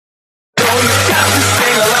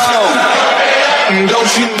Sing along.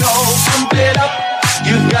 Don't you know? Pump it up.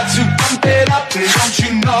 You've got to pump it up. Don't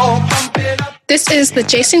you know? Pump it up. This is the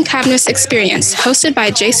Jason Cavness Experience, hosted by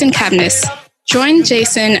Jason Cavness. Join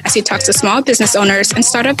Jason as he talks to small business owners and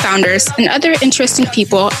startup founders and other interesting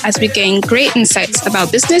people as we gain great insights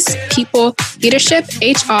about business, people, leadership,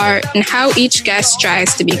 HR, and how each guest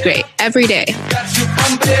strives to be great every day.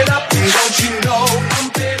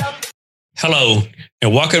 Hello,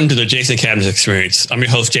 and welcome to the Jason Cavness Experience. I'm your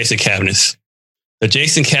host, Jason Cavness. The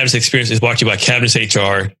Jason Cavness Experience is brought to you by Cavness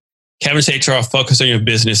HR. Cavness HR, focus on your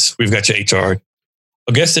business. We've got your HR.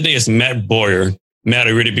 Our guest today is Matt Boyer. Matt,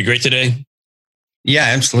 are you ready to be great today? Yeah,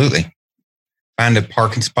 absolutely. Find a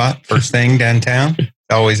parking spot first thing downtown.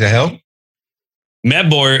 Always a help. Matt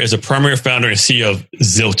Boyer is a primary founder and CEO of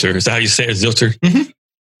Zylter. Is that how you say it, Zylter? Mm-hmm.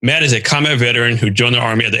 Matt is a combat veteran who joined the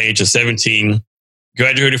Army at the age of 17,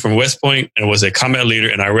 graduated from West Point, and was a combat leader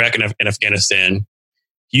in Iraq and Afghanistan.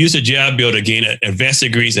 He used a GI Bill to gain advanced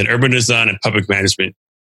degrees in urban design and public management.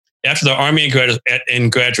 After the Army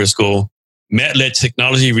and graduate school, Matt led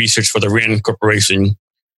technology research for the RAND Corporation,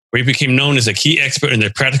 where he became known as a key expert in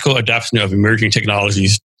the practical adoption of emerging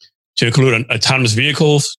technologies to include autonomous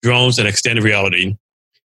vehicles, drones, and extended reality.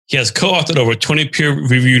 He has co-authored over 20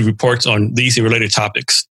 peer-reviewed reports on these and related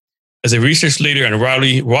topics. As a research leader and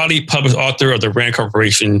widely published author of the RAND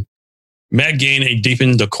Corporation, Matt gained and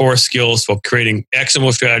deepened the core skills for creating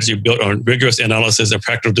actionable strategy built on rigorous analysis and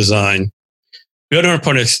practical design. Building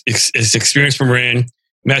upon his experience from RAND,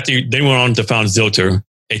 Matt then went on to found Zylter,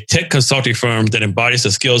 a tech consulting firm that embodies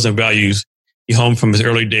the skills and values he honed from his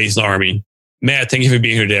early days in the Army. Matt, thank you for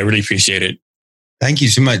being here today. I really appreciate it. Thank you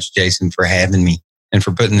so much, Jason, for having me and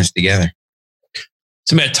for putting this together.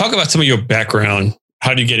 So, Matt, talk about some of your background.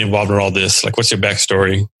 How did you get involved in all this? Like, what's your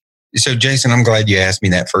backstory? So, Jason, I'm glad you asked me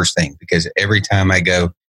that first thing, because every time I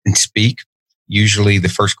go and speak, usually the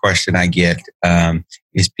first question I get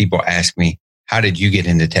is people ask me, how did you get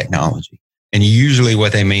into technology? And usually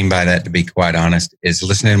what they mean by that, to be quite honest, is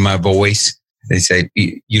listening to my voice. They say,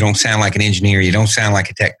 you don't sound like an engineer. You don't sound like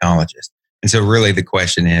a technologist. And so really the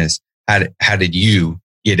question is, how did you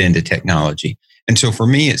get into technology? And so for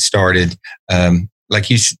me, it started, like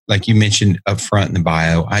you mentioned up front in the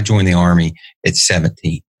bio, I joined the Army at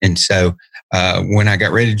 17. And so when I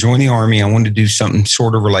got ready to join the Army, I wanted to do something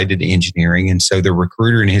sort of related to engineering. And so the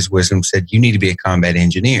recruiter in his wisdom said, you need to be a combat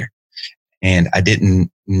engineer. And I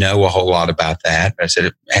didn't know a whole lot about that. I said,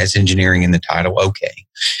 it has engineering in the title. Okay.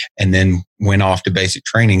 And then went off to basic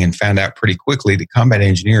training and found out pretty quickly that combat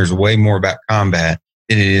engineer is way more about combat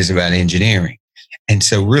than it is about engineering. And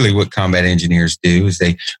so really what combat engineers do is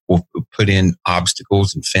they will put in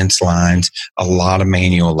obstacles and fence lines, a lot of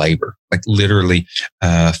manual labor, like literally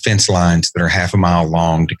fence lines that are half a mile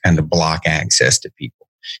long to kind of block access to people.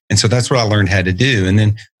 And so that's what I learned how to do. And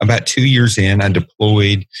then about 2 years in, I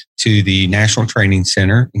deployed to the National Training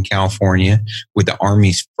Center in California with the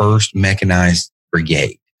Army's first mechanized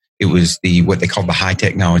brigade. It was what they call the high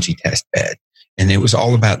technology test bed. And it was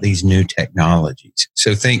all about these new technologies.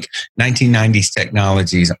 So think 1990s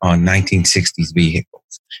technologies on 1960s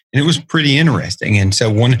vehicles. And it was pretty interesting. And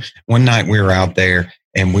so one night we were out there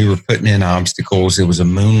and we were putting in obstacles. It was a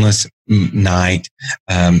moonless night.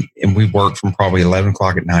 And we worked from probably 11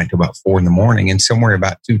 o'clock at night to about 4 in the morning. And somewhere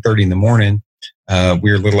about 2:30 in the morning,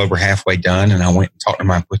 we were a little over halfway done. And I went and talked to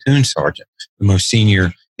my platoon sergeant, the most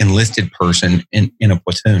senior enlisted person in a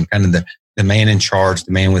platoon, kind of the man in charge,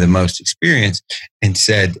 the man with the most experience, and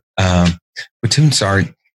said, platoon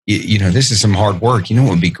sergeant, you know, this is some hard work. You know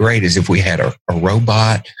what would be great is if we had a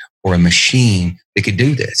robot or a machine that could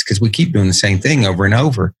do this, because we keep doing the same thing over and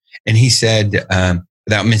over. And he said,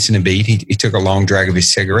 without missing a beat, he took a long drag of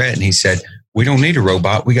his cigarette and he said, we don't need a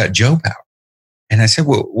robot. We got Joe Power. And I said,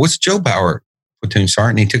 well, what's Joe Power, platoon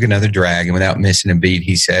sergeant? And he took another drag, and without missing a beat,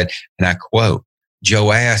 he said, and I quote,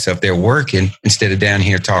 Joe ass up there working instead of down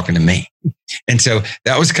here talking to me. And so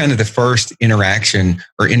that was kind of the first interaction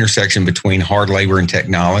or intersection between hard labor and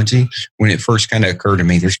technology. When it first kind of occurred to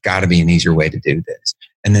me, there's got to be an easier way to do this.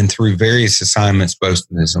 And then through various assignments, both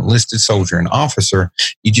as an enlisted soldier and officer,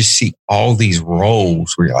 you just see all these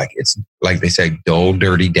roles where you're like, it's like they say, dull,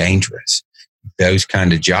 dirty, dangerous. Those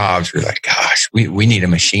kind of jobs where you're like, gosh, we need a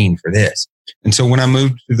machine for this. And so when I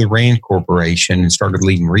moved to the RAND Corporation and started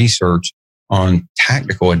leading research on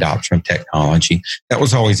tactical adoption of technology, that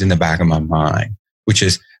was always in the back of my mind, which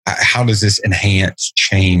is how does this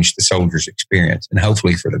change the soldier's experience, and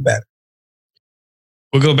hopefully for the better.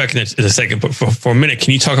 We'll go back in a second, but for a minute,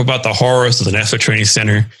 can you talk about the horrors of the National Training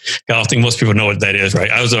Center? I don't think most people know what that is,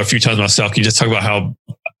 right? I was there a few times myself. Can you just talk about how,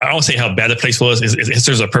 I don't say how bad the place was. It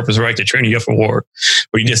serves a purpose, right? To train you up for war.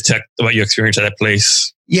 But you just talk about your experience at that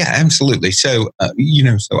place. Yeah, absolutely. So,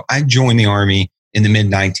 so I joined the Army in the mid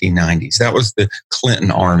 1990s. That was the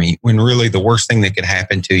Clinton Army, when really the worst thing that could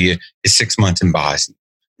happen to you is 6 months in Bosnia.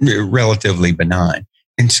 Relatively benign.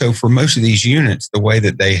 And so for most of these units, the way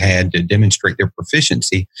that they had to demonstrate their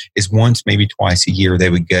proficiency is once, maybe twice a year, they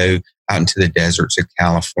would go out into the deserts of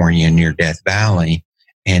California near Death Valley.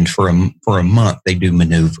 And for a month, they do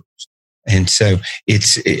maneuvers. And so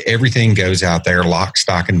everything goes out there, lock,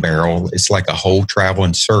 stock, and barrel. It's like a whole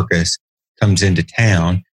traveling circus comes into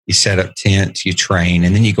town. You set up tents, you train,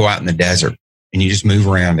 and then you go out in the desert. And you just move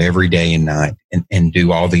around every day and night and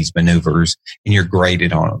do all these maneuvers, and you're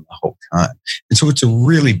graded on them the whole time. And so it's a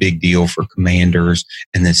really big deal for commanders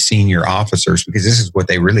and the senior officers, because this is what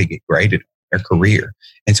they really get graded on, their career.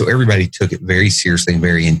 And so everybody took it very seriously and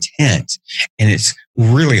very intense. And it's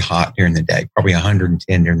really hot during the day, probably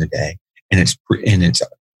 110 during the day. And it's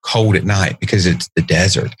cold at night because it's the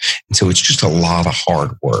desert. And so it's just a lot of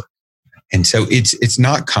hard work. And so it's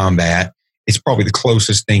not combat. It's probably the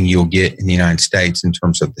closest thing you'll get in the United States in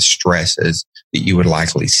terms of the stresses that you would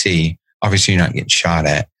likely see. Obviously, you're not getting shot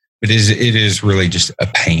at, but it is really just a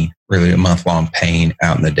pain, really a month-long pain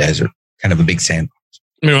out in the desert, kind of a big sandbox.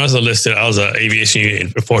 I mean, when I was enlisted, I was an aviation unit in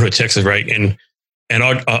Fort Hood, Texas, right? And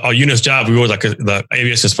our unit's job, we were like the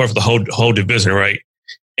aviation support for the whole division, right?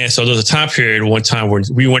 And so there was a time period, one time when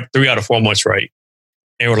we went 3 out of 4 months, right?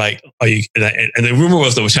 And we're like, are you? And the rumor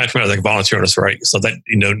was that was trying to like volunteering us, right? So that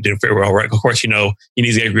didn't very well, right? Of course, you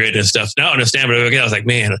need to get graded and stuff. Now I understand, but again, I was like,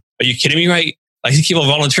 man, are you kidding me, right? Like you keep on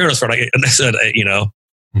volunteering us for like, that's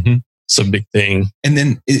Mm-hmm. It's a big thing. And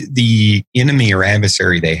then the enemy or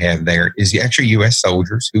adversary they have there is actually U.S.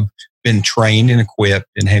 soldiers who've been trained and equipped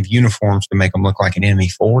and have uniforms to make them look like an enemy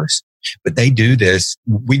force. But they do this.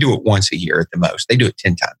 We do it once a year at the most. They do it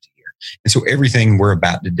 10 times a year. And so everything we're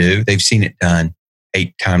about to do, they've seen it done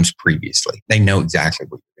 8 times previously. They know exactly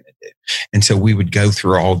what you're going to do. And so we would go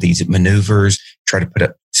through all these maneuvers, try to put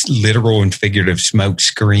up literal and figurative smoke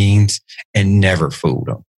screens, and never fooled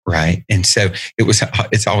them. Right. And so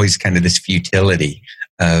it's always kind of this futility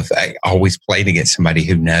of I always played against somebody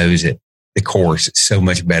who knows it, the course so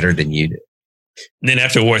much better than you do. And then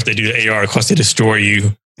afterwards, they do the AR. Of course, they destroy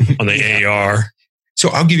you on the Yeah. AR. So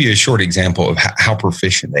I'll give you a short example of how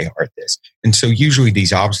proficient they are at this. And so usually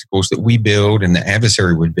these obstacles that we build and the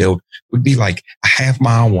adversary would build would be like a half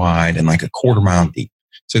mile wide and like a quarter mile deep.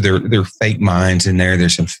 So there are fake mines in there.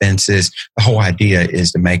 There's some fences. The whole idea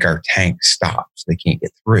is to make our tanks stop so they can't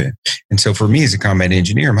get through. And so for me as a combat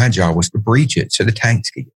engineer, my job was to breach it so the tanks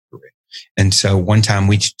could get through. And so one time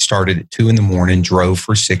we started at 2 a.m, drove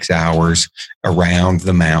for 6 hours around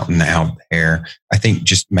the mountain out there, I think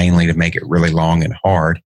just mainly to make it really long and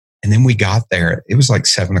hard. And then we got there. It was like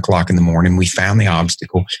 7 o'clock in the morning. We found the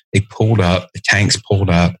obstacle. They pulled up. The tanks pulled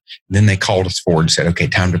up. And then they called us forward and said, okay,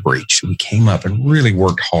 time to breach. So we came up and really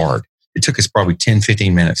worked hard. It took us probably 10,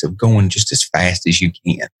 15 minutes of going just as fast as you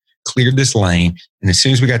can. Cleared this lane. And as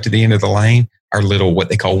soon as we got to the end of the lane, our little, what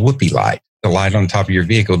they call whoopee light, the light on top of your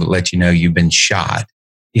vehicle that lets you know you've been shot,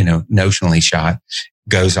 notionally shot,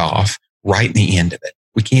 goes off right in the end of it.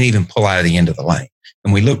 We can't even pull out of the end of the lane.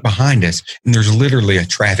 And we look behind us and there's literally a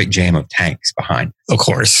traffic jam of tanks behind us. Of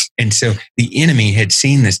course. And so the enemy had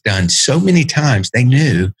seen this done so many times, they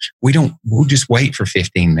knew we'll just wait for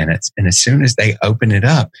 15 minutes. And as soon as they open it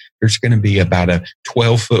up, there's going to be about a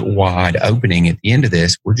 12-foot wide opening at the end of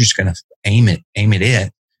this. We're just going to aim at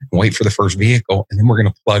it, wait for the first vehicle, and then we're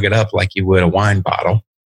going to plug it up like you would a wine bottle.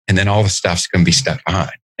 And then all the stuff's going to be stuck behind.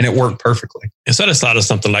 And it worked perfectly. And so that's a lot of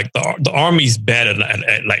something like the Army's bad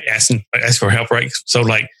at like asking for help, right? So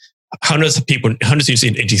like hundreds of people, hundreds of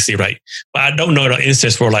units in NGC, right? But I don't know an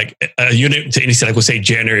instance where like a unit to NGC, like we'll say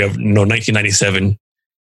January of 1997,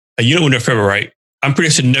 a unit went in February, right? I'm pretty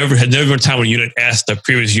sure had never been a time when a unit asked the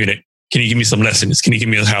previous unit, can you give me some lessons? Can you give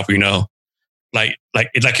me help? Like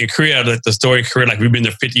in Korea, like the story in Korea, like we've been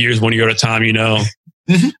there 50 years, 1 year at a time,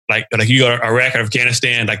 Mm-hmm. Like you go to Iraq or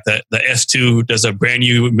Afghanistan, like the S2 does a brand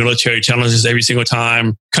new military challenges every single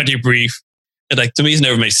time, country brief. And like to me, it's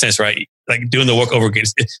never made sense, right? Like doing the work over again.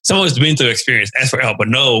 Someone's been through experience, ask for help, but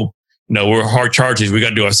no, we're hard charges. We got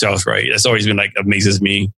to do ourselves, right? That's always been like amazes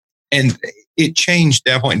me. And it changed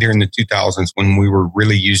definitely during the 2000s when we were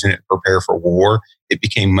really using it to prepare for war. It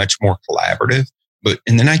became much more collaborative. But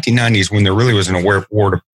in the 1990s, when there really wasn't a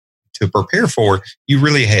war to to prepare for, you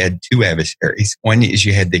really had two adversaries. One is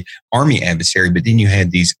you had the Army adversary, but then you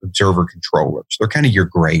had these observer controllers. They're kind of your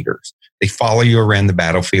graders. They follow you around the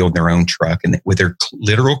battlefield in their own truck and with their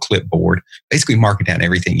literal clipboard, basically marking down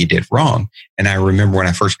everything you did wrong. And I remember when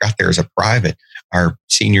I first got there as a private, our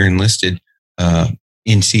senior enlisted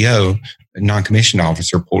NCO, non-commissioned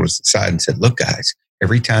officer, pulled us aside and said, look, guys,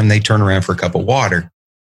 every time they turn around for a cup of water,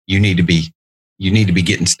 you need to be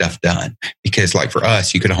getting stuff done. Because like for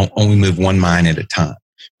us, you could only move one mine at a time.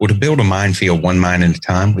 Well, to build a minefield one mine at a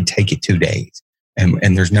time would take you 2 days.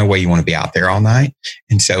 And there's no way you want to be out there all night.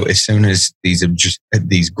 And so as soon as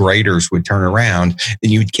these graders would turn around,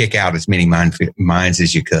 then you would kick out as many mines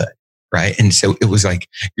as you could. Right. And so it was like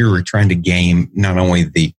you were trying to game not only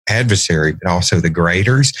the adversary, but also the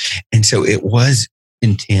graders. And so it was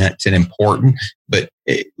intense and important. But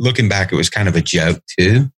looking back, it was kind of a joke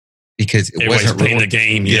too, because it wasn't playing the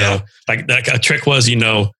game. You know, like a trick was,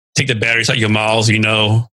 take the batteries out your miles, as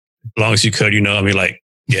long as you could,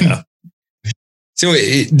 yeah. So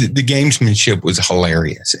the gamesmanship was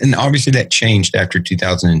hilarious. And obviously that changed after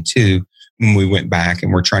 2002 when we went back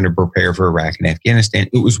and we're trying to prepare for Iraq and Afghanistan.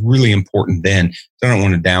 It was really important then. So I don't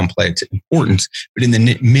want to downplay its importance. But in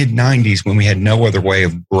the mid-90s, when we had no other way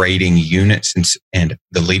of grading units and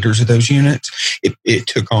the leaders of those units, it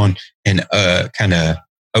took on an kind of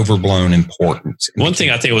overblown importance. One thing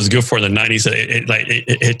I think was good for in the 90s,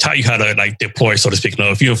 it taught you how to deploy, so to speak.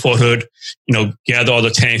 If you're in Fort Hood, gather all the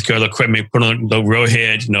tanks, gather the equipment, put on the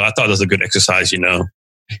railhead. I thought that was a good exercise.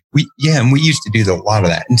 And we used to do a lot of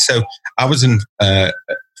that. And so I was in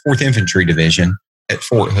 4th Infantry Division at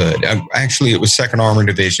Fort Hood. Actually, it was 2nd Armored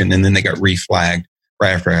Division, and then they got reflagged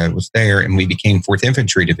right after I was there, and we became 4th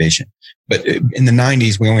Infantry Division. But in the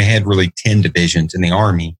 90s, we only had really 10 divisions in the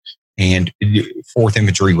Army. And 4th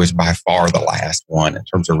Infantry was by far the last one in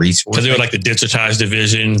terms of resources. Because they were like the digitized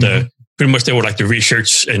division. Pretty much they were like the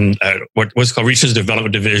research and what's called research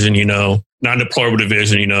development division, non-deployable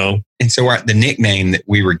division, And so the nickname that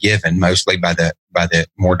we were given mostly by the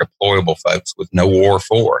more deployable folks was No War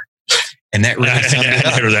 4. And that really summed it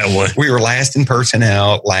up. That one. We were last in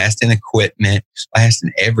personnel, last in equipment, last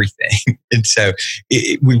in everything. And so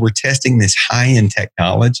we were testing this high-end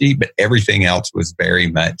technology, but everything else was very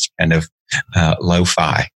much kind of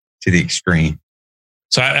lo-fi to the extreme.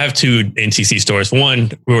 So I have 2 NTC stories.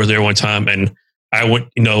 One, we were there one time and I went,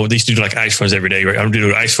 they used to do like ice runs every day, right? I would do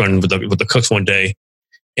an ice run with the cooks one day.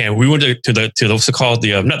 And we went to the what's it called?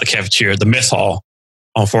 Not the cafeteria, the mess hall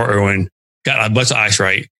on Fort Irwin, got a bunch of ice,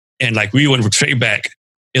 right? And we went straight back.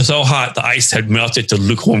 It was so hot, the ice had melted to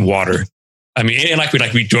lukewarm water. I mean, it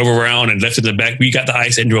ain't we drove around and left it in the back. We got the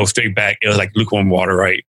ice and drove straight back. It was like lukewarm water,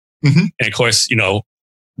 right? Mm-hmm. And of course,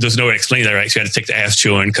 there's no way to explain that, right? So we had to take the ass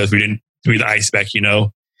chewing because we didn't do the ice back,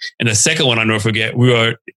 And the second one, I'll never forget,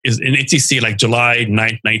 is in NTC, like July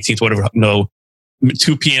 9th, 19th, whatever,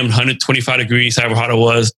 2 p.m., 125 degrees, however hot it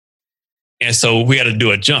was. And so we had to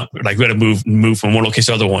do a jump. We had to move from one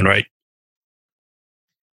location to the other one, right?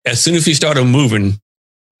 As soon as we started moving,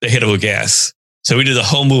 they hit it with gas. So we did the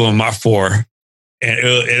whole move on Mach 4. And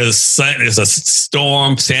it was a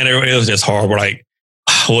storm, sand, it was just horrible.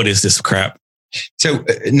 What is this crap? So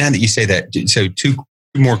now that you say that, so 2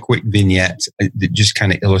 more quick vignettes that just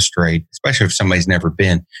kind of illustrate, especially if somebody's never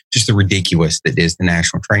been, just the ridiculous that is the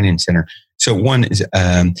National Training Center. So one is,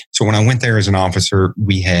 so when I went there as an officer,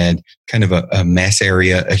 we had kind of a mess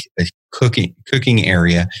area, a cooking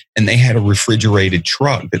area, and they had a refrigerated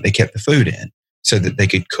truck that they kept the food in so that they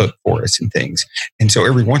could cook for us and things. And so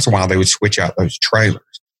every once in a while they would switch out those trailers.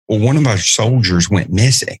 Well, one of our soldiers went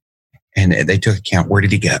missing and they took account. Where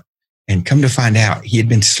did he go? And come to find out, he had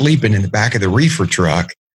been sleeping in the back of the reefer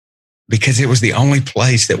truck because it was the only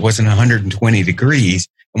place that wasn't 120 degrees.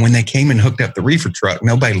 And when they came and hooked up the reefer truck,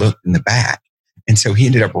 nobody looked in the back. And so he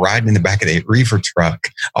ended up riding in the back of the reefer truck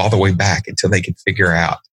all the way back until they could figure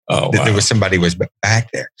out that there was somebody was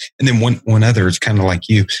back there. And then one other is kind of like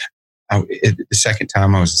you. The second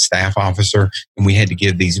time I was a staff officer, and we had to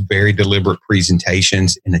give these very deliberate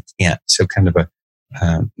presentations in a tent. So kind of a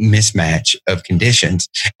mismatch of conditions.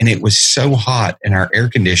 And it was so hot, and our air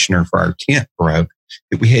conditioner for our tent broke,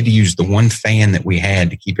 that we had to use the one fan that we had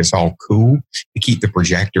to keep us all cool, to keep the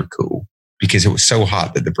projector cool, because it was so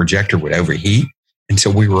hot that the projector would overheat. And so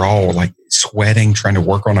we were all sweating, trying to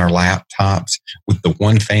work on our laptops with the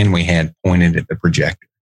one fan we had pointed at the projector.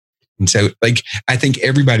 And so, like, I think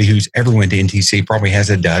everybody who's ever went to NTC probably has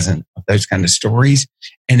a dozen of those kind of stories.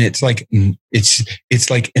 And it's like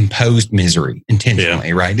imposed misery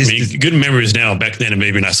intentionally, right? I mean, good memories now, back then, and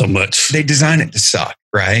maybe not so much. They design it to suck,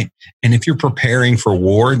 right? And if you're preparing for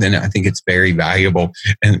war, then I think it's very valuable.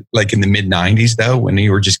 And like in the mid 90s, though, when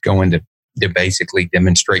you were just going to basically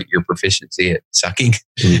demonstrate your proficiency at sucking,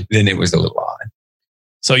 then it was a little odd.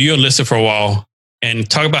 So you enlisted for a while. And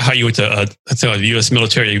talk about how you went to a U.S.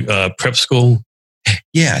 military prep school.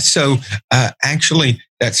 Yeah. So actually,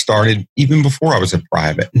 that started even before I was a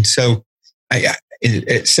private. And so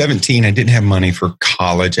at 17, I didn't have money for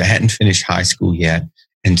college. I hadn't finished high school yet.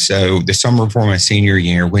 And so the summer before my senior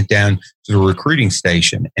year, went down to the recruiting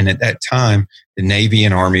station. And at that time, the Navy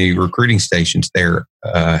and Army recruiting stations there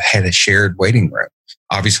had a shared waiting room.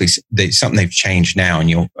 Obviously, something they've changed now, and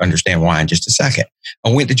you'll understand why in just a second.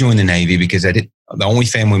 I went to join the Navy because the only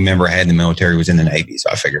family member I had in the military was in the Navy. So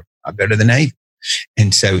I figured I'll go to the Navy.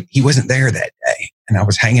 And so he wasn't there that day. And I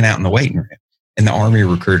was hanging out in the waiting room. And the Army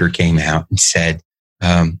recruiter came out and said,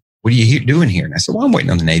 what are you doing here? And I said, well, I'm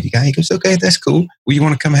waiting on the Navy guy. He goes, okay, that's cool. Well, you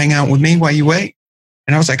want to come hang out with me while you wait?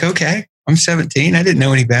 And I was like, okay, I'm 17. I didn't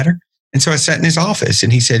know any better. And so I sat in his office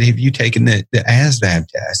and he said, have you taken the ASVAB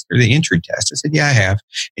test or the entry test? I said, yeah, I have.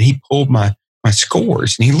 And he pulled my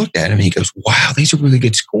scores and he looked at them and he goes, wow, these are really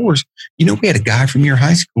good scores. You know, we had a guy from your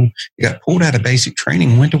high school that got pulled out of basic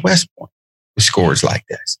training and went to West Point with scores like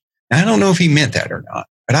this. Now, I don't know if he meant that or not,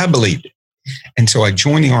 but I believed it. And so I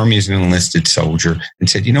joined the Army as an enlisted soldier and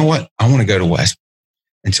said, you know what? I want to go to West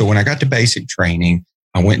Point. And so when I got to basic training,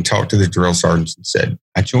 I went and talked to the drill sergeants and said,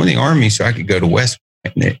 I joined the Army so I could go to West Point.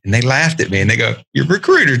 And they laughed at me and they go, your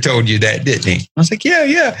recruiter told you that, didn't he? I was like,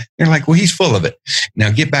 yeah. They're like, well, he's full of it. Now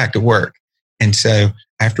get back to work. And so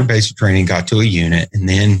after basic training, got to a unit and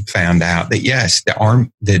then found out that, yes, that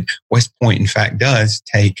West Point, in fact, does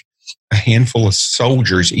take a handful of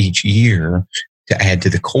soldiers each year to add to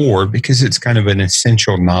the Corps because it's kind of an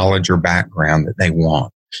essential knowledge or background that they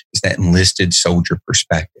want. Is that enlisted soldier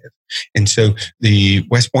perspective. And so the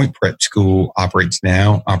West Point Prep School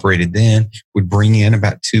operated then, would bring in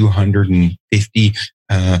about 250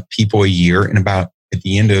 people a year. And about at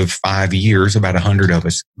the end of 5 years, about 100 of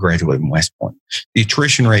us graduated from West Point. The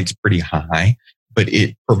attrition rate's pretty high, but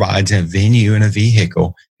it provides a venue and a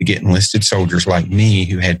vehicle to get enlisted soldiers like me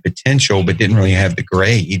who had potential but didn't really have the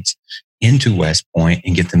grades into West Point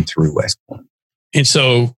and get them through West Point. And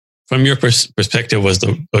so, from your perspective, was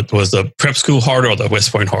the prep school harder or the West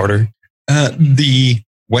Point harder? The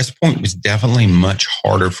West Point was definitely much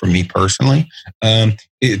harder for me personally.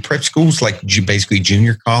 Prep school's like basically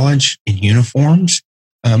junior college in uniforms.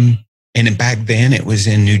 And back then it was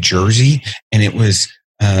in New Jersey, and it was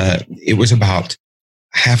about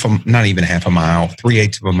not even half a mile,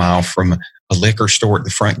 3/8 of a mile from a liquor store at the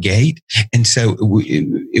front gate. And so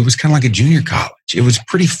it was kind of like a junior college. It was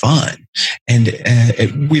pretty fun.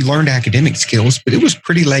 And we learned academic skills, but it was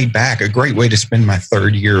pretty laid back, a great way to spend my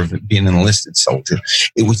third year of being an enlisted soldier.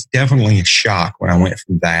 It was definitely a shock when I went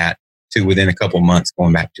from that to within a couple of months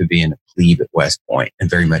going back to being a plebe at West Point and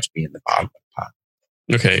very much being the bottom of the pot.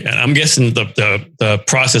 Okay. And I'm guessing the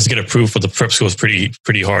process to get approved for the prep school was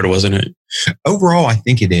pretty hard, wasn't it? Overall, I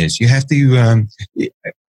think it is. You have to,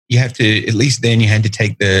 at least then you had to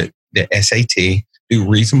take the SAT, do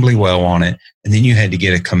reasonably well on it. And then you had to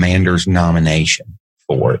get a commander's nomination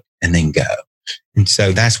for it and then go. And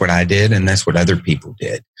so that's what I did. And that's what other people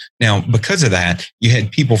did. Now, because of that, you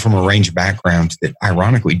had people from a range of backgrounds that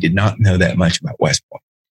ironically did not know that much about West Point.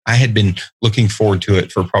 I had been looking forward to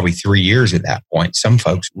it for probably 3 years at that point. Some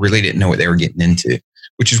folks really didn't know what they were getting into,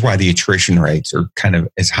 which is why the attrition rates are kind of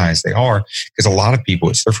as high as they are, because a lot of people,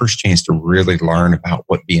 it's their first chance to really learn about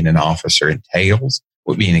what being an officer entails,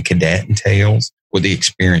 what being a cadet entails, what the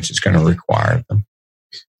experience is going to require of them.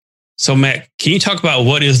 So, Matt, can you talk about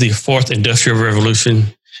what is the fourth industrial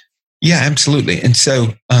revolution? Yeah, absolutely. And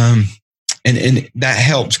so, and that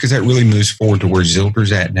helps because that really moves forward to where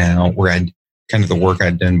Zylter's at now, where kind of the work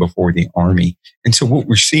I'd done before the Army. And so what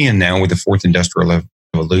we're seeing now with the fourth industrial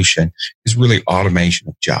revolution is really automation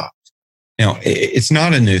of jobs. Now, it's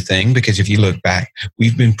not a new thing because if you look back,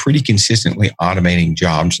 we've been pretty consistently automating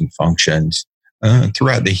jobs and functions.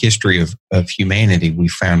 Throughout the history of humanity, we've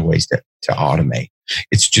found ways to automate.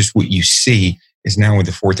 It's just what you see is now with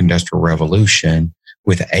the fourth industrial revolution,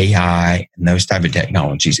 with AI and those type of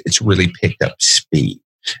technologies, it's really picked up speed.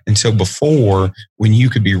 And so before, when you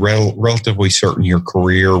could be relatively certain your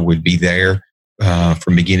career would be there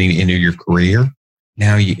from beginning to end of your career,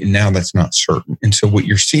 now that's not certain. And so what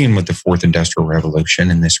you're seeing with the fourth industrial revolution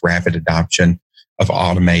and this rapid adoption of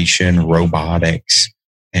automation, robotics,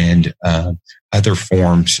 and other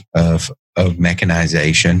forms of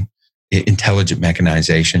mechanization, intelligent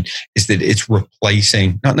mechanization, is that it's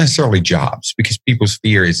replacing not necessarily jobs, because people's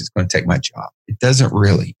fear is it's going to take my job. It doesn't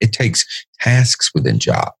really. It takes tasks within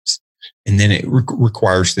jobs. And then it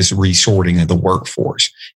requires this resorting of the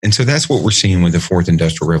workforce. And so that's what we're seeing with the fourth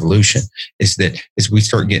industrial revolution, is that as we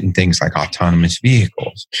start getting things like autonomous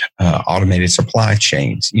vehicles, automated supply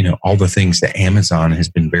chains, all the things that Amazon has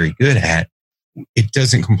been very good at, it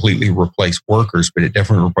doesn't completely replace workers, but it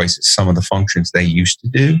definitely replaces some of the functions they used to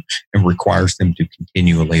do and requires them to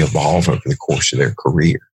continually evolve over the course of their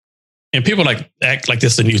career. And people act like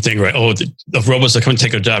this is a new thing, right? Oh, the robots are coming to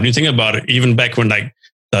take a job. And you think about it, even back when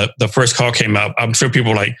the first car came out, I'm sure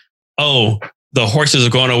people were like, oh, the horses are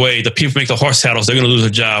going away. The people who make the horse saddles, they're going to lose a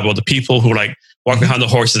job. Or the people who walk behind the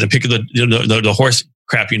horses and pick the horse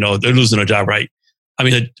crap, they're losing a job, right? I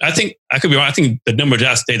mean, I think I could be wrong. I think the number of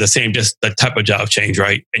jobs stay the same, just the type of job change,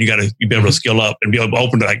 right? And you be able to skill up and be able to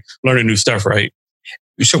open to learning new stuff, right?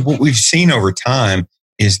 So what we've seen over time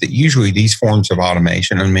is that usually these forms of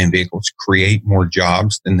automation, unmanned vehicles, create more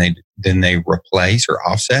jobs than they replace or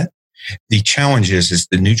offset. The challenge is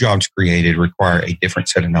the new jobs created require a different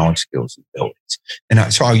set of knowledge, skills, and abilities.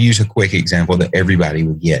 And so I'll use a quick example that everybody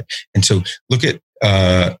would get. And so look at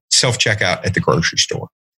self-checkout at the grocery store.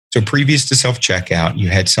 So previous to self-checkout, you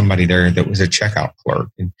had somebody there that was a checkout clerk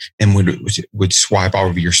and would swipe all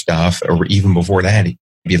of your stuff, or even before that, he'd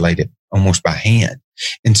manipulate it almost by hand.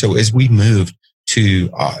 And so as we moved to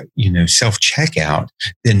self-checkout,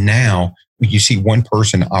 then now you see one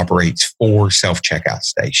person operates 4 self-checkout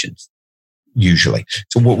stations, usually.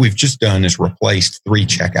 So what we've just done is replaced 3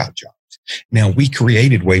 checkout jobs. Now, we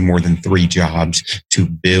created way more than 3 jobs to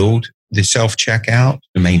build the self-checkout,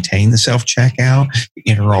 to maintain the self-checkout, to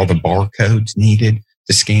enter all the barcodes needed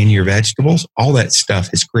to scan your vegetables. All that stuff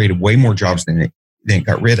has created way more jobs than it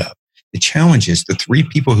got rid of. The challenge is the 3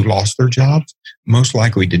 people who lost their jobs most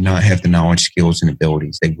likely did not have the knowledge, skills, and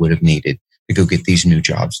abilities they would have needed to go get these new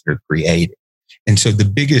jobs that are created. And so the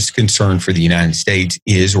biggest concern for the United States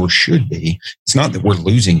is, or should be, it's not that we're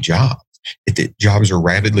losing jobs. It's that jobs are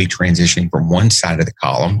rapidly transitioning from one side of the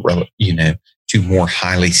column, to more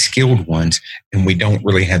highly skilled ones. And we don't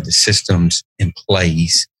really have the systems in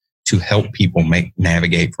place to help people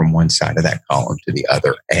navigate from one side of that column to the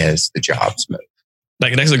other as the jobs move.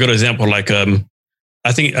 That's a good example. I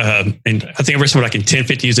think every time in 10,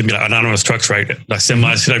 15 years, it'd be autonomous trucks, right?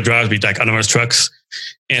 Semis, drivers be autonomous trucks.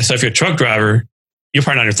 And so if you're a truck driver, you're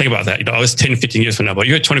probably not even thinking about that. It's 10, 15 years from now, but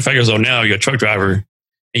you're 25 years old now, you're a truck driver,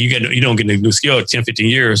 and you don't get a new skill at 10, 15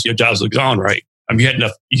 years, your job's gone, right? I mean,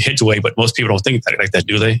 you hit away, but most people don't think like that,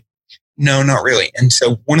 do they? No, not really. And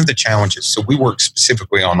so one of the challenges, so we work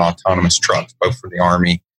specifically on autonomous trucks, both for the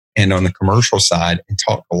Army and on the commercial side, and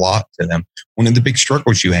talk a lot to them. One of the big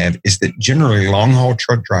struggles you have is that generally long-haul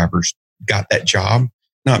truck drivers got that job,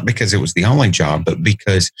 not because it was the only job, but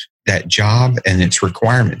because that job and its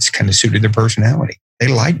requirements kind of suited their personality. They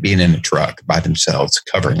like being in a truck by themselves,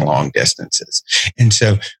 covering long distances. And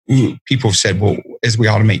so people have said, well, as we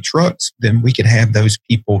automate trucks, then we could have those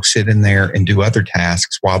people sit in there and do other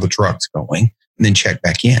tasks while the truck's going and then check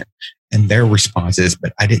back in. And their response is,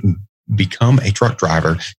 but I didn't become a truck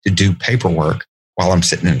driver to do paperwork while I'm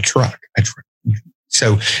sitting in a truck.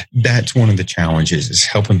 So that's one of the challenges, is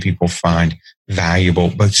helping people find valuable,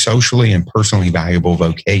 both socially and personally valuable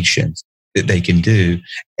vocations that they can do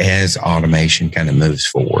as automation kind of moves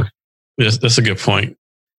forward. Yes, that's a good point.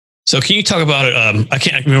 So can you talk about it? I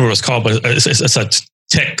can't remember what it's called, but it's a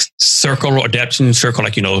tech circle or adaptation circle,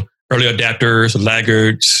 early adapters,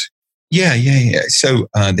 laggards. Yeah. So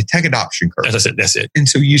the tech adoption curve. That's it. And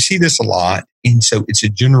so you see this a lot. And so it's a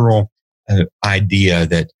general idea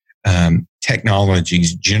that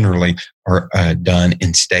technologies generally are done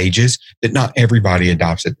in stages, that not everybody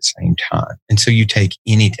adopts at the same time. And so you take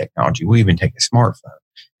any technology, we even take a smartphone,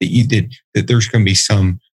 that there's going to be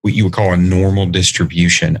some, what you would call a normal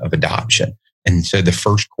distribution of adoption. And so the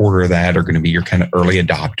first quarter of that are going to be your kind of early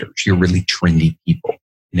adopters, your really trendy people.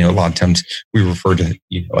 A lot of times we refer to,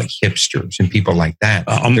 like hipsters and people like that.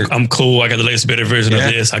 I'm cool. I got the latest better version of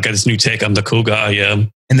this. I got this new tech. I'm the cool guy. Yeah.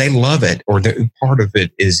 And they love it, or part of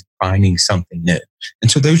it is finding something new. And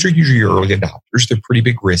so those are usually your early adopters. They're pretty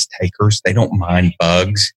big risk takers. They don't mind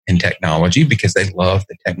bugs in technology because they love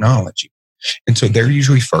the technology. And so they're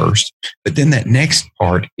usually first. But then that next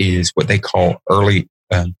part is what they call the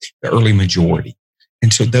early majority.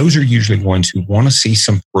 And so those are usually ones who want to see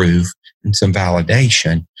some proof and some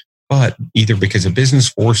validation, but either because of business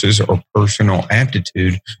forces or personal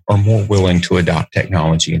aptitude are more willing to adopt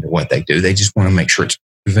technology into what they do. They just want to make sure it's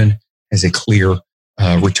proven, has a clear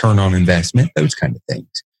return on investment, those kind of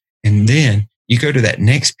things. And then you go to that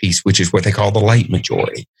next piece, which is what they call the late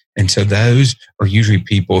majority. And so those are usually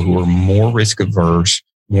people who are more risk averse,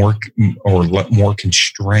 more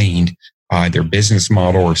constrained by their business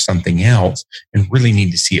model or something else, and really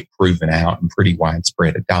need to see it proven out and pretty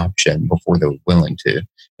widespread adoption before they're willing to.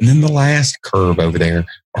 And then the last curve over there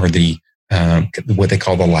are the what they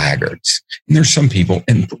call the laggards. And there's some people,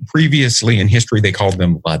 and previously in history they called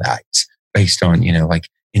them Luddites, based on, like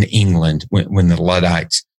in England when the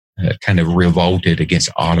Luddites kind of revolted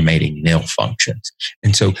against automating nil functions.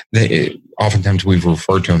 And so oftentimes we've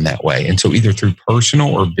referred to them that way. And so either through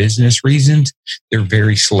personal or business reasons, they're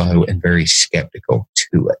very slow and very skeptical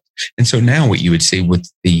to it. And so now what you would see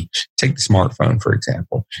take the smartphone, for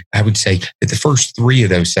example, I would say that the first three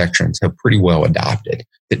of those sections have pretty well adopted.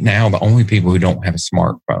 That now the only people who don't have a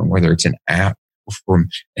smartphone, whether it's an app from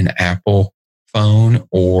an Apple phone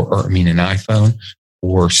or an iPhone,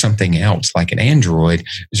 or something else like an Android,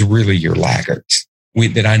 is really your laggards.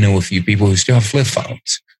 That I know a few people who still have flip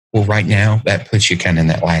phones. Well, right now, that puts you kind of in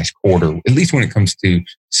that last quarter, at least when it comes to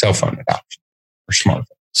cell phone adoption or smartphone.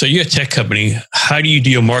 So you're a tech company. How do you do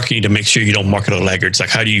your marketing to make sure you don't market the laggards? Like,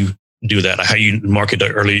 how do you do that? Like, how do you market the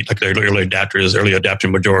early adapters, early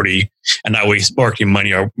adapting majority, and not waste marketing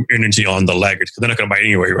money or energy on the laggards? Because they're not going to buy it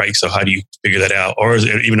anyway, right? So how do you figure that out? Or is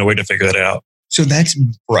there even a way to figure that out? So that's,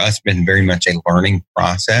 for us, been very much a learning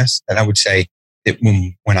process. And I would say that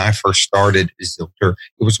when I first started Zylter,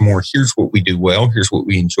 it was more, here's what we do well, here's what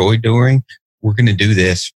we enjoy doing. We're going to do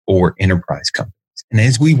this for enterprise companies. And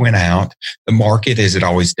as we went out, the market, as it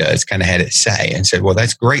always does, kind of had its say and said, well,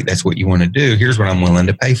 that's great. That's what you want to do. Here's what I'm willing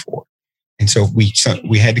to pay for. And so we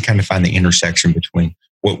had to kind of find the intersection between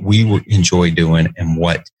what we enjoy doing and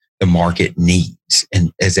what the market needs,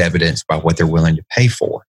 and as evidenced by what they're willing to pay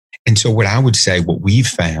for. And so what I would say, what we've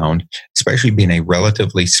found, especially being a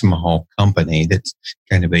relatively small company that's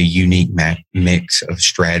kind of a unique mix of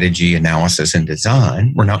strategy, analysis, and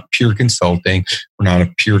design. We're not pure consulting. We're not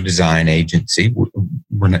a pure design agency.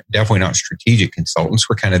 We're definitely not strategic consultants.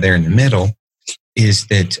 We're kind of there in the middle, is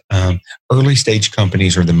that early stage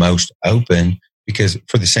companies are the most open because,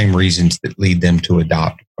 for the same reasons that lead them to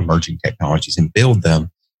adopt emerging technologies and build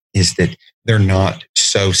them, is that they're not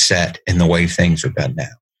so set in the way things are done now.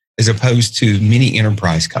 As opposed to many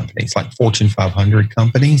enterprise companies, like Fortune 500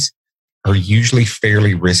 companies, are usually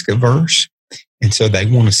fairly risk averse. And so they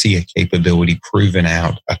want to see a capability proven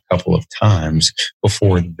out a couple of times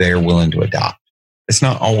before they're willing to adopt. It's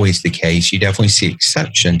not always the case. You definitely see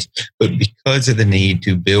exceptions, but because of the need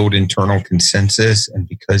to build internal consensus and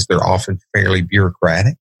because they're often fairly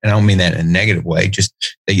bureaucratic, and I don't mean that in a negative way, just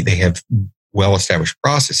they have well-established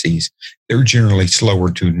processes, they're generally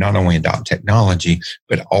slower to not only adopt technology,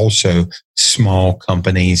 but also small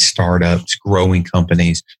companies, startups, growing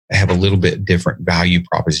companies that have a little bit different value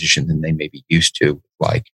proposition than they may be used to.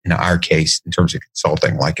 Like in our case, in terms of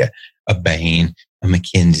consulting, like a Bain, a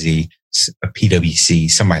McKinsey, a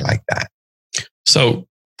PwC, somebody like that. So,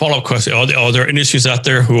 follow-up question: are there industries out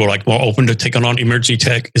there who are like more open to taking on emerging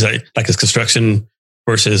tech? Is that like is construction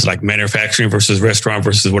versus like manufacturing versus restaurant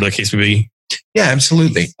versus whatever the case may be? Yeah,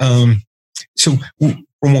 absolutely. So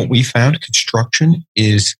from what we found, construction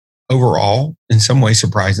is overall, in some ways,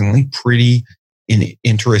 surprisingly, pretty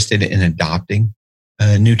interested in adopting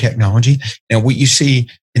new technology. Now, what you see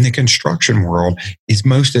in the construction world is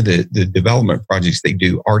most of the development projects they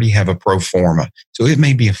do already have a pro forma. So it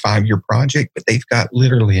may be a 5-year project, but they've got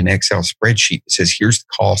literally an Excel spreadsheet that says, here's the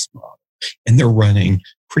cost model. And they're running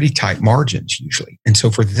pretty tight margins usually. And so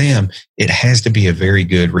for them, it has to be a very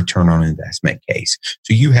good return on investment case.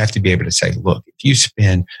 So you have to be able to say, look, if you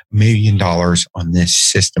spend $1 million on this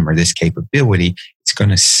system or this capability, it's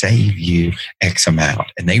going to save you X amount.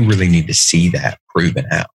 And they really need to see that proven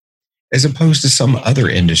out, as opposed to some other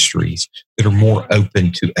industries that are more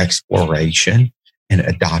open to exploration and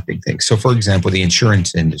adopting things. So for example, the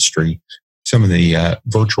insurance industry, some of the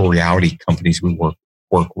virtual reality companies we work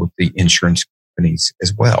with the insurance companies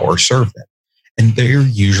as well, or serve them. And they're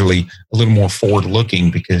usually a little more forward-looking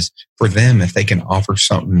because for them, if they can offer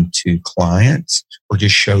something to clients or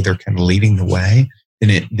just show they're kind of leading the way, then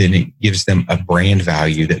it gives them a brand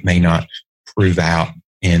value that may not prove out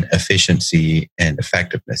in efficiency and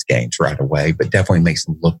effectiveness gains right away, but definitely makes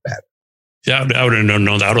them look better. Yeah, I would have known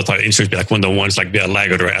that. I would have thought insurance would be like one of the ones like be a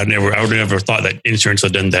laggard, right? I would have never thought that insurance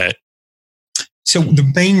had done that. So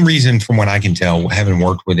the main reason, from what I can tell, having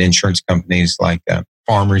worked with insurance companies like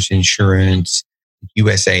Farmers Insurance,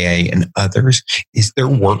 USAA, and others, is their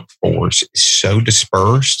workforce is so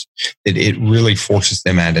dispersed that it really forces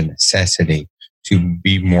them out of necessity to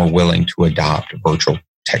be more willing to adopt virtual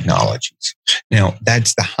technologies. Now,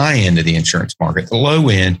 that's the high end of the insurance market. The low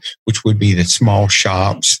end, which would be the small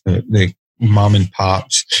shops, the mom and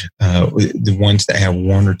pops, the ones that have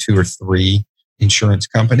one or two or three insurance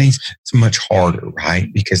companies, it's much harder,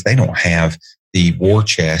 right? Because they don't have the war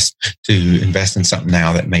chest to invest in something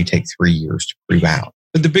now that may take 3 years to prove out.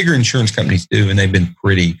 But the bigger insurance companies do, and they've been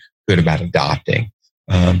pretty good about adopting.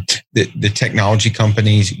 The technology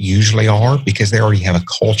companies usually are, because they already have a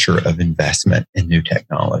culture of investment in new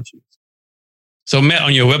technologies. So, Matt,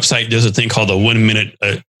 on your website, there's a thing called a 1 minute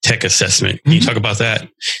tech assessment. Can you talk about that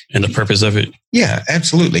and the purpose of it? Yeah,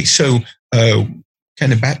 absolutely. So,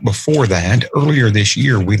 kind of back before that, earlier this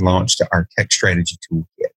year, we launched our Tech Strategy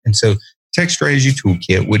Toolkit. And so, Tech Strategy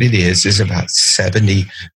Toolkit, what it is about 70, at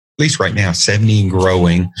least right now, 70 and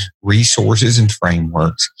growing resources and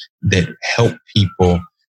frameworks that help people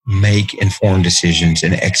make informed decisions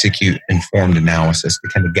and execute informed analysis to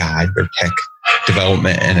kind of guide their tech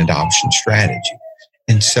development and adoption strategy.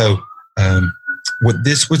 And so what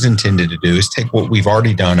this was intended to do is take what we've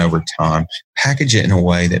already done over time, package it in a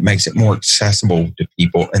way that makes it more accessible to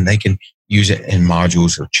people, and they can use it in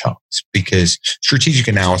modules or chunks, because strategic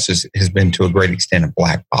analysis has been to a great extent a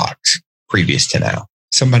black box previous to now.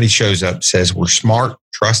 Somebody shows up, says, we're smart,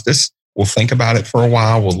 trust us. We'll think about it for a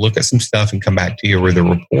while. We'll look at some stuff and come back to you with a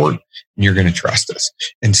report, and you're going to trust us.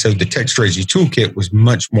 And so the Tech Strategy Toolkit was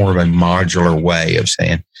much more of a modular way of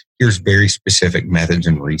saying, here's very specific methods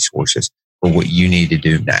and resources for what you need to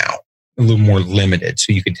do now. A little more limited,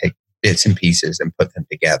 so you could take bits and pieces and put them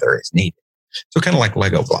together as needed. So kind of like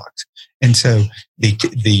Lego blocks. And so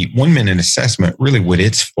the 1 minute assessment, really what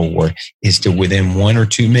it's for is to, within 1 or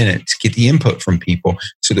 2 minutes, get the input from people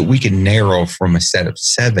so that we can narrow from a set of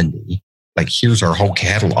 70, like here's our whole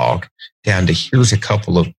catalog, down to here's a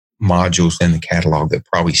couple of modules in the catalog that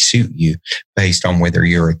probably suit you based on whether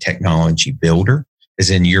you're a technology builder,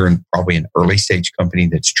 as in you're probably an early stage company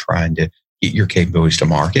that's trying to get your capabilities to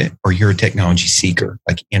market, or you're a technology seeker,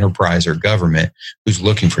 like enterprise or government who's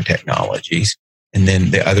looking for technologies. And then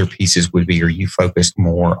the other pieces would be, are you focused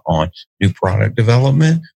more on new product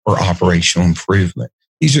development or operational improvement?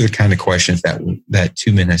 These are the kind of questions that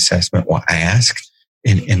 2 minute assessment will ask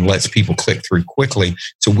and lets people click through quickly.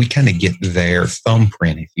 So we kind of get their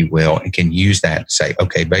thumbprint, if you will, and can use that to say,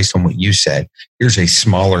 okay, based on what you said, here's a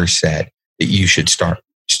smaller set that you should start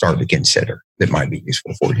to consider that might be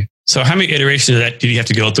useful for you. So how many iterations of that did you have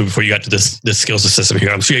to go through before you got to this skills assessment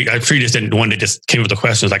here? I'm sure you just didn't one that just came with the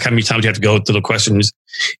questions. Like, how many times do you have to go through the questions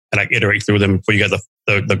and like iterate through them before you got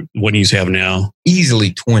the one you have now?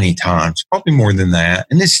 Easily 20 times, probably more than that.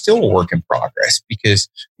 And it's still a work in progress, because,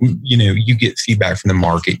 you know, you get feedback from the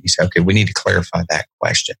market. You say, okay, we need to clarify that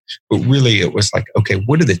question. But really it was like, okay,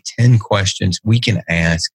 what are the 10 questions we can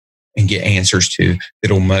ask and get answers to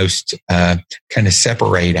that'll most kind of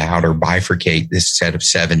separate out or bifurcate this set of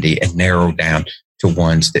 70 and narrow down to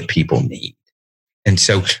ones that people need. And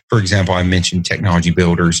so, for example, I mentioned technology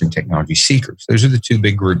builders and technology seekers. Those are the two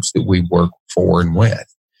big groups that we work for and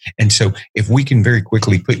with. And so if we can very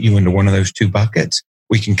quickly put you into one of those two buckets,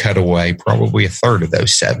 we can cut away probably a third of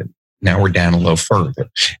those 7. Now we're down a little further.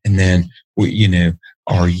 And then,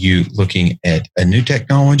 are you looking at a new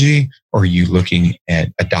technology, or are you looking at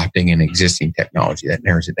adopting an existing technology? That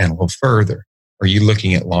narrows it down a little further. Are you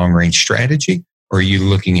looking at long-range strategy, or are you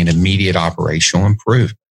looking at immediate operational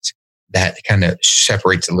improvements? That kind of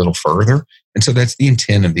separates a little further. And so that's the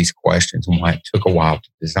intent of these questions, and why it took a while to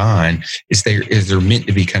design is they're meant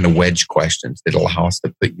to be kind of wedge questions that allow us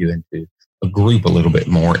to put you into a group a little bit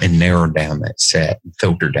more and narrow down that set and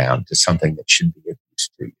filter down to something that should be of use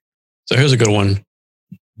to you. So here's a good one.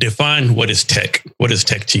 Define what is tech. What is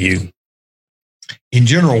tech to you? In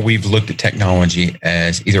general, we've looked at technology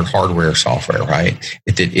as either hardware or software, right?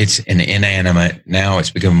 It's an inanimate, now it's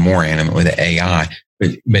become more animate with AI,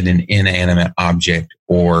 but an inanimate object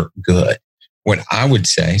or good. What I would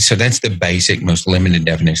say, so that's the basic, most limited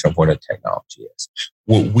definition of what a technology is.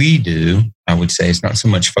 What we do, I would say, is not so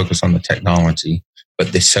much focus on the technology,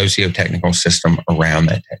 but the socio-technical system around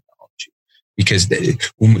that technology. Because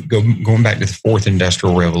going back to the fourth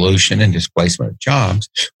industrial revolution and displacement of jobs,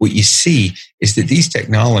 what you see is that these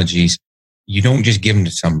technologies, you don't just give them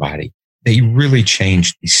to somebody. They really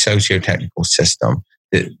change the socio-technical system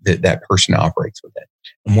that person operates within.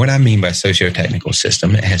 And what I mean by socio-technical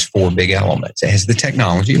system, it has 4 big elements. It has the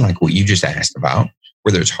technology, like what you just asked about,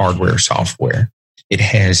 whether it's hardware or software. It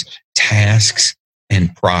has tasks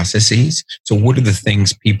and processes. So what are the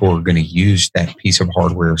things people are going to use that piece of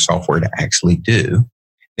hardware or software to actually do?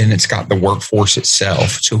 Then it's got the workforce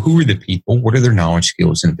itself. So who are the people? What are their knowledge,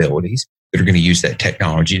 skills, and abilities that are going to use that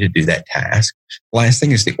technology to do that task? Last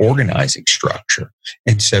thing is the organizing structure.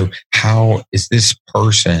 And so how is this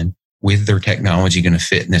person with their technology going to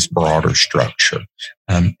fit in this broader structure?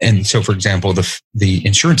 And so, for example, the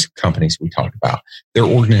insurance companies we talked about, their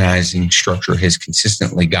organizing structure has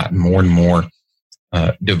consistently gotten more and more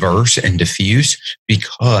diverse and diffuse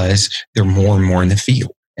because they're more and more in the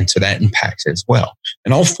field. And so that impacts it as well.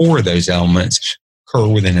 And all four of those elements occur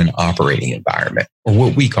within an operating environment, or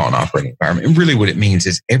what we call an operating environment. And really what it means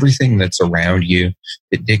is everything that's around you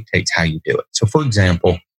that dictates how you do it. So for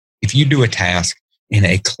example, if you do a task in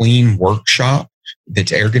a clean workshop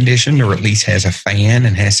that's air conditioned, or at least has a fan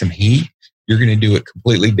and has some heat, you're going to do it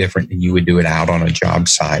completely different than you would do it out on a job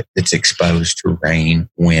site that's exposed to rain,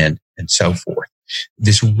 wind, and so forth.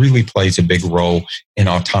 This really plays a big role in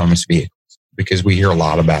autonomous vehicles because we hear a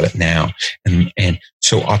lot about it now. And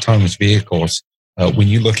so autonomous vehicles, when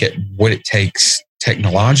you look at what it takes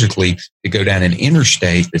technologically to go down an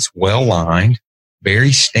interstate that's well lined,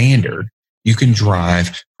 very standard, you can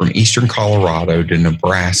drive from eastern Colorado to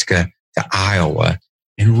Nebraska to Iowa.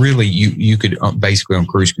 And really, you could basically on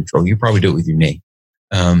cruise control, you probably do it with your knee.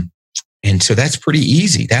 And so that's pretty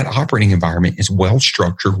easy. That operating environment is well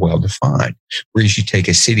structured, well defined. Whereas you take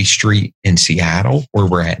a city street in Seattle, where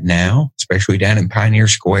we're at now, especially down in Pioneer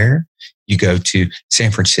Square, you go to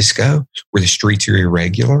San Francisco, where the streets are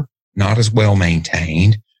irregular, not as well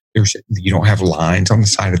maintained. You don't have lines on the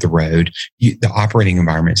side of the road. The operating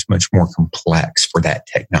environment is much more complex for that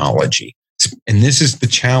technology. And this is the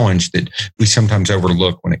challenge that we sometimes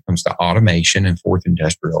overlook when it comes to automation and fourth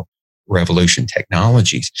industrial revolution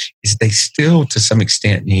technologies, is they still, to some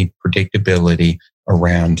extent, need predictability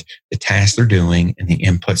around the tasks they're doing and the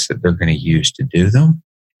inputs that they're going to use to do them.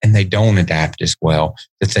 And they don't adapt as well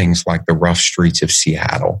to things like the rough streets of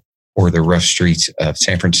Seattle or the rough streets of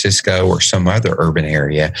San Francisco or some other urban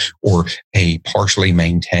area, or a partially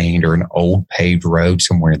maintained or an old paved road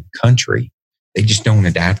somewhere in the country. They just don't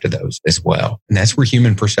adapt to those as well. And that's where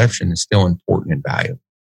human perception is still important and valuable.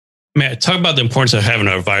 Matt, talk about the importance of having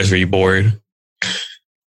an advisory board.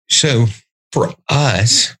 So for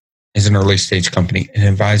us, as an early stage company, an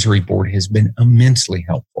advisory board has been immensely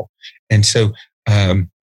helpful. And so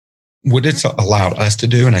what it's allowed us to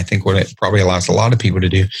do, and I think what it probably allows a lot of people to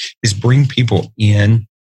do, is bring people in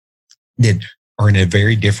that are in a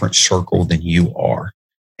very different circle than you are,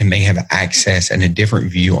 and may have access and a different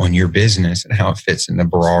view on your business and how it fits in the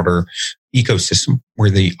broader ecosystem where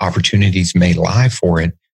the opportunities may lie for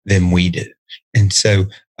it than we do. And so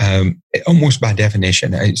almost by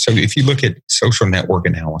definition, so if you look at social network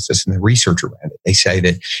analysis and the research around it, they say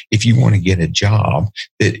that if you want to get a job,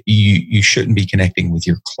 that you shouldn't be connecting with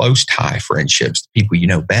your close tie friendships, the people you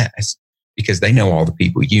know best, because they know all the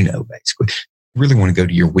people you know, basically. You really want to go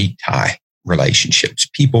to your weak tie relationships,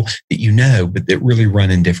 people that you know, but that really run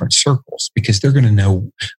in different circles, because they're going to know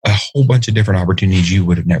a whole bunch of different opportunities you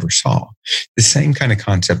would have never saw. The same kind of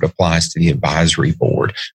concept applies to the advisory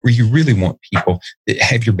board, where you really want people that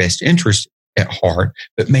have your best interest at heart,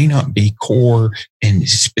 but may not be core and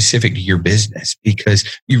specific to your business, because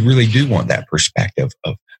you really do want that perspective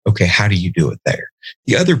of, okay, how do you do it there?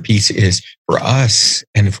 The other piece is, for us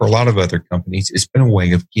and for a lot of other companies, it's been a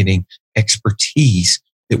way of getting expertise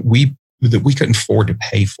that we couldn't afford to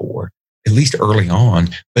pay for, at least early on,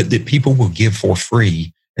 but that people will give for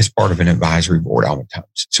free as part of an advisory board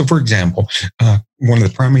oftentimes. So, for example, one of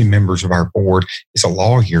the primary members of our board is a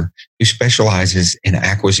lawyer who specializes in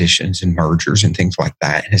acquisitions and mergers and things like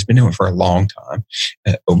that, and has been doing it for a long time,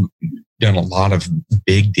 done a lot of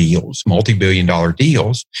big deals, multi-billion-dollar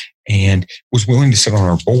deals, and was willing to sit on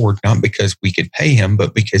our board, not because we could pay him,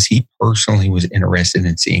 but because he personally was interested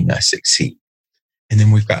in seeing us succeed. And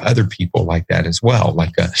then we've got other people like that as well,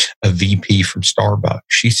 like a VP from Starbucks.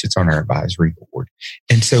 She sits on our advisory board.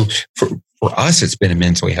 And so for us, it's been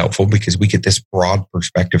immensely helpful because we get this broad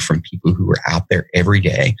perspective from people who are out there every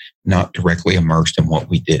day, not directly immersed in what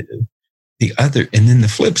we do. And then the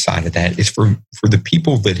flip side of that is for the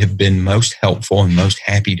people that have been most helpful and most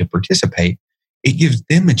happy to participate, it gives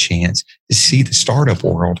them a chance to see the startup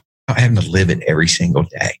world, not having to live it every single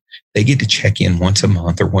day. They get to check in once a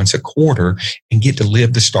month or once a quarter and get to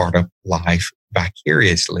live the startup life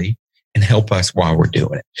vicariously and help us while we're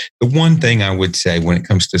doing it. The one thing I would say when it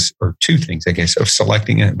comes to, or two things, I guess, of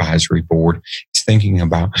selecting an advisory board is thinking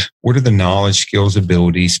about what are the knowledge, skills,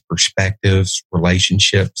 abilities, perspectives,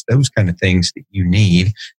 relationships, those kind of things that you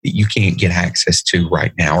need that you can't get access to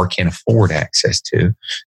right now or can't afford access to.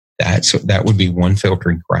 So that would be one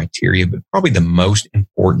filtering criteria, but probably the most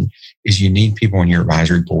important is you need people on your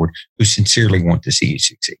advisory board who sincerely want to see you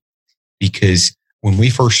succeed. Because when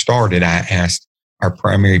we first started, I asked our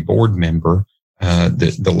primary board member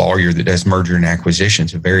the lawyer that does merger and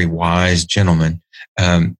acquisitions, a very wise gentleman,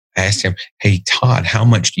 asked him, "Hey, Todd, how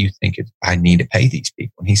much do you think I need to pay these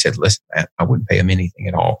people?" And he said, "Listen, Matt, I wouldn't pay them anything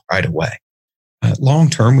at all right away. Long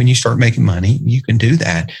term, when you start making money, you can do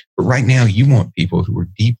that. But right now, you want people who are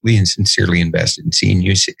deeply and sincerely invested in seeing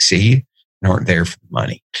you succeed and aren't there for the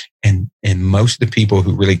money. And most of the people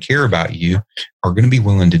who really care about you are going to be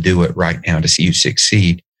willing to do it right now to see you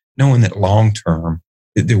succeed, knowing that long term,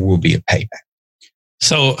 that there will be a payback."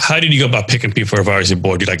 So how did you go about picking people for advisory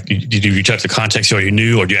board? Did you reach out to contacts you already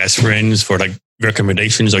knew, or did you ask friends for like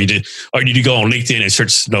recommendations, or did you go on LinkedIn and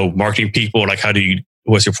search marketing people? Like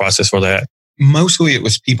what's your process for that? Mostly it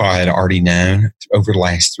was people I had already known over the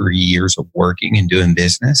last 3 years of working and doing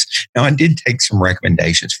business. Now, I did take some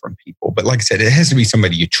recommendations from people, but like I said, it has to be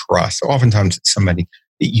somebody you trust. So oftentimes it's somebody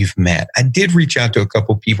that you've met. I did reach out to a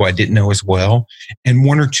couple of people I didn't know as well, and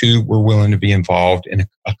one or two were willing to be involved, and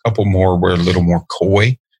a couple more were a little more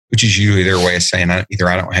coy, which is usually their way of saying either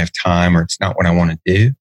I don't have time or it's not what I want to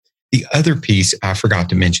do. The other piece I forgot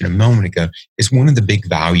to mention a moment ago is one of the big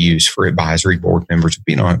values for advisory board members,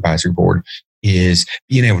 being on an advisory board, is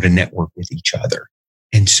being able to network with each other.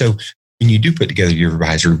 And so when you do put together your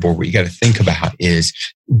advisory board, what you got to think about is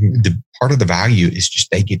the part of the value is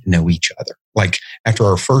just they get to know each other. Like after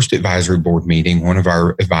our first advisory board meeting, one of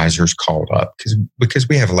our advisors called up because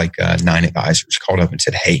we have like 9 advisors, called up and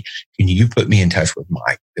said, "Hey, can you put me in touch with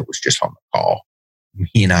Mike that was just on the call?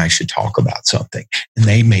 He and I should talk about something." And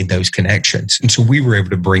they made those connections. And so we were able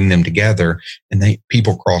to bring them together, and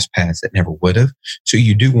people cross paths that never would have. So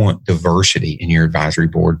you do want diversity in your advisory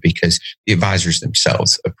board because the advisors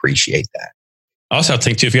themselves appreciate that. I also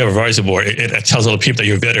think too, if you have a advisory board, it tells other people that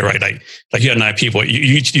you're vetted, right? Like you have 9 people.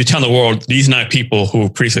 You tell the world these 9 people who are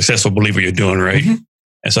pretty successful believe what you're doing, right? Mm-hmm.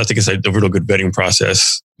 And so I think it's a real good vetting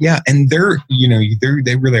process. Yeah, and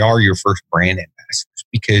they really are your first brand ambassadors,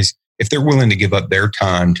 because if they're willing to give up their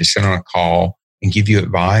time to sit on a call and give you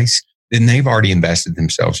advice, then they've already invested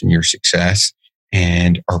themselves in your success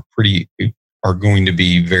and are going to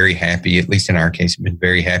be very happy, at least in our case, have been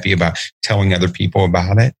very happy about telling other people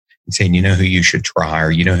about it and saying, you know who you should try,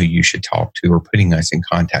 or you know who you should talk to, or putting us in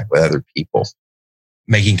contact with other people,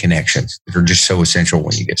 making connections that are just so essential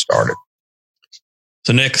when you get started.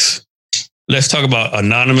 So next, let's talk about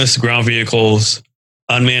autonomous ground vehicles,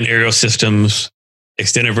 unmanned aerial systems,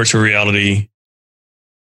 extended virtual reality,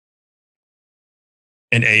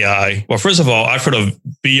 and AI. Well, first of all, I've heard of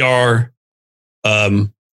VR,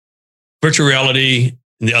 virtual reality,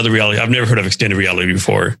 and the other reality. I've never heard of extended reality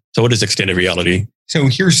before. So what is extended reality? So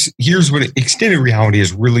here's what extended reality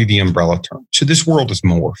is really the umbrella term. So this world has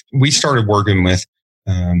morphed. We started working with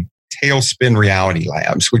Tailspin Reality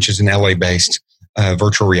Labs, which is an LA-based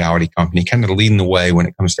virtual reality company, kind of leading the way when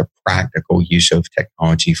it comes to practical use of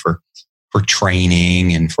technology for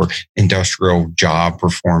training and for industrial job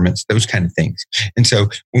performance, those kind of things. And so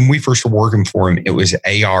when we first were working for them, it was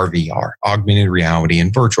AR, VR, augmented reality,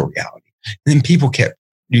 and virtual reality. And then people kept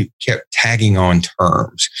tagging on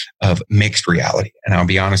terms of mixed reality. And I'll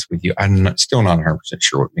be honest with you, I'm still not 100%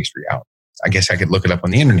 sure what mixed reality is. I guess I could look it up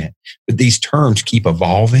on the internet. But these terms keep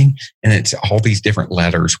evolving, and it's all these different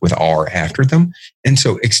letters with R after them. And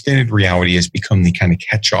so extended reality has become the kind of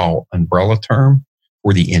catch-all umbrella term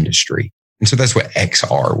for the industry. And so that's what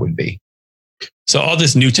XR would be. So all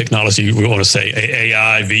this new technology, we want to say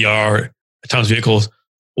AI, VR, autonomous vehicles.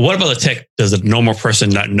 What about the tech does the normal person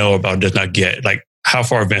not know about, does not get? Like, how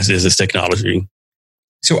far advanced is this technology?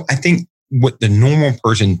 So I think what the normal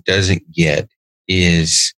person doesn't get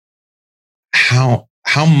is how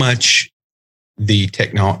much the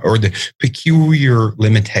technology or the peculiar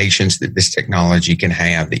limitations that this technology can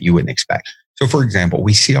have that you wouldn't expect. So, for example,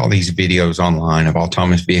 we see all these videos online of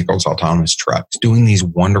autonomous vehicles, autonomous trucks doing these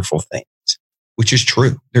wonderful things, which is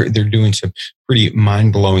true. They're doing some pretty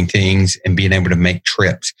mind-blowing things and being able to make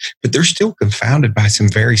trips, but they're still confounded by some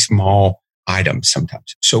very small items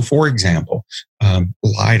sometimes. So, for example,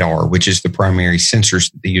 LiDAR, which is the primary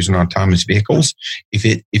sensors that they use in autonomous vehicles,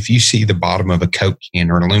 if you see the bottom of a Coke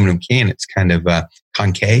can or an aluminum can, it's kind of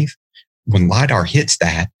concave. When LiDAR hits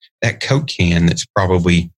that Coke can that's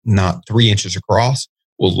probably not 3 inches across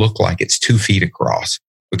will look like it's 2 feet across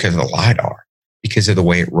because of the LiDAR, because of the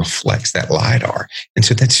way it reflects that LiDAR. And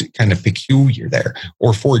so that's kind of peculiar there.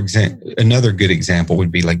 Or for example, another good example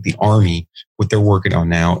would be like the Army. What they're working on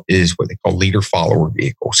now is what they call leader-follower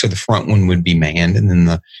vehicle. So the front one would be manned, and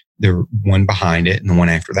then the one behind it and the one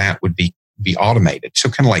after that would be automated. So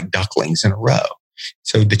kind of like ducklings in a row.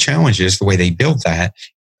 So the challenge is the way they build that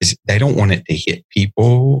is they don't want it to hit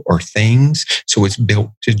people or things. So it's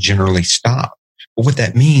built to generally stop. But what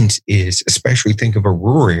that means is, especially think of a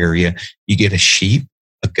rural area, you get a sheep,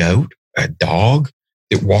 a goat, a dog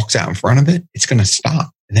that walks out in front of it, it's going to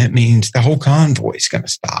stop. And that means the whole convoy is going to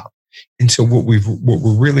stop. And so what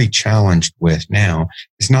we're really challenged with now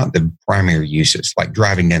is not the primary uses, like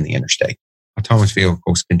driving down the interstate. Autonomous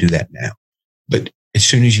vehicles can do that now. But as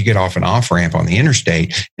soon as you get off an off-ramp on the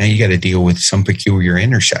interstate, now you got to deal with some peculiar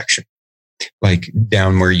intersection. Like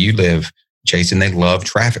down where you live, Jason, they love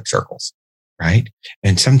traffic circles, right?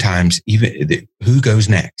 And sometimes even who goes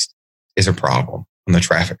next is a problem on the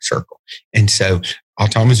traffic circle. And so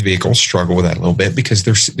autonomous vehicles struggle with that a little bit because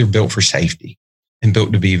they're built for safety and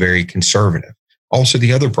built to be very conservative. Also,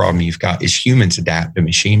 the other problem you've got is humans adapt to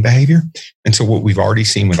machine behavior. And so what we've already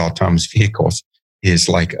seen with autonomous vehicles is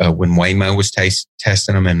like when Waymo was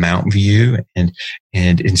testing them in Mountain View and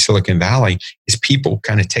in Silicon Valley, is people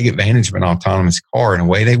kind of take advantage of an autonomous car in a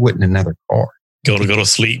way they wouldn't another car. Go to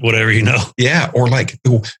sleep, whatever, Yeah, or like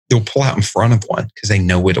they'll pull out in front of one because they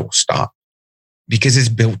know it'll stop because it's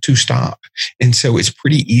built to stop. And so it's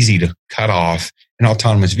pretty easy to cut off an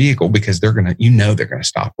autonomous vehicle because they're going to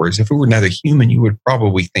stop. Whereas if it were another human, you would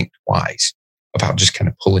probably think twice about just kind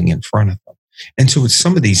of pulling in front of them. And so it's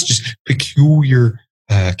some of these just peculiar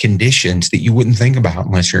conditions that you wouldn't think about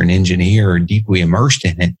unless you're an engineer or deeply immersed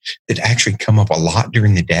in it that actually come up a lot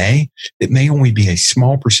during the day that may only be a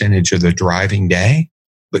small percentage of the driving day,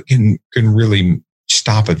 but can really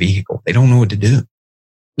stop a vehicle. They don't know what to do.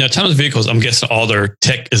 Now, autonomous vehicles, I'm guessing all their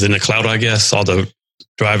tech is in the cloud, I guess, all the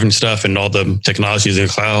driving stuff and all the technology is in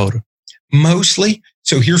the cloud. Mostly.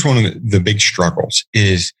 So here's one of the big struggles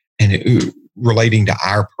is, relating to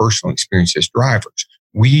our personal experience as drivers.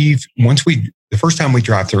 The first time we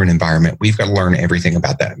drive through an environment, we've got to learn everything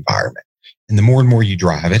about that environment. And the more and more you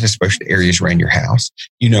drive it, especially areas around your house,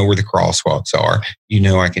 you know where the crosswalks are. You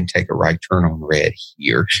know, I can take a right turn on red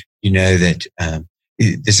here. You know that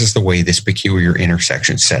this is the way this peculiar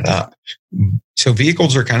intersection is set up. So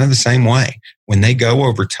vehicles are kind of the same way. When they go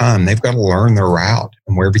over time, they've got to learn their route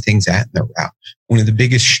and where everything's at in their route. One of the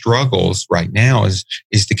biggest struggles right now is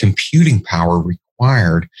the computing power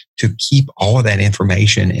required to keep all of that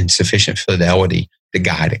information in sufficient fidelity to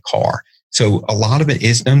guide a car. So a lot of it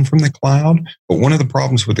is done from the cloud, but one of the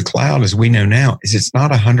problems with the cloud, as we know now, is it's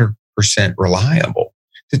not 100% reliable.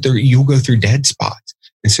 That you'll go through dead spots.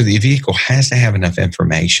 And so the vehicle has to have enough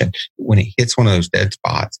information that when it hits one of those dead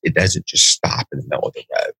spots, it doesn't just stop in the middle of the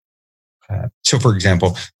road. So, for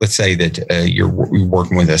example, let's say that you're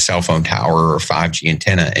working with a cell phone tower or 5G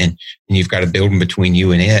antenna, and you've got a building between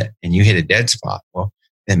you and it, and you hit a dead spot. Well,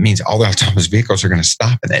 that means all the autonomous vehicles are going to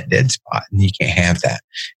stop in that dead spot, and you can't have that.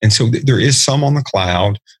 And so there is some on the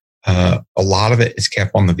cloud. A lot of it is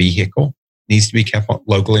kept on the vehicle, needs to be kept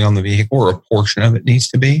locally on the vehicle, or a portion of it needs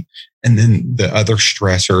to be. And then the other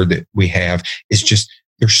stressor that we have is just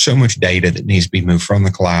there's so much data that needs to be moved from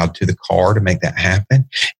the cloud to the car to make that happen,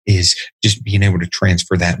 is just being able to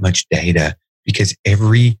transfer that much data, because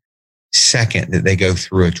every second that they go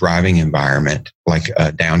through a driving environment, like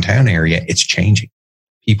a downtown area, it's changing.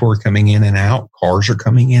 People are coming in and out. Cars are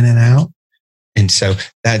coming in and out. And so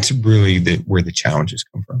that's really where the challenges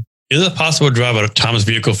come from. Is it possible to drive an autonomous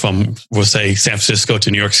vehicle from, we'll say, San Francisco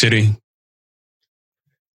to New York City?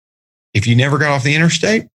 If you never got off the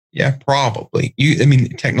interstate, yeah, probably.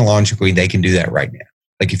 Technologically, they can do that right now.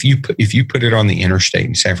 Like if you put it on the interstate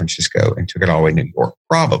in San Francisco and took it all the way to New York,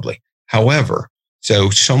 probably. However, so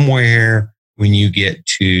somewhere when you get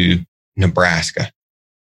to Nebraska,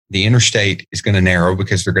 the interstate is going to narrow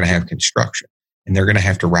because they're going to have construction and they're going to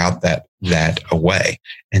have to route that away.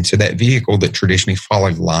 And so that vehicle that traditionally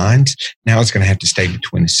followed lines, now it's going to have to stay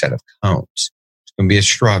between a set of cones. It's going to be a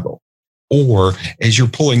struggle. Or as you're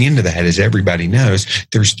pulling into that, as everybody knows,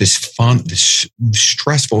 there's this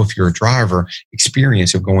stressful, if you're a driver,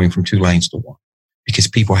 experience of going from two lanes to one because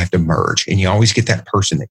people have to merge. And you always get that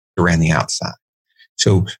person that around the outside.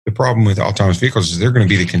 So the problem with autonomous vehicles is they're going to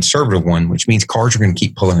be the conservative one, which means cars are going to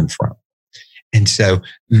keep pulling in front. And so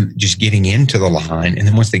just getting into the line, and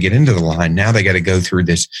then once they get into the line, now they got to go through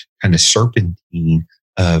this kind of serpentine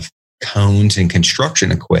of cones and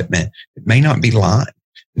construction equipment that may not be lined.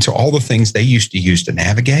 And so all the things they used to use to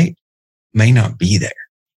navigate may not be there.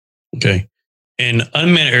 Okay. And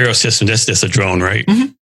unmanned aerial system, that's a drone, right?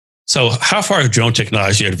 Mm-hmm. So how far has drone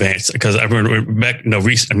technology advanced? Because I remember back, not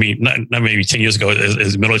maybe 10 years ago,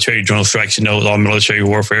 as military drone strikes, all military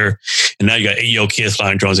warfare. And now you got AEO kids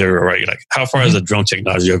flying drones everywhere, right? Like, how far has the drone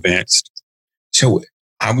technology advanced? So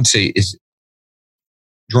I would say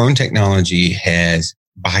drone technology has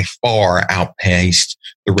by far outpaced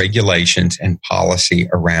the regulations and policy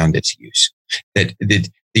around its use. That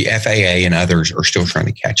the FAA and others are still trying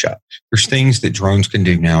to catch up. There's things that drones can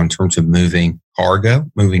do now in terms of moving cargo,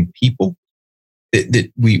 moving people,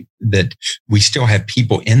 that we still have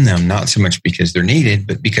people in them, not so much because they're needed,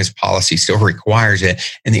 but because policy still requires it.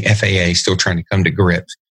 And the FAA is still trying to come to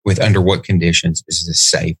grips with under what conditions is this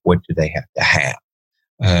safe? What do they have to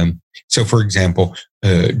have? So for example,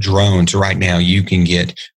 drones, right now you can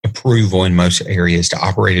get approval in most areas to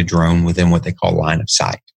operate a drone within what they call line of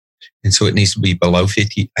sight. And so it needs to be below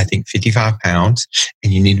 55 pounds,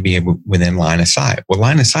 and you need to be within line of sight. Well,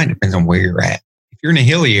 line of sight depends on where you're at. If you're in a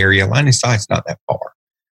hilly area, line of sight's not that far.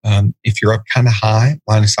 If you're up kind of high,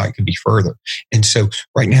 line of sight could be further. And so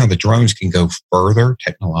right now the drones can go further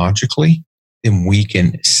technologically than we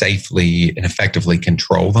can safely and effectively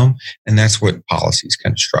control them. And that's what policy is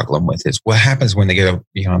kind of struggling with, is what happens when they go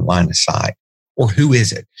beyond line of sight, or who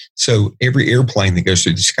is it? So every airplane that goes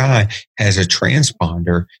through the sky has a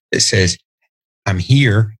transponder that says, I'm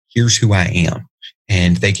here, here's who I am.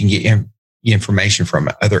 And they can get information from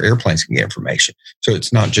it. Other airplanes can get information. So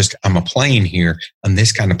it's not just, I'm a plane here, I'm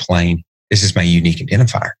this kind of plane, this is my unique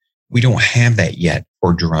identifier. We don't have that yet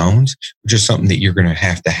for drones, which is something that you're going to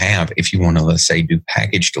have if you want to, let's say, do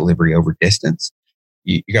package delivery over distance.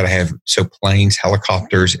 You got to have, so planes,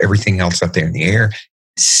 helicopters, everything else up there in the air,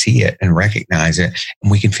 see it and recognize it, and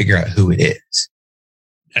we can figure out who it is.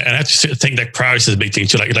 And I just think that privacy is a big thing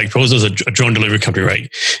too. Like suppose there's a drone delivery company, right?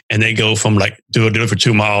 And they go from do a delivery for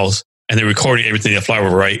 2 miles, and they're recording everything they fly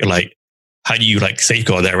over, right? Like, how do you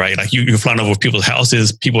safeguard that, right? Like you're flying over people's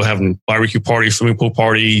houses, people having barbecue parties, swimming pool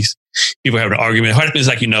parties, people having an argument. What happens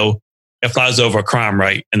it flies over a crime,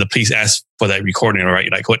 right? And the police ask for that recording,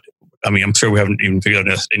 right? Like what? I mean, I'm sure we haven't even figured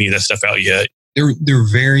out any of that stuff out yet. They're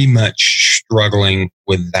very much struggling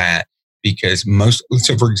with that because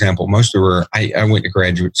so for example, I went to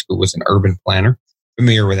graduate school as an urban planner,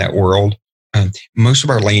 familiar with that world. Most of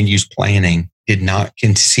our land use planning did not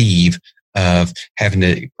conceive of having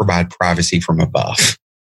to provide privacy from above.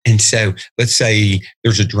 And so let's say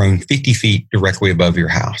there's a drone 50 feet directly above your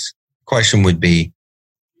house. The question would be,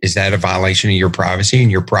 is that a violation of your privacy and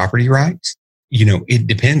your property rights? It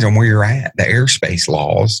depends on where you're at. The airspace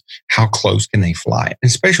laws, how close can they fly? And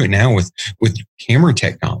especially now with camera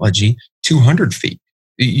technology, 200 feet.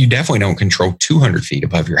 You definitely don't control 200 feet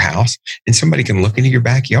above your house. And somebody can look into your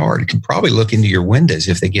backyard. It can probably look into your windows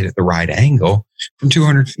if they get at the right angle from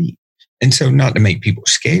 200 feet. And so not to make people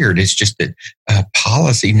scared, it's just that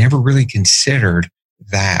policy never really considered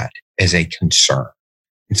that as a concern.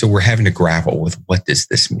 And so we're having to grapple with, what does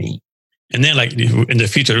this mean? And then in the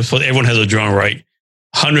future, everyone has a drone, right?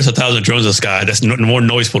 Hundreds of thousands of drones in the sky. That's more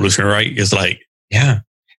noise pollution, right? It's yeah.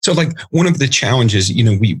 So one of the challenges,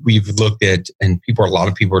 we've looked at, and a lot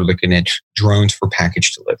of people are looking at drones for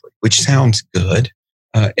package delivery, which sounds good.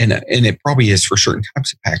 And it probably is for certain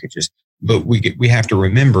types of packages. But we have to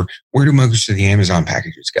remember, where do most of the Amazon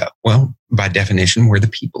packages go? Well, by definition, where the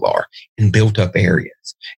people are, in built up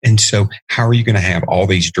areas. And so how are you going to have all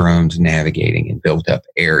these drones navigating in built up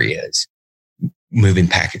areas, moving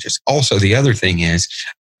packages? Also, the other thing is,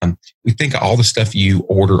 we think all the stuff you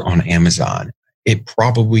order on Amazon, it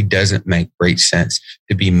probably doesn't make great sense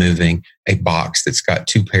to be moving a box that's got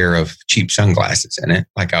 2 pair of cheap sunglasses in it,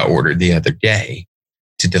 like I ordered the other day,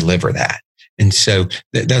 to deliver that. And so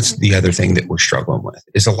that's the other thing that we're struggling with,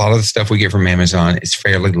 is a lot of the stuff we get from Amazon is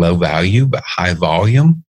fairly low value, but high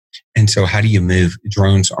volume. And so how do you move?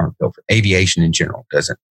 Drones aren't built for aviation in general,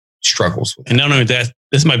 struggles with. And not only that,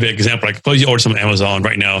 this might be an example. Like suppose you order some on Amazon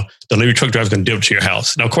right now, the delivery truck driver is going to deliver to your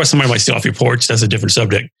house. Now, of course, somebody might steal off your porch. That's a different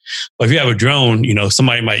subject. But if you have a drone,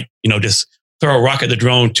 somebody might, just throw a rock at the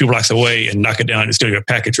drone 2 blocks away and knock it down and steal your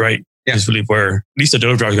package, right? Yeah. Just believe where at least the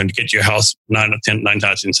delivery driver is going to get to your house 9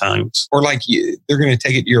 times 10 times. Or they're going to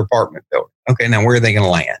take it to your apartment building. Okay, now where are they going to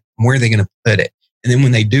land? Where are they going to put it? And then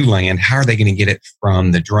when they do land, how are they going to get it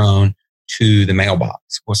from the drone to the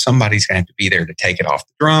mailbox? Well, somebody's going to have to be there to take it off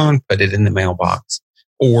the drone, put it in the mailbox,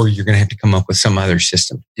 or you're going to have to come up with some other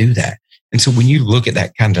system to do that. And so when you look at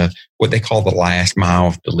that kind of what they call the last mile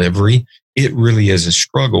of delivery, it really is a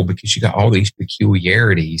struggle because you got all these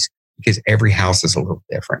peculiarities, because every house is a little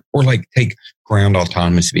different. Or take ground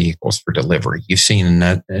autonomous vehicles for delivery. You've seen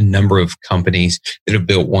a number of companies that have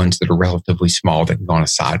built ones that are relatively small that can go on a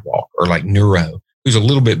sidewalk, or like Neuro, who's a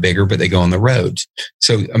little bit bigger, but they go on the roads.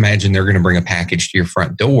 So imagine they're going to bring a package to your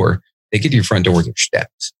front door. They get to your front door with their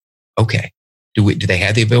steps. Okay. Do they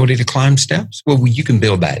have the ability to climb steps? Well, you can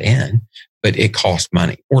build that in, but it costs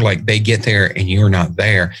money. Or they get there and you're not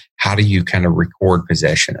there. How do you kind of record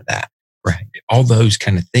possession of that? Right. All those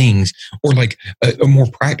kind of things. Or like a more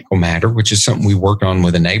practical matter, which is something we worked on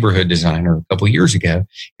with a neighborhood designer a couple of years ago,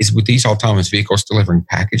 is with these autonomous vehicles delivering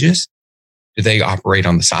packages, do they operate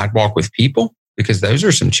on the sidewalk with people? Because those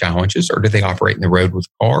are some challenges. Or do they operate in the road with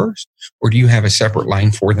cars? Or do you have a separate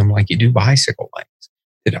lane for them like you do bicycle lanes?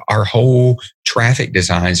 That our whole traffic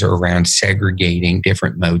designs are around segregating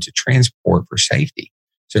different modes of transport for safety.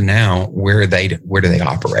 So now, where do they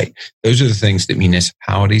operate? Those are the things that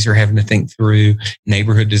municipalities are having to think through.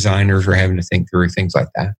 Neighborhood designers are having to think through, things like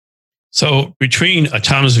that. So between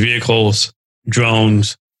autonomous vehicles,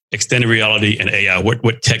 drones, extended reality, and AI,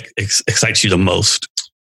 what tech excites you the most?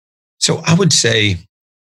 So I would say,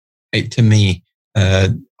 to me,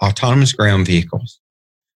 autonomous ground vehicles.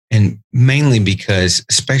 And mainly because,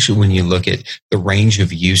 especially when you look at the range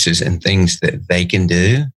of uses and things that they can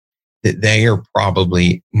do, that they are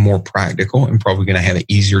probably more practical and probably going to have an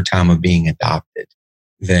easier time of being adopted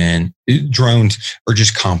than drones are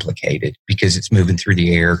just complicated because it's moving through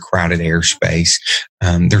the air, crowded airspace.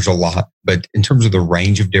 There's a lot, but in terms of the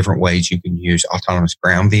range of different ways you can use autonomous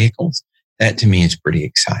ground vehicles, that to me is pretty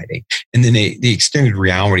exciting. And then the extended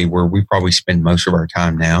reality, where we probably spend most of our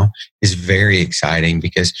time now, is very exciting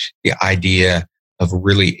because the idea of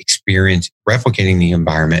really replicating the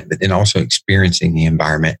environment, but then also experiencing the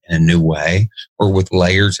environment in a new way or with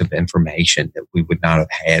layers of information that we would not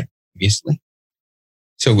have had previously.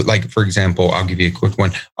 So like, for example, I'll give you a quick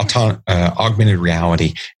one, augmented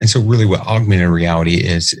reality. And so really what augmented reality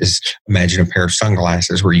is imagine a pair of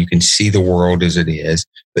sunglasses where you can see the world as it is,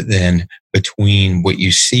 but then between what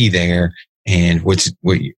you see there and what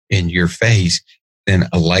in your face, then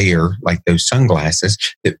a layer like those sunglasses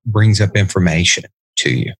that brings up information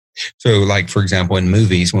to you. So like, for example, in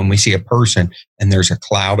movies, when we see a person and there's a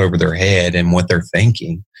cloud over their head and what they're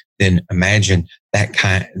thinking, then imagine that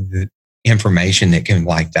kind of information that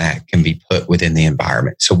can be put within the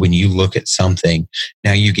environment. So when you look at something,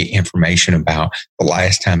 now you get information about the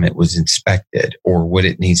last time it was inspected or what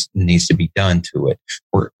it needs to be done to it,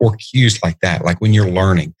 or cues like that. Like when you're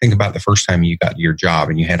learning, think about the first time you got to your job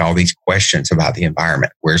and you had all these questions about the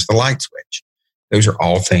environment. Where's the light switch? Those are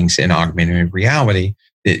all things in augmented reality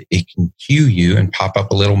that it can cue you and pop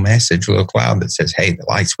up a little message, a little cloud that says, hey, the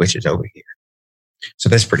light switch is over here. So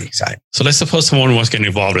that's pretty exciting. So let's suppose someone wants to get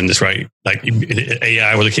involved in this, right? Like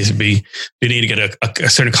AI, whatever the case would be, they need to get a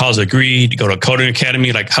certain college degree, to go to a coding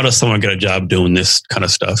academy. Like, how does someone get a job doing this kind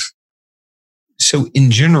of stuff? So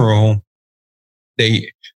in general,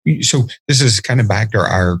 so this is kind of back to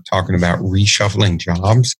our talking about reshuffling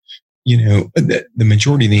jobs. You know, the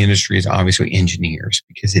majority of the industry is obviously engineers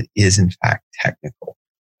because it is in fact technical.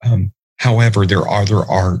 However, there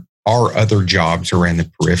are other jobs around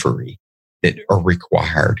the periphery that are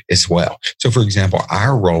required as well. So for example,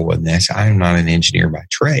 our role in this, I am not an engineer by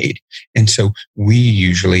trade. And so we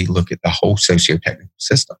usually look at the whole socio-technical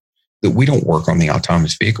system. That we don't work on the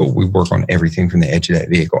autonomous vehicle. We work on everything from the edge of that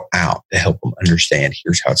vehicle out to help them understand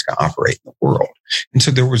here's how it's going to operate in the world. And so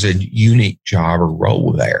there was a unique job or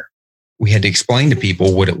role there. We had to explain to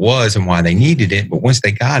people what it was and why they needed it. But once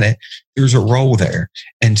they got it, there's a role there.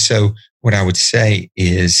 And so what I would say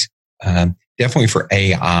is definitely for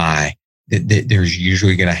AI, there's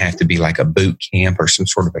usually going to have to be like a boot camp or some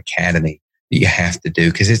sort of academy that you have to do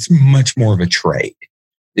because it's much more of a trade.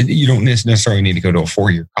 You don't necessarily need to go to a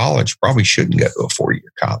 4-year college. Probably shouldn't go to a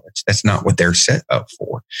 4-year college. That's not what they're set up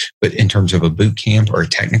for. But in terms of a boot camp or a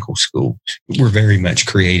technical school, we're very much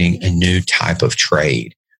creating a new type of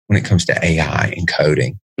trade when it comes to AI and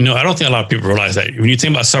coding. No, I don't think a lot of people realize that. When you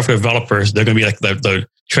think about software developers, they're going to be like the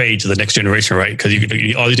trade to the next generation, right? Because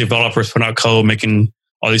all these developers put out code, making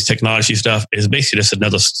all this technology stuff is basically just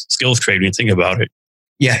another skills trade when you think about it.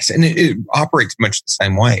 Yes, and it operates much the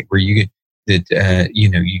same way, where you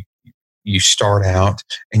start out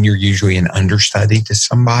and you're usually an understudy to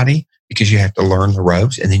somebody because you have to learn the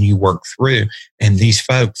ropes, and then you work through. And these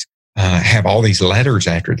folks have all these letters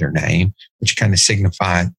after their name, which kind of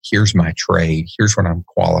signify, here's my trade, here's what I'm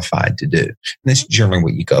qualified to do. And that's generally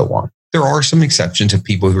what you go on. There are some exceptions of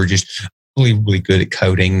people who are just really good at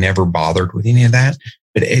coding, never bothered with any of that.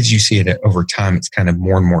 But as you see it over time, it's kind of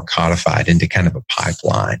more and more codified into kind of a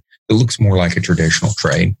pipeline. It looks more like a traditional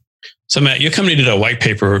trade. So Matt, your company did a white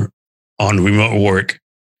paper on remote work.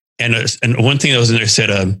 And one thing that was in there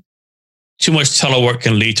said, too much telework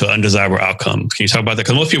can lead to undesirable outcomes. Can you talk about that?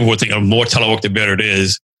 Because most people would think more telework, the better it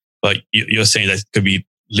is. But you're saying that could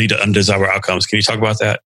lead to undesirable outcomes. Can you talk about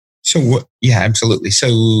that? So, yeah, absolutely.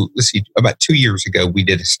 So let's see, about 2 years ago, we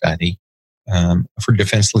did a study for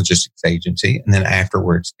Defense Logistics Agency. And then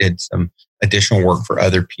afterwards did some additional work for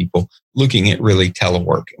other people looking at really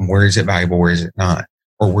telework and where is it valuable, where is it not?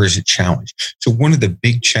 or where is it challenged? So one of the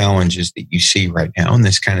big challenges that you see right now, and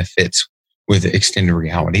this kind of fits with extended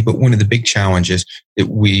reality, but one of the big challenges that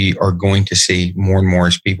we are going to see more and more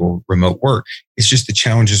as people remote work is just the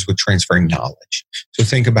challenges with transferring knowledge. So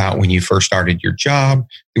think about when you first started your job,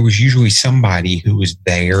 there was usually somebody who was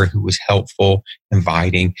there, who was helpful,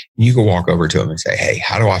 inviting, and you could walk over to them and say, hey,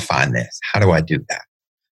 how do I find this? How do I do that?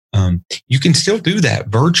 You can still do that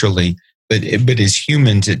virtually, but as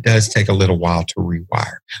humans, it does take a little while to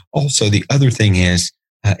rewire. Also, the other thing is,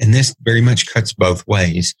 and this very much cuts both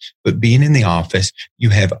ways, but being in the office,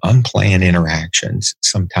 you have unplanned interactions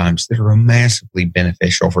sometimes that are massively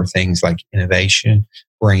beneficial for things like innovation,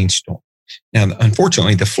 brainstorm. Now,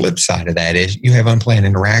 unfortunately, the flip side of that is you have unplanned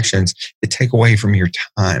interactions that take away from your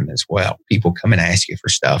time as well. People come and ask you for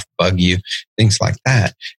stuff, bug you, things like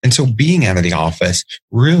that. And so being out of the office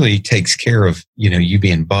really takes care of, you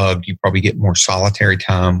being bugged. You probably get more solitary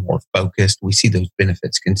time, more focused. We see those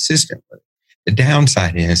benefits consistently. The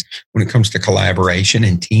downside is when it comes to collaboration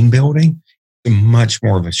and team building, it's much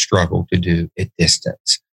more of a struggle to do at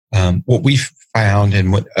distance. What we found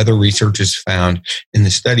and what other researchers found in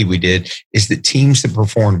the study we did is that teams that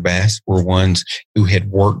performed best were ones who had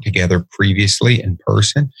worked together previously in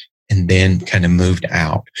person and then kind of moved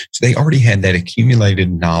out. So they already had that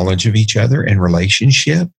accumulated knowledge of each other and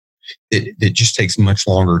relationship that just takes much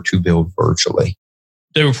longer to build virtually.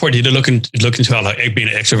 The report, did it look into how being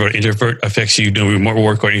an extrovert, introvert affects you doing remote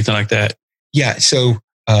work or anything like that? Yeah. So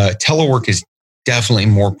telework is definitely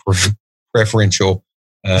more preferential,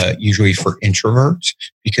 usually for introverts,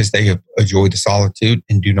 because they enjoy the solitude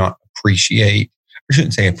and do not appreciate, I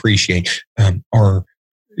shouldn't say appreciate, or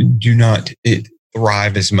do not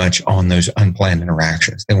thrive as much on those unplanned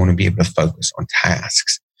interactions. They want to be able to focus on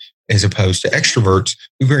tasks, as opposed to extroverts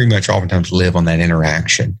who very much oftentimes live on that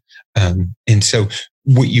interaction. And so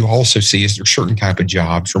what you also see is there's certain type of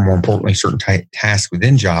jobs, or more importantly, certain tasks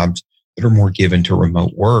within jobs that are more given to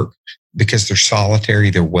remote work because they're solitary,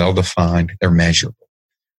 they're well-defined, they're measurable.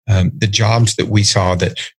 The jobs that we saw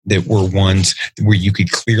that were ones where you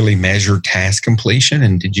could clearly measure task completion,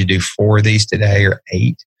 and did you do 4 of these today or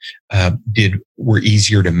 8, were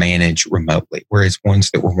easier to manage remotely. Whereas ones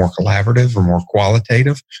that were more collaborative or more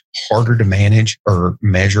qualitative, harder to manage or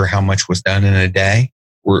measure how much was done in a day,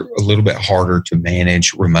 were a little bit harder to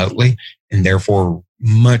manage remotely, and therefore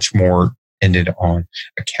much more depended on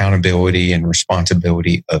accountability and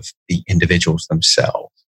responsibility of the individuals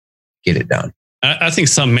themselves to get it done. I think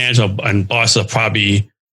some managers and bosses are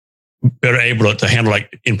probably better able to handle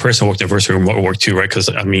in-person work than versus remote work too, right? Because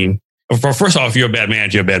first off, if you're a bad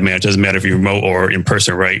manager, you're a bad manager. It doesn't matter if you're remote or in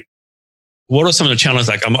person, right? What are some of the challenges?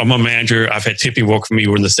 Like I'm a manager. I've had Tiffany work for me.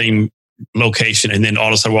 We're in the same location, and then all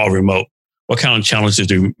of a sudden we're all remote. What kind of challenges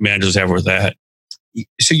do managers have with that?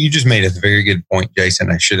 So you just made a very good point,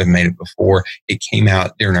 Jason. I should have made it before. It came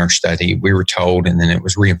out during our study. We were told, and then it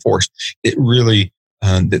was reinforced. It really,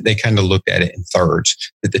 that they kind of looked at it in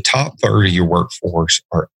thirds, that the top third of your workforce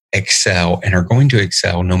excel and are going to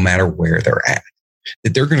excel no matter where they're at,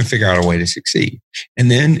 that they're going to figure out a way to succeed.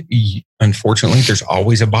 And then, unfortunately, there's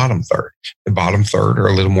always a bottom third. The bottom third are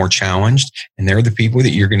a little more challenged, and they're the people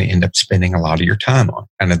that you're going to end up spending a lot of your time on,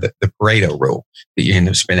 kind of the Pareto rule, that you end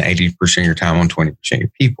up spending 80% of your time on 20% of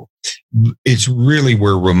your people. It's really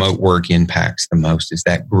where remote work impacts the most, is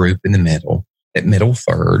that group in the middle, that middle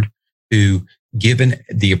third, who, given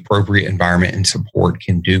the appropriate environment and support,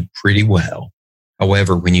 can do pretty well.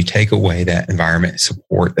 However, when you take away that environment and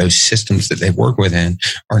support, those systems that they work within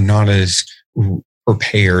are not as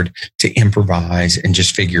prepared to improvise and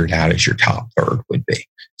just figure it out as your top third would be.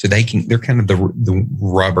 So they're kind of the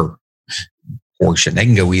rubber portion. They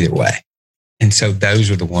can go either way. And so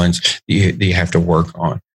those are the ones that you have to work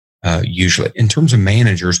on usually. In terms of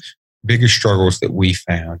managers, biggest struggles that we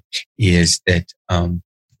found is that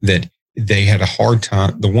they had a hard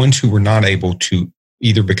time. The ones who were not able to,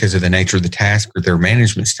 either because of the nature of the task or their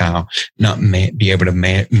management style, not be able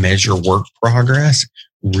to measure work progress,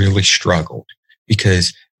 really struggled.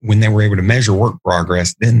 Because when they were able to measure work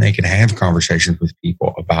progress, then they could have conversations with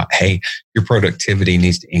people about, hey, your productivity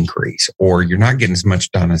needs to increase, or you're not getting as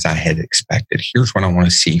much done as I had expected. Here's what I want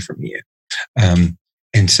to see from you.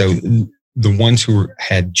 And so the ones who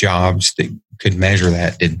had jobs that could measure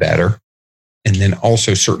that did better. And then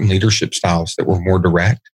also certain leadership styles that were more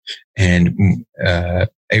direct and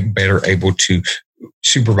better able to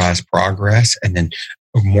supervise progress, and then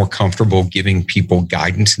more comfortable giving people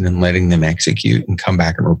guidance and then letting them execute and come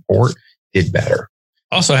back and report, did better.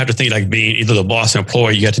 Also, I have to think like being either the boss or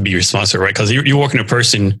employee, you have to be responsive, right? Because you're working in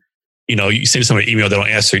person, you send someone an email, they don't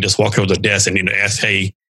answer, you just walk over to the desk and ask,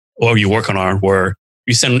 hey, what are you working on? Where,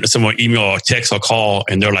 you send someone an email or text or call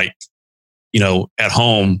and they're like, at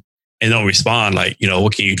home and don't respond, like,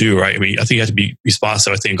 what can you do, right? I mean, I think you have to be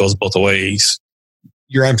responsive. I think it goes both ways.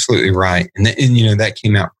 You're absolutely right. And that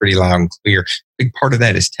came out pretty loud and clear. A big part of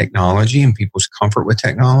that is technology and people's comfort with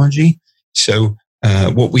technology. So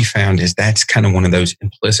what we found is that's kind of one of those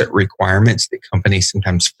implicit requirements that companies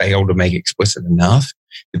sometimes fail to make explicit enough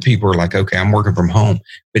that people are like, okay, I'm working from home.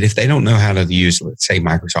 But if they don't know how to use, let's say,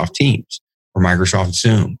 Microsoft Teams or Microsoft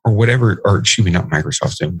Zoom or whatever, or excuse me, not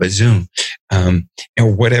Microsoft Zoom, but Zoom,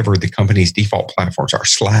 or whatever the company's default platforms are,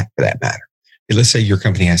 Slack for that matter. Let's say your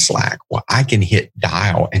company has Slack. Well, I can hit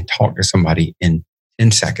dial and talk to somebody in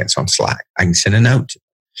 10 seconds on Slack. I can send a note to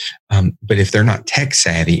them. But if they're not tech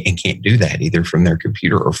savvy and can't do that either from their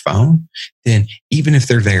computer or phone, then even if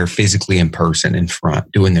they're there physically in person in front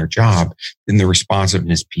doing their job, then the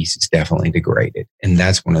responsiveness piece is definitely degraded. And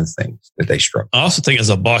that's one of the things that they struggle. I also think as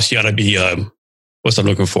a boss, you got to be, what's I'm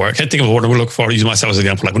looking for? I can't think of what I'm looking for. I'll use myself as an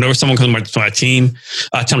example. Like whenever someone comes to my team,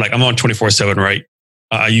 I tell them like, I'm on 24/7, right?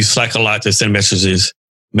 I use Slack a lot to send messages.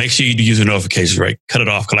 Make sure you use the notifications, right? Cut it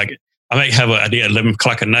off. Like I might have an idea at 11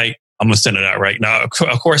 o'clock at night. I'm going to send it out right now.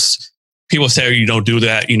 Of course, people say you don't do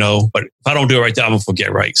that, but if I don't do it right now, I'm going to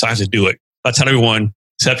forget, right? So I have to do it. I tell everyone,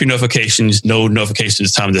 set up your notifications, no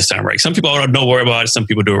notifications this time, right? Some people don't worry about it. Some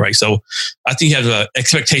people do it, right? So I think you have an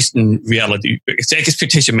expectation reality. It's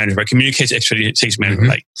expectation management, right? Communication expectation management.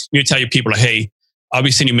 Like you tell your people, like, hey, I'll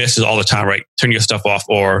be sending you messages all the time, right? Turn your stuff off.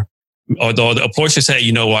 Or the employer should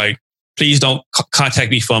say, like, please don't contact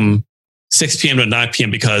me from 6 p.m. to 9 p.m.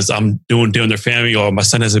 because I'm doing their family or my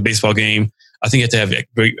son has a baseball game. I think you have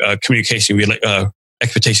to have communication,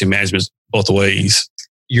 expectation management both ways.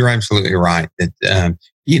 You're absolutely right that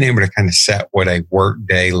being able to kind of set what a work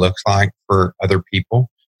day looks like for other people,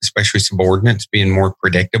 especially subordinates, being more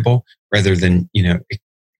predictable rather than,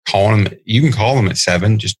 calling them. You can call them at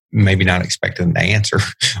 7, just maybe not expect them to answer,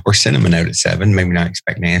 or send them a note at 7, maybe not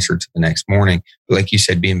expect an answer to the next morning. But like you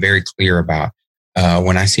said, being very clear about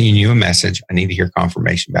when I send you a message, I need to hear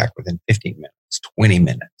confirmation back within 15 minutes, 20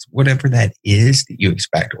 minutes, whatever that is that you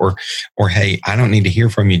expect. Or hey, I don't need to hear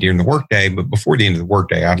from you during the workday, but before the end of the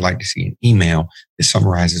workday, I'd like to see an email that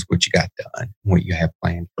summarizes what you got done, what you have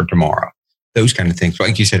planned for tomorrow. Those kind of things.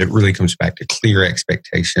 Like you said, it really comes back to clear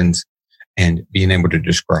expectations and being able to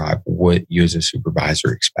describe what you as a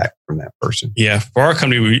supervisor expect from that person. Yeah. For our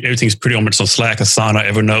company, everything's pretty much on Slack, Asana,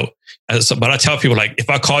 Evernote. But I tell people, like, if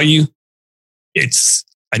I call you,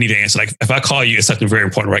 I need to answer. Like, if I call you, it's something very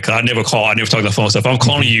important, right? Because I never talk on the phone. So if I'm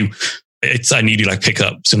calling you, I need you to pick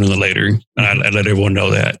up sooner than later. And I let everyone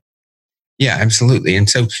know that. Yeah, absolutely. And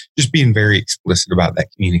so just being very explicit about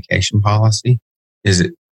that communication policy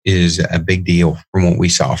is a big deal from what we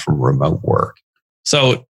saw from remote work.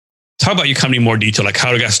 So talk about your company in more detail, like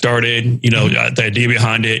how it got started, the idea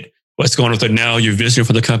behind it, what's going on with it now, your vision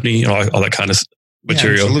for the company, all that kind of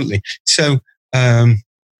material. Yeah, absolutely. So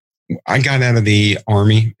I got out of the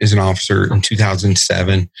Army as an officer in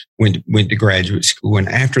 2007, went to graduate school. And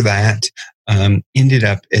after that, ended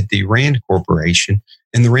up at the RAND Corporation.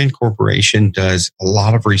 And the RAND Corporation does a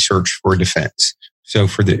lot of research for defense. So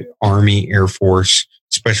for the Army, Air Force,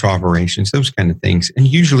 special operations, those kind of things. And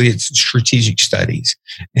usually it's strategic studies.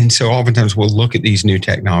 And so oftentimes we'll look at these new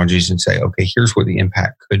technologies and say, okay, here's what the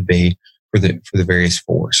impact could be for the various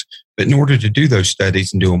force. But in order to do those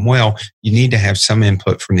studies and do them well, you need to have some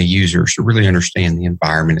input from the users to really understand the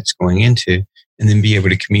environment it's going into and then be able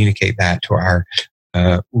to communicate that to our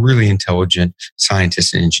really intelligent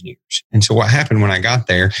scientists and engineers. And so what happened when I got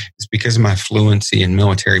there is because of my fluency in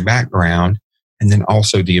military background, and then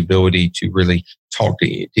also the ability to really talk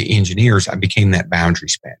to engineers, I became that boundary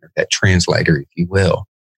spanner, that translator, if you will,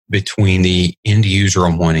 between the end user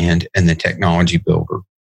on one end and the technology builder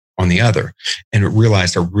on the other. And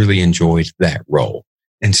realized I really enjoyed that role.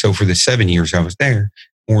 And so for the 7 years I was there,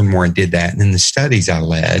 more and more I did that. And then the studies I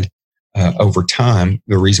led over time,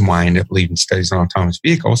 the reason why I ended up leading studies on autonomous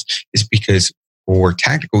vehicles is because for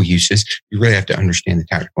tactical uses, you really have to understand the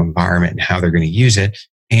tactical environment and how they're going to use it,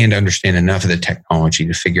 and understand enough of the technology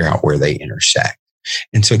to figure out where they intersect.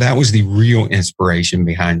 And so that was the real inspiration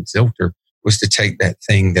behind Zylter, was to take that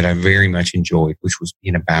thing that I very much enjoyed, which was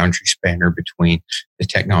being a boundary spanner between the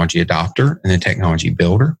technology adopter and the technology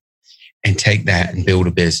builder, and take that and build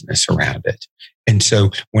a business around it. And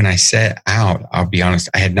so when I set out, I'll be honest,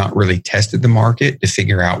 I had not really tested the market to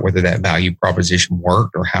figure out whether that value proposition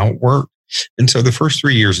worked or how it worked. And so the first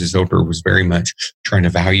 3 years of Zylter was very much trying to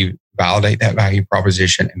validate that value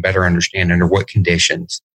proposition and better understand under what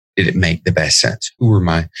conditions did it make the best sense? Who were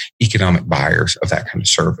my economic buyers of that kind of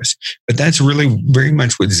service? But that's really very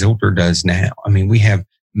much what Zylter does now. I mean, we have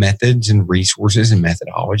methods and resources and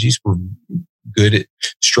methodologies. We're good at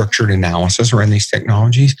structured analysis around these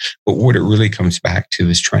technologies. But what it really comes back to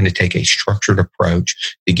is trying to take a structured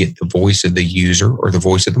approach to get the voice of the user or the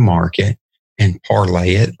voice of the market and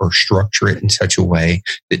parlay it or structure it in such a way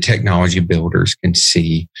that technology builders can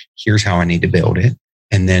see, here's how I need to build it.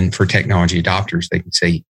 And then for technology adopters, they can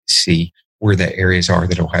see where the areas are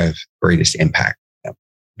that will have greatest impact,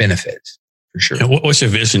 benefits for sure. And what's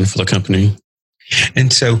your vision for the company?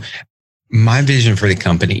 And so my vision for the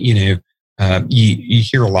company, you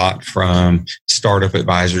hear a lot from startup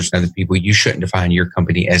advisors and other people, you shouldn't define your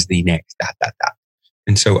company as the next ...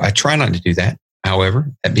 And so I try not to do that.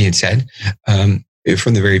 However, that being said, from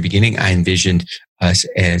the very beginning, I envisioned us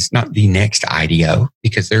as not the next IDEO,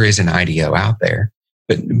 because there is an IDEO out there,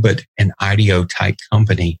 but an IDEO type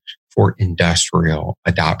company for industrial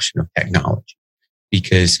adoption of technology.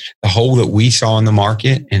 Because the hole that we saw in the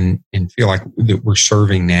market and feel like that we're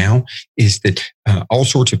serving now is that all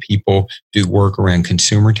sorts of people do work around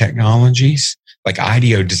consumer technologies. Like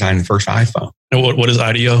IDEO designed the first iPhone. And what is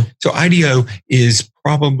IDEO? So IDEO is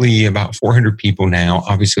probably about 400 people now.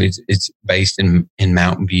 Obviously, it's based in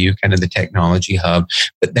Mountain View, kind of the technology hub,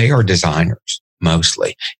 but they are designers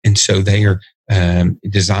mostly. And so they are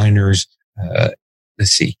designers,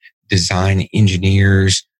 design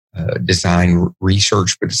engineers, design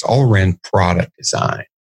research, but it's all around product design,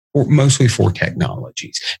 mostly for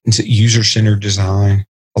technologies. And so user-centered design,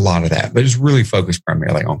 a lot of that, but it's really focused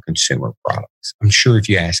primarily on consumer products. I'm sure if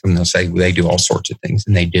you ask them, they'll say they do all sorts of things,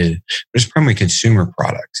 and they do, but it's primarily consumer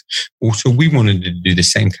products. Well, so we wanted to do the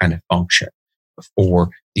same kind of function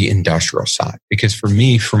for the industrial side, because for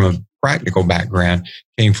me, from a practical background,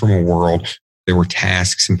 came from a world there were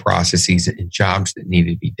tasks and processes and jobs that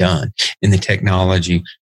needed to be done, and the technology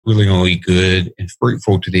really only good and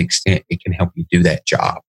fruitful to the extent it can help you do that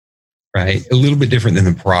job, right? A little bit different than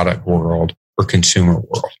the product world or consumer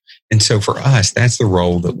world. And so for us, that's the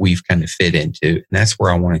role that we've kind of fit into. And that's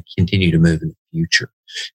where I want to continue to move in the future.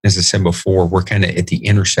 As I said before, we're kind of at the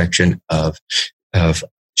intersection of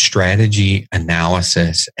strategy,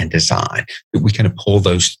 analysis, and design. We kind of pull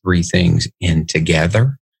those three things in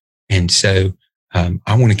together. And so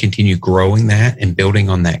I want to continue growing that and building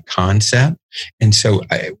on that concept. And so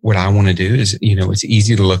what I want to do is, it's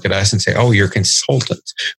easy to look at us and say, oh, you're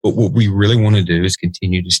consultants. But what we really want to do is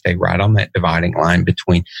continue to stay right on that dividing line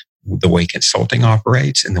between the way consulting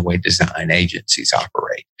operates and the way design agencies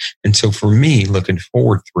operate. And so for me, looking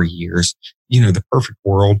forward 3 years, the perfect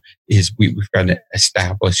world is we've got an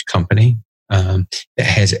established company that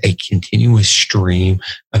has a continuous stream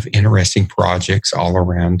of interesting projects all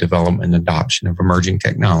around development and adoption of emerging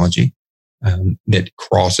technology that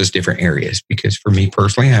crosses different areas. Because for me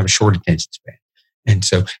personally, I have a short attention span. And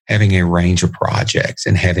so having a range of projects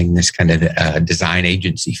and having this kind of design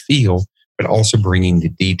agency feel, but also bringing the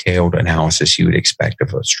detailed analysis you would expect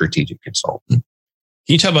of a strategic consultant.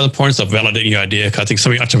 Can you talk about the importance of validating your idea? Because I think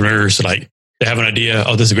some entrepreneurs, they have an idea,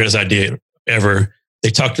 oh, this is the greatest idea ever. They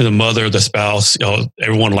talk to the mother, the spouse,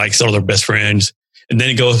 everyone likes all their best friends. And then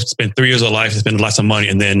you go spend 3 years of life, spend lots of money,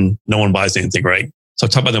 and then no one buys anything, right? So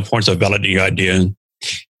talk about the importance of validating your idea.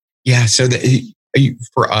 Yeah. So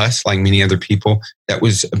for us, like many other people, that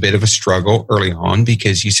was a bit of a struggle early on,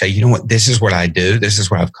 because you say, you know what, this is what I do. This is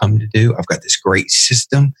what I've come to do. I've got this great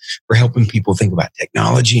system for helping people think about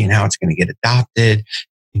technology and how it's going to get adopted.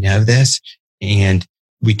 This. And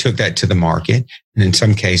we took that to the market. And in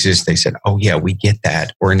some cases, they said, oh, yeah, we get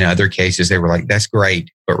that. Or in other cases, they were like, that's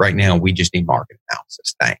great, but right now we just need market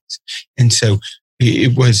analysis. Thanks. And so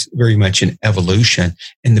it was very much an evolution.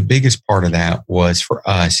 And the biggest part of that was for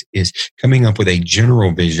us is coming up with a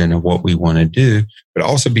general vision of what we want to do, but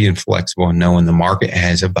also being flexible and knowing the market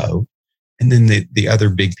has a vote. And then the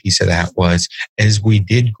other big piece of that was, as we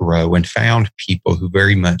did grow and found people who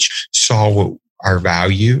very much saw what our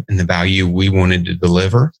value and the value we wanted to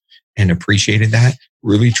deliver and appreciated that,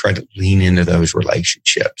 really tried to lean into those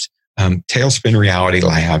relationships. Tailspin Reality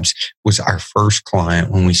Labs was our first client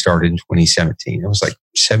when we started in 2017. It was like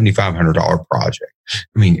 $7,500 project.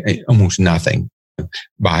 I mean, almost nothing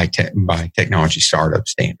by technology startup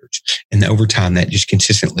standards. And over time, that just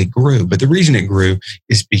consistently grew. But the reason it grew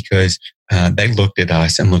is because they looked at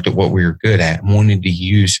us and looked at what we were good at and wanted to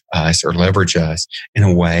use us or leverage us in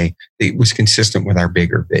a way that was consistent with our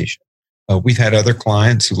bigger vision. We've had other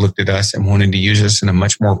clients who looked at us and wanted to use us in a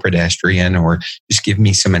much more pedestrian or just give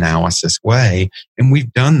me some analysis way. And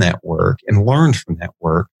we've done that work and learned from that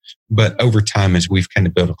work. But over time, as we've kind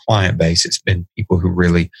of built a client base, it's been people who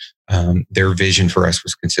really, their vision for us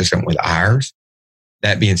was consistent with ours.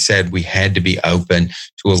 That being said, we had to be open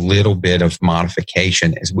to a little bit of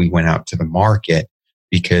modification as we went out to the market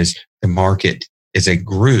because the market as a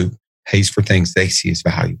group pays for things they see as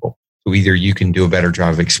valuable. So either you can do a better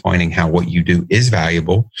job of explaining how what you do is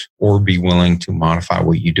valuable, or be willing to modify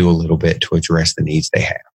what you do a little bit to address the needs they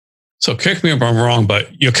have. So correct me if I'm wrong,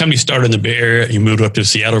 but your company started in the Bay Area. You moved up to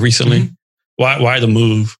Seattle recently. Mm-hmm. Why the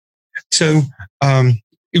move? So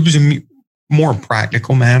it was a more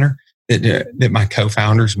practical matter that my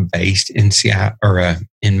co-founders based in Seattle or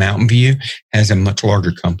in Mountain View has a much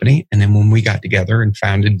larger company. And then when we got together and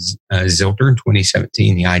founded Zylter in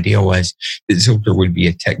 2017, the idea was that Zylter would be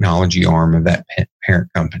a technology arm of that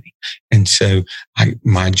parent company. And so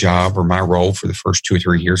my job or my role for the first 2 or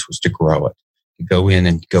 3 years was to grow it. Go in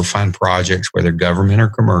and go find projects, whether government or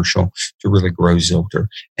commercial, to really grow Zylter.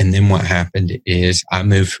 And then what happened is I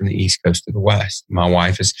moved from the East Coast to the West. My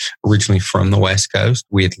wife is originally from the West Coast.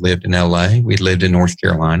 We had lived in LA. We had lived in North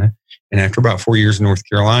Carolina. And after about 4 years in North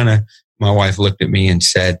Carolina, my wife looked at me and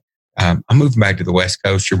said, I'm moving back to the West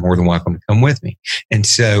Coast. You're more than welcome to come with me. And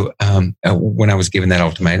so when I was given that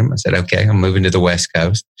ultimatum, I said, okay, I'm moving to the West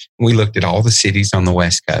Coast. And we looked at all the cities on the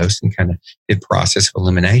West Coast and kind of did process of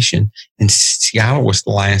elimination. And Seattle was the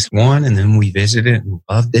last one. And then we visited and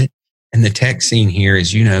loved it. And the tech scene here,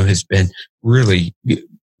 as you know, has been really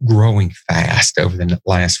growing fast over the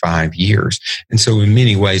last 5 years. And so in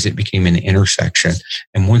many ways, it became an intersection.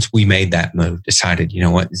 And once we made that move, decided, you know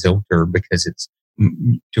what, Zylter, because it's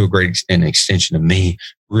to a great extent, an extension of me,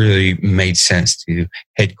 really made sense to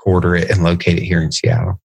headquarter it and locate it here in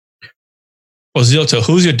Seattle. Well, Zylter,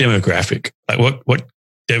 who's your demographic? Like what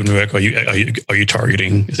demographic are you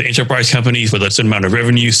targeting? Is it enterprise companies with a certain amount of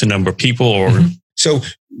revenue, a number of people, or? Mm-hmm. So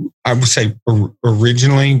I would say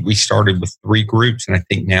originally we started with 3 groups, and I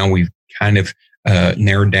think now we've kind of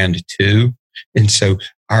narrowed down to 2. And so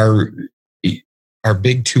our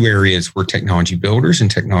big 2 areas were technology builders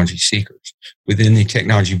and technology seekers. Within the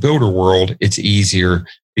technology builder world, it's easier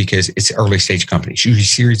because it's early stage companies, usually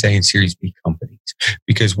Series A and Series B companies.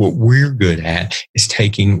 Because what we're good at is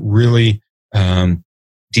taking really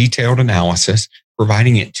detailed analysis,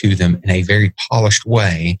 providing it to them in a very polished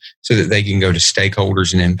way so that they can go to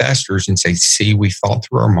stakeholders and investors and say, see, we thought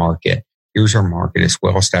through our market. Here's our market. It's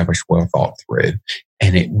well established, well thought through.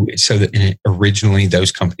 And originally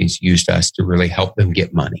those companies used us to really help them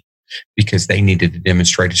get money because they needed to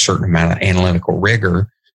demonstrate a certain amount of analytical rigor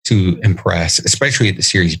to impress, especially at the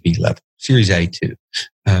Series B level, Series A too.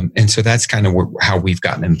 And so that's kind of how we've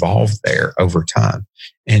gotten involved there over time.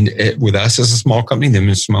 And with us as a small company, them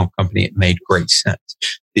as a small company, it made great sense.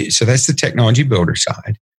 So that's the technology builder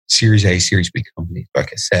side, Series A, Series B companies,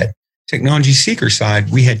 like I said. Technology seeker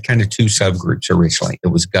side, we had kind of 2 subgroups originally. It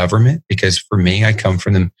was government, because for me, I come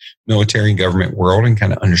from the military and government world and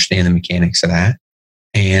kind of understand the mechanics of that,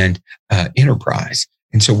 and enterprise.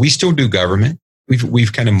 And so we still do government.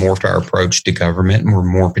 We've kind of morphed our approach to government, and we're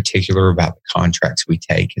more particular about the contracts we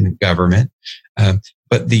take in government.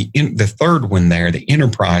 But the third one there, the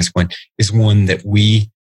enterprise one, is one that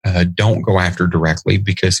we don't go after directly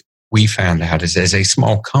because we found out is as a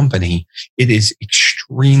small company, it is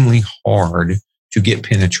extremely hard to get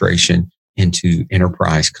penetration into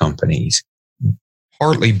enterprise companies,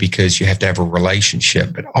 partly because you have to have a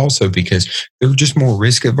relationship, but also because they're just more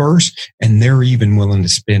risk averse and they're even willing to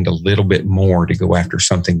spend a little bit more to go after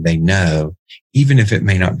something they know, even if it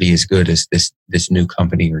may not be as good as this new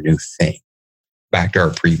company or new thing. Back to our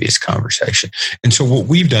previous conversation. And so what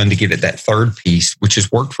we've done to get at that third piece, which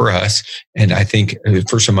has worked for us, and I think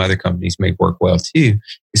for some other companies may work well too,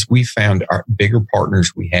 is we found our bigger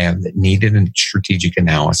partners we have that needed a strategic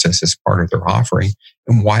analysis as part of their offering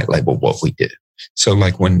and white label what we do. So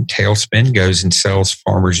like when Tailspin goes and sells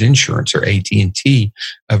Farmers Insurance or AT&T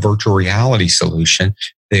a virtual reality solution,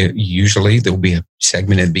 usually there'll be a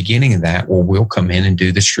segment at the beginning of that where we'll come in and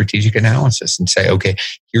do the strategic analysis and say, okay,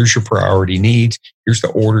 here's your priority needs. Here's the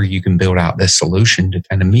order you can build out this solution to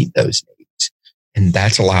kind of meet those needs. And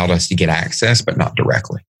that's allowed us to get access, but not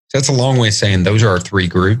directly. So that's a long way of saying those are our 3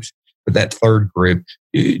 groups. But that third group,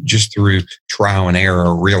 just through trial and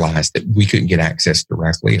error, realized that we couldn't get access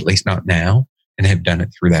directly, at least not now, and have done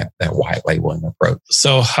it through that white labeling approach.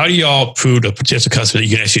 So how do y'all prove to potential customer that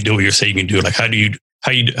you can actually do what you're saying you can do? Like how do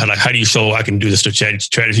you show I can do this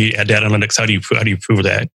strategy at data analytics? How do you prove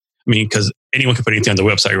that? I mean, because anyone can put anything on the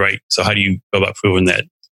website, right? So how do you go about proving that?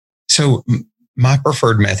 So my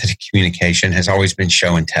preferred method of communication has always been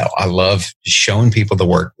show and tell. I love showing people the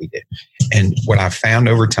work we do. And what I've found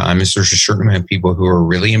over time is there's a certain amount of people who are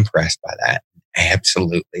really impressed by that.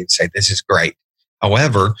 Absolutely. And say, this is great.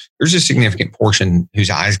 However, there's a significant portion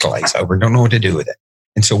whose eyes glaze over and don't know what to do with it.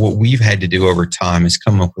 And so what we've had to do over time is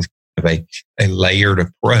come up with a layered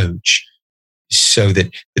approach so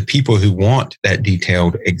that the people who want that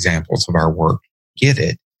detailed examples of our work get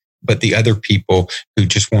it. But the other people who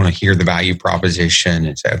just want to hear the value proposition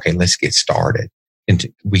and say, okay, let's get started, and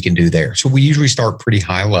we can do there. So we usually start pretty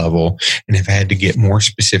high level and have had to get more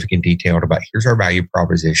specific and detailed about here's our value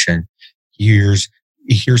proposition. Here's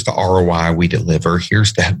the ROI we deliver.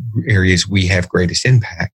 Here's the areas we have greatest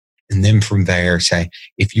impact. And then from there, say,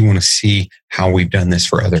 if you want to see how we've done this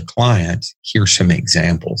for other clients, here's some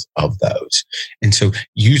examples of those. And so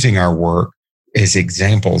using our work as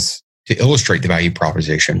examples to illustrate the value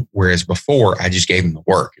proposition, whereas before I just gave them the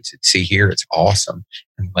work and said, see here, it's awesome,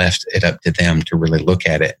 and left it up to them to really look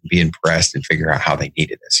at it and be impressed and figure out how they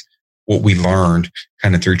needed this. What we learned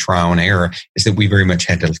kind of through trial and error is that we very much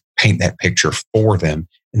had to paint that picture for them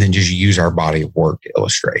and then just use our body of work to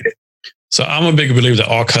illustrate it. So I'm a big believer that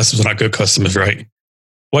all customers are not good customers, right?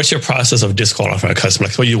 What's your process of disqualifying a customer?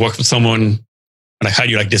 Like, so you work with someone, and how do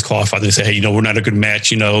you disqualify them and say, hey, we're not a good match,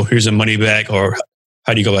 here's the money back, or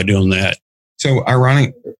how do you go about doing that? So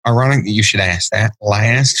ironic that you should ask that.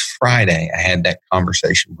 Last Friday, I had that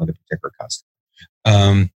conversation with a particular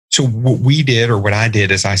customer. So what I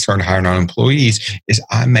did as I started hiring on employees is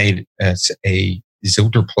I made a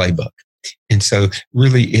Zylter playbook. And so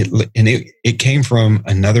really it came from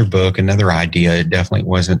another book, another idea. It definitely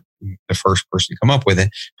wasn't the first person to come up with it,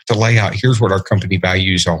 but to lay out, here's what our company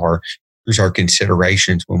values are. Here's our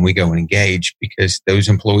considerations when we go and engage, because those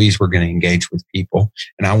employees were going to engage with people.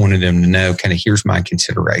 And I wanted them to know kind of, here's my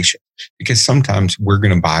consideration, because sometimes we're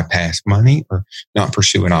going to bypass money or not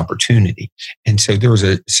pursue an opportunity. And so there was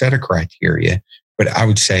a set of criteria, but I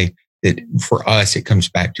would say that for us, it comes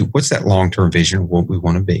back to what's that long-term vision of what we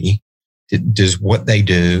want to be? Does what they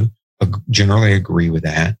do generally agree with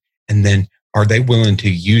that? And then are they willing to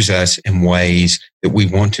use us in ways that we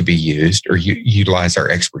want to be used or utilize our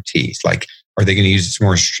expertise? Like, are they going to use us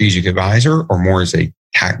more as a strategic advisor or more as a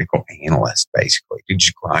tactical analyst, basically, to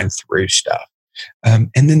just grind through stuff? And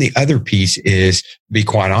then the other piece is, to be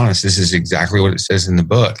quite honest, this is exactly what it says in the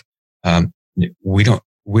book. We don't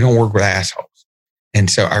work with assholes. And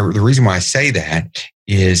so the reason why I say that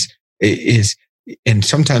is, and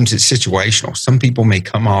sometimes it's situational. Some people may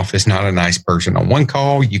come off as not a nice person on one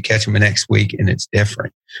call. You catch them the next week and it's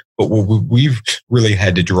different. But what we've really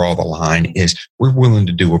had to draw the line is we're willing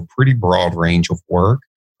to do a pretty broad range of work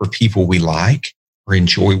for people we like or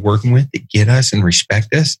enjoy working with, that get us and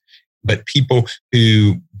respect us. But people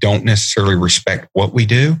who don't necessarily respect what we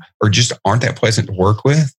do or just aren't that pleasant to work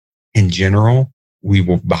with, in general, we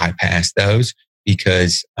will bypass those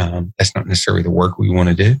because that's not necessarily the work we want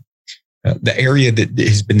to do. The area that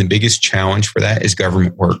has been the biggest challenge for that is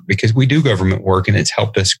government work, because we do government work and it's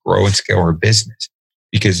helped us grow and scale our business,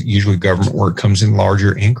 because usually government work comes in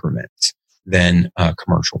larger increments than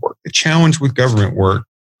commercial work. The challenge with government work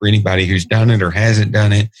for anybody who's done it or hasn't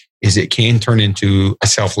done it is it can turn into a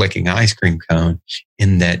self-licking ice cream cone,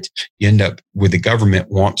 in that you end up with the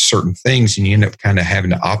government wants certain things and you end up kind of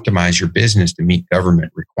having to optimize your business to meet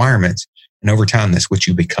government requirements. And over time, that's what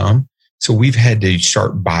you become. So we've had to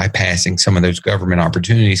start bypassing some of those government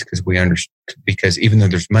opportunities because even though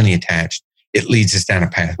there's money attached, it leads us down a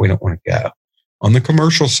path we don't want to go. On the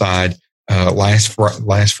commercial side, last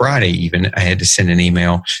Friday even, I had to send an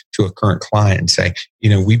email to a current client and say,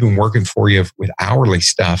 we've been working for you with hourly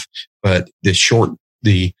stuff, but the short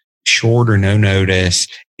or no notice,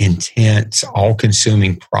 intense,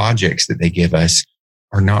 all-consuming projects that they give us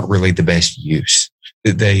are not really the best use.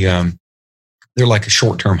 They're like a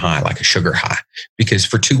short-term high, like a sugar high, because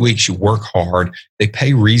for 2 weeks you work hard, they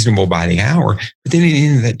pay reasonable by the hour, but then at the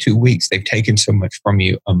end of that 2 weeks, they've taken so much from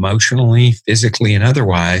you emotionally, physically, and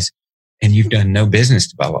otherwise, and you've done no business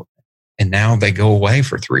development. And now they go away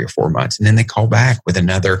for 3 or 4 months, and then they call back with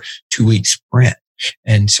another 2-week sprint.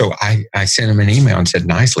 And so I sent them an email and said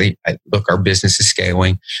nicely, look, our business is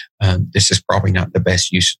scaling. This is probably not the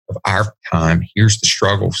best use of our time. Here's the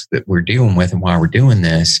struggles that we're dealing with and why we're doing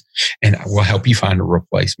this. And we'll help you find a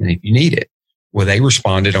replacement if you need it. Well, they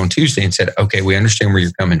responded on Tuesday and said, okay, we understand where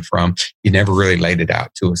you're coming from. You never really laid it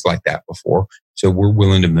out to us like that before. So we're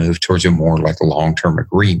willing to move towards a more like a long-term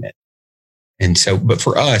agreement. And so, but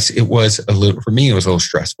for us, it was a little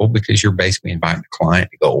stressful, because you're basically inviting the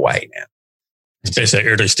client to go away now. Especially at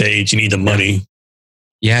early stage, you need the money.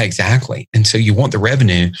 Yeah, exactly. And so you want the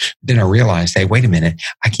revenue. Then I realized, hey, wait a minute,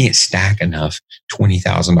 I can't stack enough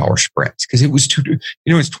 $20,000 sprints, because it was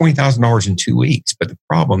it's $20,000 in 2 weeks. But the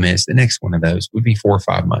problem is the next one of those would be 4 or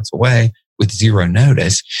 5 months away with zero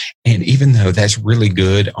notice. And even though that's really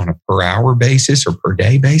good on a per hour basis or per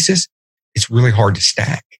day basis, it's really hard to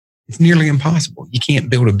stack. It's nearly impossible. You can't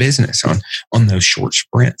build a business on those short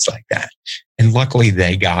sprints like that. And luckily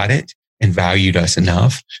they got it. and valued us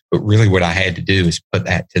enough. But really what I had to do is put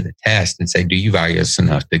that to the test and say, do you value us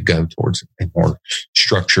enough to go towards a more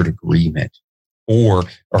structured agreement? Or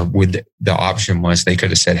would the option was they could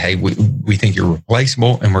have said, hey, we think you're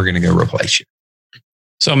replaceable and we're going to go replace you.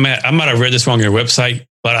 So Matt, I might have read this wrong on your website,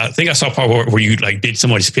 but I think I saw part where you like did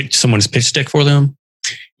someone's pitch deck for them.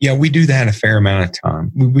 Yeah, we do that a fair amount of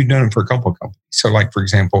time. We've done it for a couple of companies. So like, for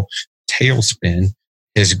example, Tailspin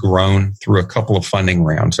has grown through a couple of funding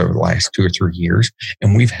rounds over the last 2 or 3 years,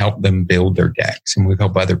 and we've helped them build their decks, and we've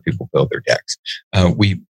helped other people build their decks.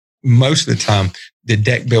 Most of the time, the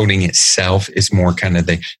deck building itself is more kind of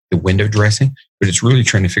the window dressing, but it's really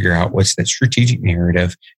trying to figure out what's that strategic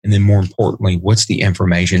narrative, and then more importantly, what's the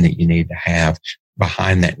information that you need to have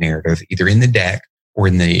behind that narrative, either in the deck or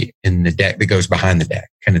in the deck that goes behind the deck,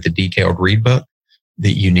 kind of the detailed read book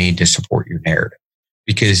that you need to support your narrative.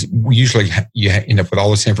 Because usually you end up with all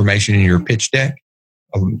this information in your pitch deck.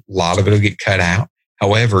 A lot of it will get cut out.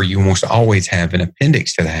 However, you almost always have an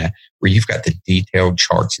appendix to that where you've got the detailed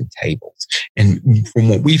charts and tables. And from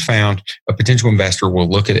what we found, a potential investor will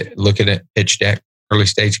look at a pitch deck, early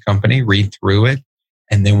stage company, read through it,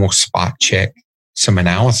 and then we'll spot check some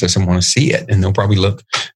analysis and want to see it. And they'll probably look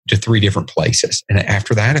to 3 different places. And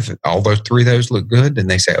after that, if all those 3 of those look good, then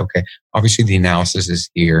they say, okay, obviously the analysis is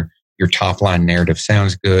here. Your top line narrative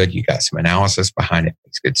sounds good. You got some analysis behind it.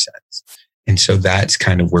 Makes good sense. And so that's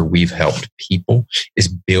kind of where we've helped people, is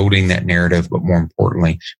building that narrative, but more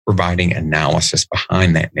importantly, providing analysis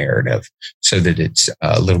behind that narrative so that it's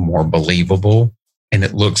a little more believable and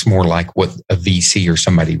it looks more like what a VC or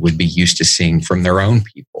somebody would be used to seeing from their own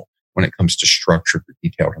people when it comes to structured,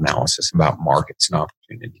 detailed analysis about markets and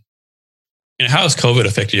opportunity. And how has COVID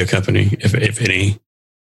affected your company, if any?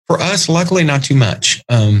 For us, luckily, not too much.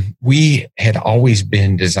 We had always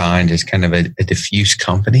been designed as kind of a diffuse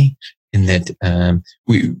company in that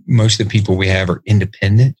most of the people we have are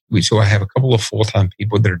independent. So I have a couple of full-time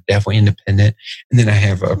people that are definitely independent. And then I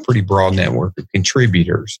have a pretty broad network of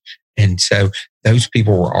contributors. And so those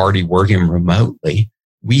people were already working remotely.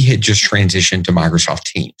 We had just transitioned to Microsoft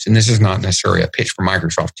Teams. And this is not necessarily a pitch for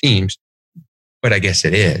Microsoft Teams, but I guess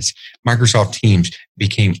it is. Microsoft Teams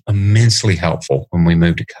became immensely helpful when we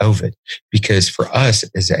moved to COVID, because for us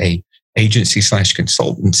as a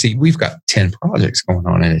agency/consultancy, we've got 10 projects going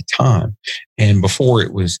on at a time. And before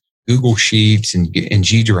it was Google Sheets and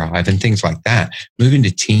G Drive and things like that. Moving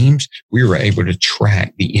to Teams, we were able to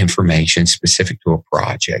track the information specific to a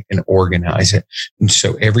project and organize it. And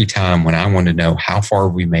so every time when I wanted to know how far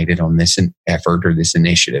we made it on this effort or this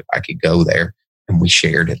initiative, I could go there and we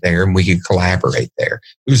shared it there and we could collaborate there.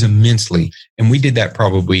 It was immensely, and we did that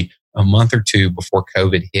probably a month or 2 before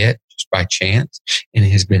COVID hit, just by chance. And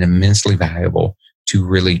it has been immensely valuable to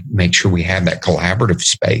really make sure we have that collaborative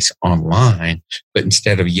space online. But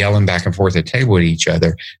instead of yelling back and forth at the table at each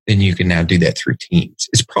other, then you can now do that through Teams.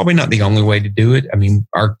 It's probably not the only way to do it. I mean,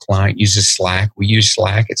 our client uses Slack. We use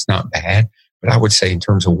Slack. It's not bad. But I would say in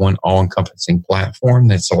terms of one all-encompassing platform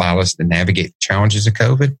that's allowed us to navigate the challenges of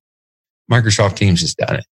COVID, Microsoft Teams has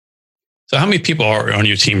done it. So how many people are on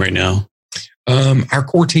your team right now? Our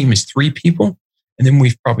core team is 3 people. And then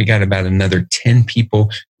we've probably got about another 10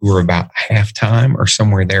 people who are about half-time or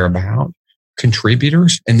somewhere thereabout,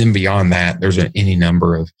 contributors. And then beyond that, there's any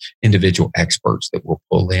number of individual experts that we'll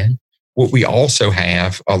pull in. What we also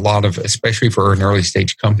have a lot of, especially for an early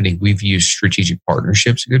stage company, we've used strategic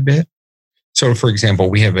partnerships a good bit. So, for example,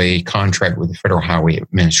 we have a contract with the Federal Highway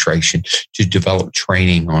Administration to develop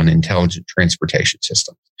training on intelligent transportation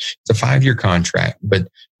systems. It's a 5-year contract, but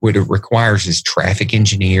what it requires is traffic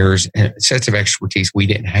engineers and sets of expertise we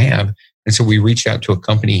didn't have. And so we reached out to a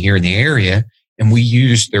company here in the area and we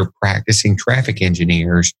used their practicing traffic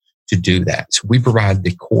engineers to do that. So we provide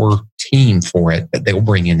the core team for it, but they'll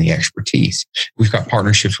bring in the expertise. We've got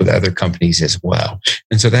partnerships with other companies as well.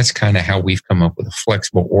 And so that's kind of how we've come up with a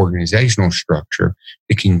flexible organizational structure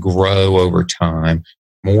that can grow over time,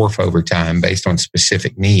 morph over time based on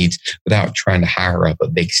specific needs without trying to hire up a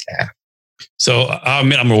big staff. So I'll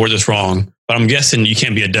admit I'm going to word this wrong, but I'm guessing you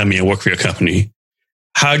can't be a dummy and work for your company.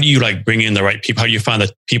 How do you bring in the right people? How do you find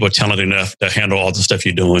that people are talented enough to handle all the stuff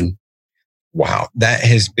you're doing? Wow, that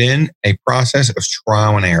has been a process of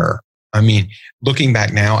trial and error. I mean, looking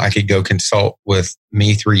back now, I could go consult with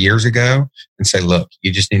me 3 years ago and say, look,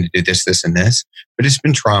 you just need to do this, this, and this. But it's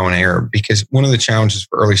been trial and error because one of the challenges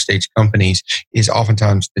for early stage companies is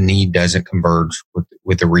oftentimes the need doesn't converge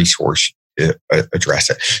with the resource to address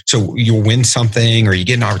it. So you'll win something or you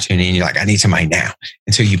get an opportunity and you're like, I need somebody now.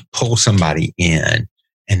 And so you pull somebody in.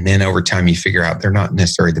 And then over time, you figure out they're not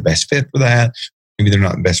necessarily the best fit for that. Maybe they're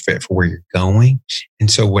not the best fit for where you're going. And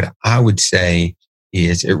so what I would say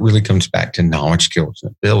is it really comes back to knowledge, skills,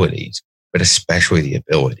 and abilities, but especially the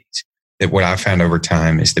abilities. That what I've found over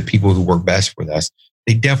time is the people who work best with us,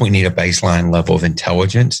 they definitely need a baseline level of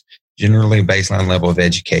intelligence. Generally, a baseline level of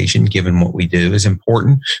education, given what we do, is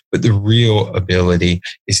important. But the real ability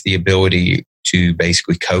is the ability to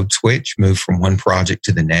basically code switch, move from one project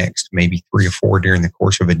to the next, maybe 3 or 4 during the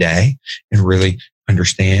course of a day, and really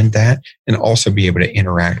understand that, and also be able to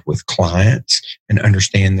interact with clients and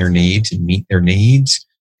understand their needs and meet their needs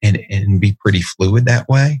and be pretty fluid that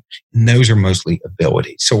way. And those are mostly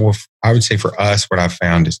abilities. So if, I would say for us, what I've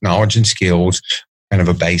found is knowledge and skills, kind of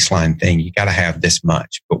a baseline thing. You got to have this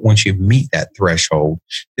much. But once you meet that threshold,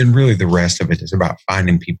 then really the rest of it is about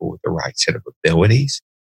finding people with the right set of abilities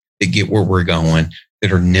that get where we're going,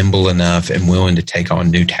 that are nimble enough and willing to take on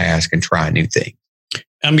new tasks and try new things.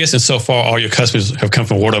 I'm guessing so far all your customers have come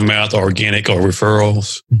from word of mouth or organic or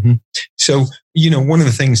referrals. Mm-hmm. So, one of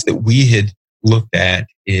the things that we had looked at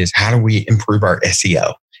is how do we improve our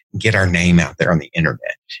SEO and get our name out there on the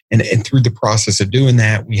internet? And through the process of doing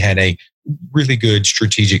that, we had a really good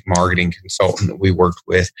strategic marketing consultant that we worked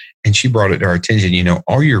with. And she brought it to our attention,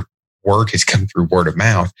 all your work has come through word of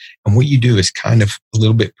mouth. And what you do is kind of a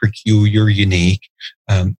little bit peculiar, unique.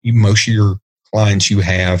 Most of your clients you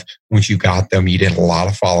have, once you got them, you did a lot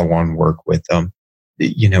of follow-on work with them.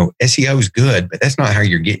 SEO is good, but that's not how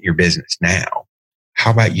you're getting your business now. How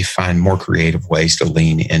about you find more creative ways to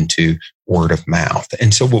lean into word of mouth?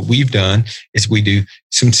 And so what we've done is we do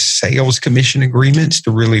some sales commission agreements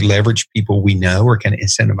to really leverage people we know or kind of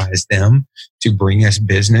incentivize them to bring us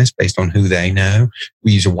business based on who they know.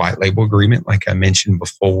 We use a white label agreement, like I mentioned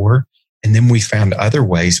before. And then we found other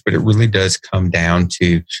ways, but it really does come down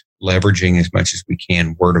to leveraging as much as we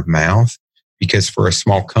can word of mouth. Because for a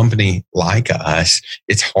small company like us,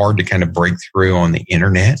 it's hard to kind of break through on the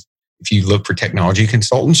internet. If you look for technology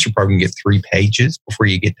consultants, you're probably going to get 3 pages before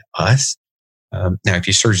you get to us. Now, if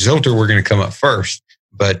you search Zylter, we're going to come up first.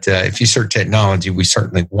 But if you search technology, we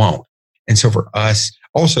certainly won't. And so for us,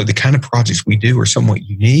 also, the kind of projects we do are somewhat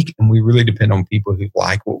unique, and we really depend on people who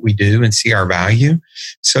like what we do and see our value.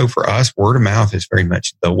 So for us, word of mouth is very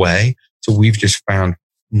much the way. So we've just found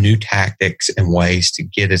new tactics and ways to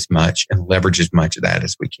get as much and leverage as much of that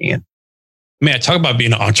as we can. Man, talk about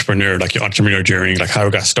being an entrepreneur, like your entrepreneur journey, like how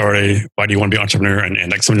it got started. Why do you want to be an entrepreneur?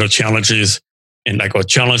 And like some of the challenges and like what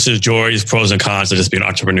challenges, joys, pros and cons of just being an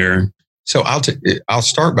entrepreneur. So I'll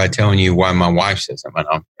start by telling you why my wife says I'm an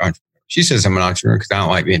entrepreneur. She says I'm an entrepreneur because I don't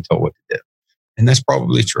like being told what to do. And that's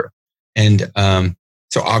probably true. And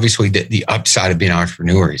so obviously the upside of being an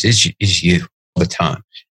entrepreneur is you all the time.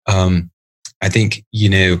 I think,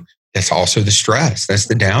 that's also the stress. That's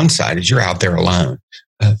the downside is you're out there alone.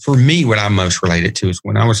 For me, what I'm most related to is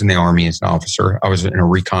when I was in the Army as an officer, I was in a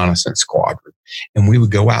reconnaissance squadron, and we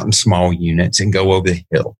would go out in small units and go over the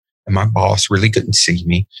hill. And my boss really couldn't see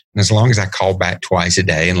me. And as long as I called back twice a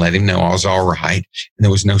day and let him know I was all right, and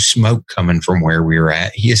there was no smoke coming from where we were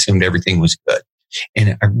at, he assumed everything was good.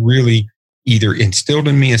 And I really either instilled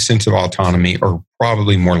in me a sense of autonomy, or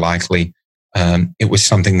probably more likely, it was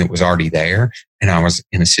something that was already there. And I was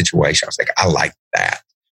in a situation, I was like, I like that.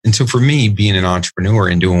 And so for me, being an entrepreneur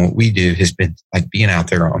and doing what we do has been like being out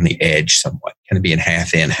there on the edge somewhat, kind of being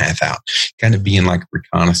half in, half out, kind of being like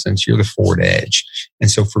reconnaissance. You're the forward edge. And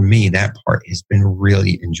so for me, that part has been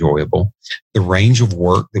really enjoyable. The range of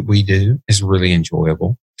work that we do is really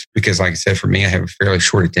enjoyable because, like I said, for me, I have a fairly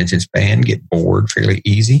short attention span, get bored fairly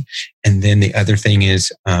easy. And then the other thing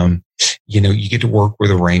is, you get to work with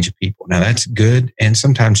a range of people. Now that's good and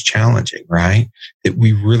sometimes challenging, right? That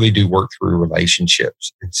we really do work through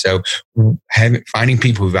relationships. And so finding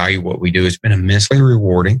people who value what we do has been immensely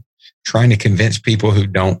rewarding. Trying to convince people who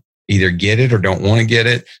don't either get it or don't want to get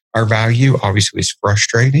it, our value obviously is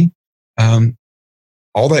frustrating.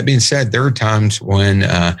 All that being said, there are times when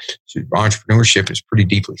entrepreneurship is pretty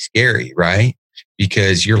deeply scary, right?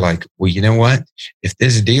 Because you're like, well, you know what? If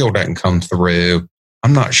this deal doesn't come through,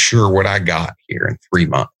 I'm not sure what I got here in 3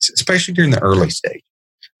 months, especially during the early stage.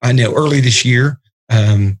 I know early this year,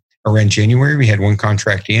 around January, we had one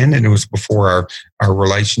contract in, and it was before our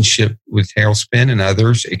relationship with Tailspin and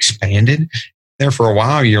others expanded. There for a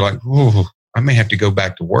while, you're like, oh, I may have to go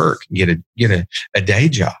back to work and get a day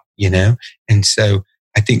job, And so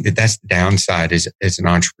I think that's the downside as an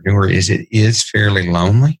entrepreneur is it is fairly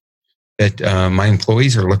lonely. That my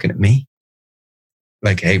employees are looking at me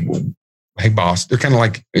like, hey, boss. They're kind of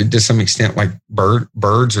like, to some extent, like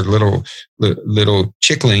birds or little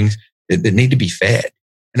chicklings that need to be fed.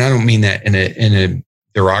 And I don't mean that in a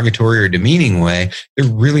derogatory or demeaning way. They're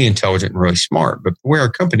really intelligent and really smart. But the way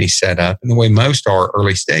our company's set up and the way most are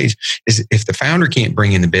early stage is if the founder can't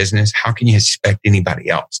bring in the business, how can you expect anybody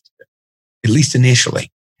else to do it? At least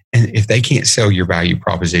initially. And if they can't sell your value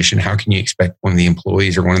proposition, how can you expect one of the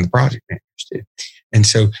employees or one of the project managers to? And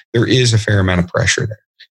so there is a fair amount of pressure there.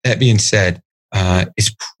 That being said,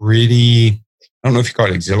 it's pretty, I don't know if you call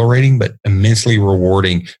it exhilarating, but immensely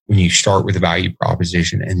rewarding when you start with a value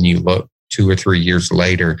proposition and you look 2 or 3 years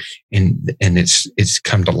later and it's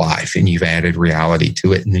come to life and you've added reality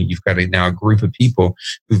to it. And then you've got now a group of people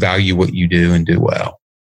who value what you do and do well.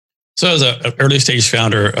 So as an early stage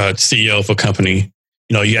founder, CEO of a company,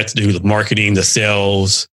 you have to do the marketing, the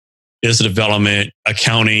sales, business development,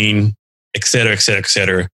 accounting, et cetera, et cetera, et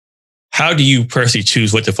cetera. How do you personally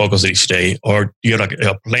choose what to focus on each day? Or do you have like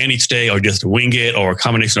a plan each day or just wing it or a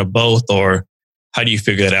combination of both? Or how do you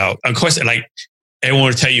figure it out? Of course, like everyone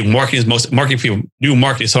will tell you marketing people do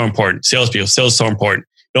marketing is so important. Sales is so important.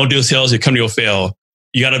 Don't do sales, your company will fail.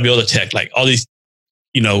 You got to build a tech, like all these,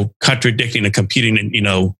 contradicting and competing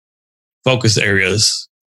in, focus areas.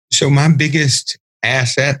 So my biggest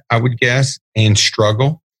asset, I would guess, and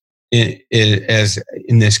struggle as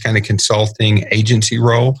in this kind of consulting agency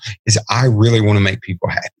role is I really want to make people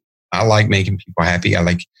happy. I like making people happy. I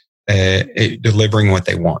like delivering what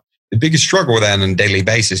they want. The biggest struggle with that on a daily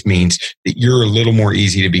basis means that you're a little more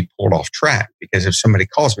easy to be pulled off track because if somebody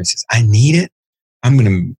calls me and says, I need it, I'm going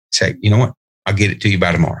to say, you know what? I'll get it to you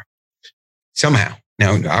by tomorrow. Somehow.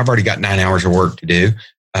 Now, I've already got 9 hours of work to do.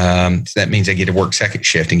 So that means I get to work second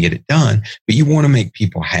shift and get it done. But you want to make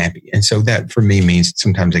people happy. And so that for me means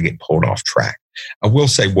sometimes I get pulled off track. I will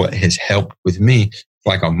say what has helped with me,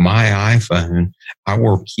 like on my iPhone, I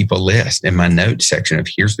will keep a list in my notes section of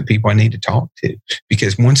here's the people I need to talk to.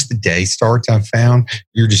 Because once the day starts, I've found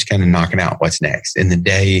you're just kind of knocking out what's next. And the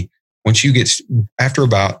day, once you get,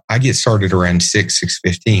 I get started around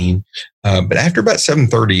 6:15. But after about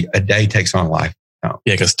 7:30, a day takes on life.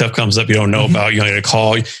 Yeah, because stuff comes up you don't know about. You're going to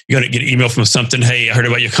call. You're going to get an email from something. Hey, I heard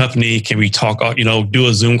about your company. Can we talk? Do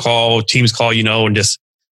a Zoom call, Teams call. And this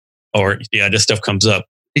stuff comes up.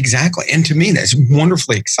 Exactly, and to me that's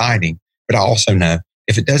wonderfully exciting. But I also know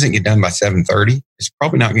if it doesn't get done by 7:30, it's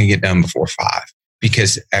probably not going to get done before 5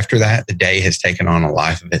 because after that the day has taken on a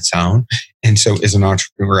life of its own. And so, as an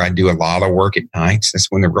entrepreneur, I do a lot of work at nights.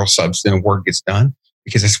 That's when the real substantive work gets done.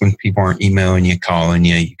 Because that's when people aren't emailing you, calling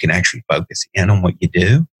you. You can actually focus in on what you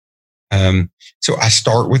do. So I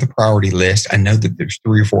start with a priority list. I know that there's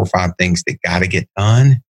 3 or 4 or 5 things that got to get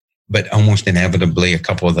done, but almost inevitably a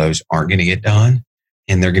couple of those aren't going to get done,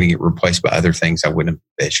 and they're going to get replaced by other things I wouldn't have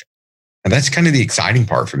envisioned. And that's kind of the exciting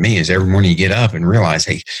part for me is every morning you get up and realize,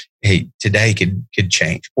 hey, today could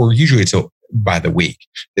change. Or usually it's by the week.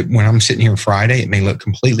 That when I'm sitting here Friday, it may look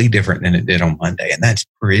completely different than it did on Monday, and that's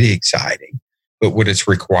pretty exciting. But what it's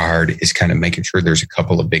required is kind of making sure there's a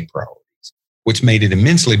couple of big priorities. What's made it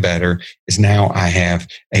immensely better is now I have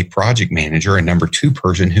a project manager, a number 2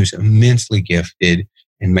 person who's immensely gifted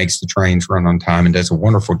and makes the trains run on time and does a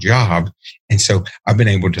wonderful job. And so I've been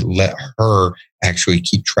able to let her actually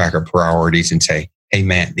keep track of priorities and say, hey,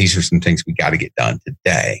 Matt, these are some things we got to get done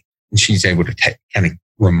today. And she's able to kind of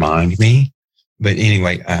remind me. But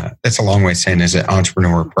anyway, that's a long way of saying as an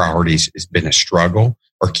entrepreneur, priorities has been a struggle.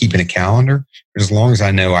 Or keeping a calendar. But as long as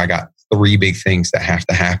I know I got 3 big things that have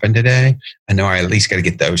to happen today, I know I at least got to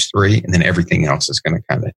get those 3, and then everything else is going to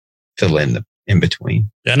kind of fill in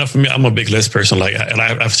between. Yeah, I know for me, I'm a big list person. And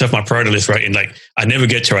I've set my priority list, right? And I never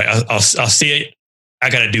get to, right? I'll see it.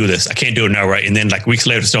 I got to do this. I can't do it now, right? And then weeks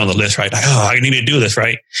later, it's still on the list, right? I need to do this,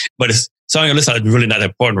 right? But it's on your list is really not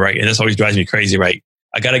important, right? And that's always drives me crazy, right?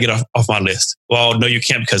 I got to get off my list. Well, no, you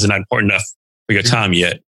can't because it's not important enough for your time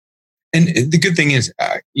yet. And the good thing is,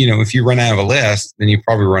 if you run out of a list, then you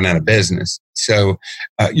probably run out of business. So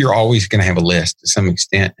you're always going to have a list to some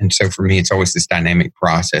extent. And so for me, it's always this dynamic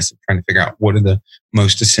process of trying to figure out what are the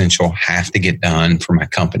most essential have to get done for my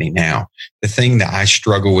company now. The thing that I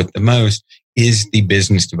struggle with the most is the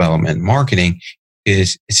business development and marketing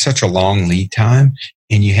it's such a long lead time.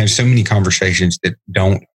 And you have so many conversations that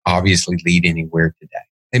don't obviously lead anywhere today.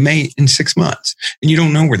 They may in 6 months, and you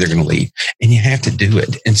don't know where they're going to lead, and you have to do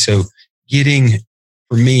it. And so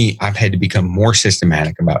for me, I've had to become more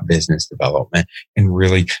systematic about business development and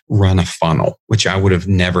really run a funnel, which I would have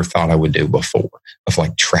never thought I would do before,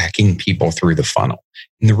 of tracking people through the funnel.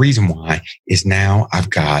 And the reason why is now I've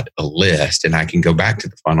got a list and I can go back to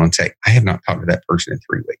the funnel and say, I have not talked to that person in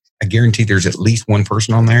 3 weeks. I guarantee there's at least one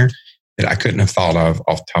person on there that I couldn't have thought of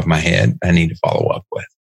off the top of my head I need to follow up with.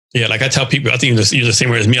 Yeah, I tell people, I think you're the same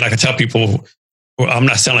way as me. I tell people Well, I'm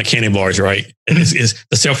not selling candy bars, right? The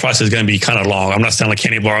sales process is going to be kind of long. I'm not selling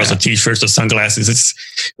candy bars or t-shirts or sunglasses.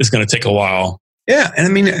 It's going to take a while. Yeah. And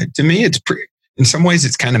I mean, to me, in some ways,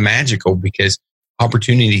 it's kind of magical because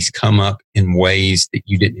opportunities come up in ways that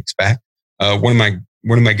you didn't expect. One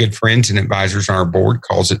of my good friends and advisors on our board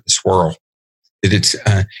calls it the swirl.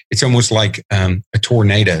 That it's almost like a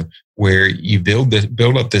tornado where you build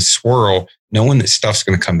up this swirl, knowing that stuff's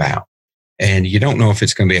going to come out. And you don't know if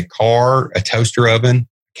it's going to be a car, a toaster oven,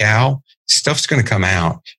 cow. Stuff's going to come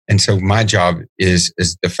out. And so my job as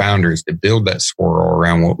the founder is to build that swirl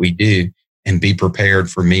around what we do and be prepared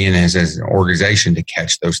for me and as an organization to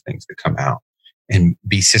catch those things that come out and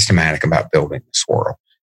be systematic about building the swirl.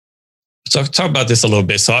 So talk about this a little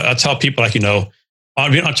bit. So I tell people being an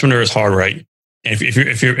entrepreneur is hard, right? And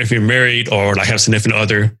if you're married or like have a significant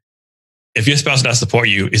other, if your spouse doesn't support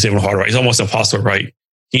you, it's even harder, right? It's almost impossible, right?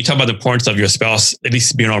 Can you talk about the importance of your spouse at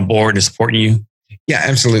least being on board and supporting you? Yeah,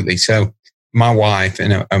 absolutely. So my wife,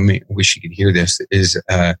 and I wish you could hear this, is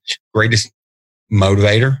greatest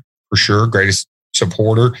motivator for sure, greatest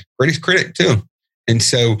supporter, greatest critic too. And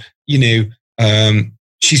so,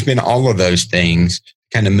 she's been all of those things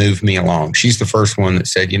kind of move me along. She's the first one that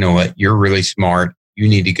said, you know what, you're really smart. You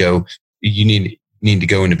need to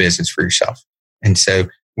go into business for yourself. And so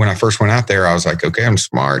when I first went out there, I was like, okay, I'm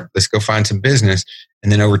smart. Let's go find some business.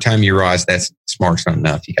 And then over time, you realize that's smart's not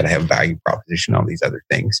enough. You got to have a value proposition, all these other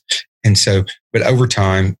things. And so, but over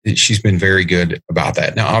time, she's been very good about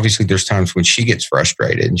that. Now, obviously, there's times when she gets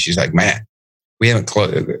frustrated and she's like, Matt, we haven't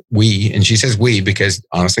closed, and she says we because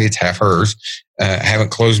honestly, it's half hers, haven't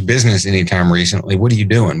closed business anytime recently. What are you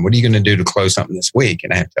doing? What are you going to do to close something this week?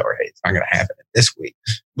 And I have to tell her, hey, it's not going to happen this week.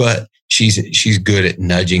 But she's good at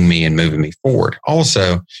nudging me and moving me forward.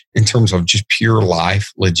 Also, in terms of just pure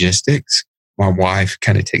life logistics, my wife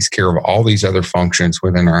kind of takes care of all these other functions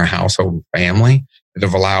within our household and family that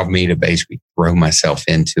have allowed me to basically throw myself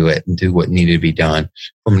into it and do what needed to be done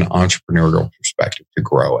from an entrepreneurial perspective to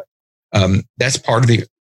grow it. That's part of the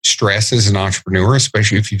stress as an entrepreneur,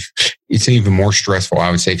 especially it's even more stressful,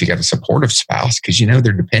 I would say, if you got a supportive spouse, because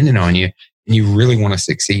they're dependent on you and you really want to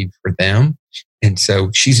succeed for them. And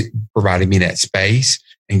so she's provided me that space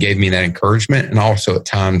and gave me that encouragement. And also at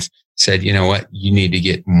times said, you know what, you need to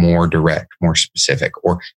get more direct, more specific,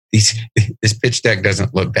 or this pitch deck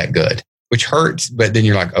doesn't look that good, which hurts. But then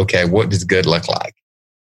you're like, okay, what does good look like?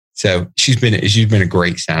 So she's been a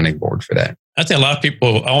great sounding board for that. I think a lot of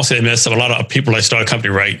people, I won't say this, a lot of people that start a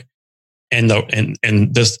company, right? And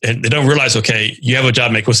they don't realize, okay, you have a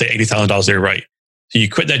job making, we'll say $80,000 a year, right? So you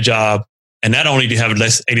quit that job, and not only do you have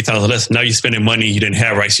 $80,000 less, now you're spending money you didn't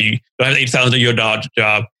have, right? So you don't have $80,000 a year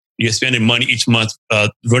job, you're spending money each month,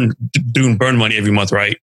 doing burn money every month,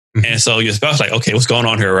 right? Mm-hmm. And so your spouse like, okay, what's going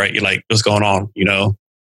on here, right? You're like, what's going on,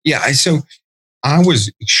 Yeah, so I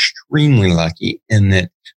was extremely lucky in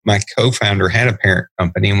that my co-founder had a parent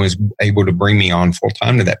company and was able to bring me on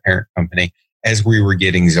full-time to that parent company as we were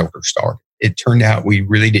getting Zylter started. It turned out we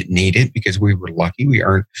really didn't need it because we were lucky. We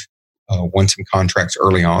won some contracts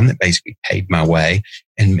early on that basically paid my way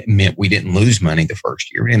and meant we didn't lose money the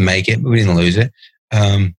first year. We didn't make it, but we didn't lose it.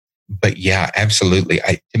 But yeah, absolutely.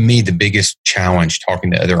 To me, the biggest challenge talking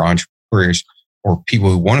to other entrepreneurs or people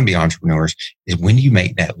who want to be entrepreneurs is when do you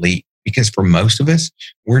make that leap? Because for most of us,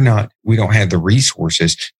 we don't have the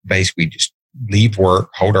resources to basically just leave work,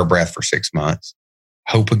 hold our breath for 6 months,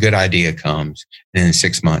 hope a good idea comes, and in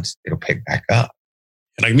 6 months, it'll pick back up.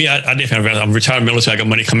 Like me, I'm retired military. I got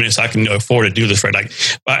money coming in, so I can afford to do this, right? Like,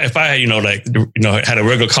 if I had, had a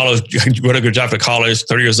regular job for college,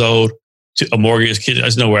 30 years old, a mortgage, kid,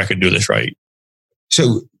 there's no way I could do this, right?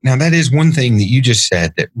 So now that is one thing that you just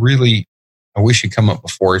said that really, I wish had come up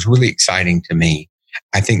before, is really exciting to me.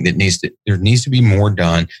 I think that there needs to be more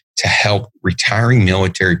done to help retiring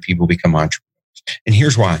military people become entrepreneurs. And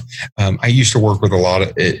here's why. I used to work with a lot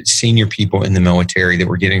of senior people in the military that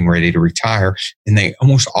were getting ready to retire, and they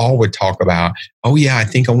almost all would talk about, oh yeah, I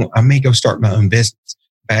think I may go start my own business.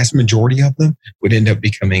 Vast majority of them would end up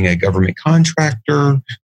becoming a government contractor,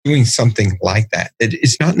 doing something like that.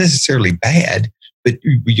 It's not necessarily bad, but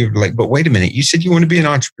you're like, but wait a minute, you said you want to be an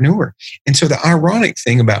entrepreneur. And so the ironic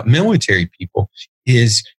thing about military people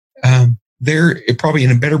is they're probably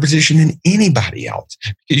in a better position than anybody else.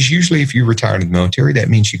 Because usually if you retire in the military, that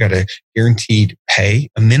means you got a guaranteed pay,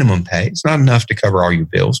 a minimum pay. It's not enough to cover all your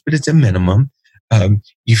bills, but it's a minimum.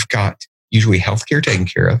 You've got usually healthcare taken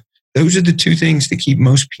care of. Those are the two things that keep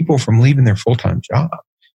most people from leaving their full-time job.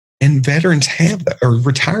 And veterans have that, or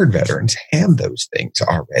retired veterans have those things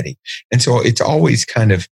already. And so it's always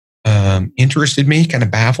kind of interested me, kind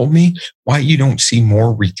of baffled me, why you don't see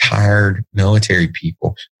more retired military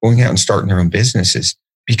people going out and starting their own businesses,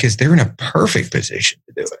 because they're in a perfect position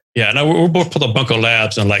to do it. Yeah, and we're both put on Bunko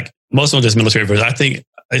Labs, and like most of them just military version. I think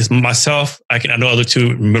it's myself. I know other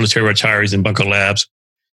two military retirees in Bunko Labs.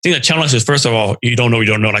 I think the challenge is, first of all, you don't know.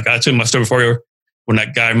 Like I told my story before, when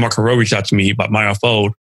that guy Mark Rowe reached out to me about my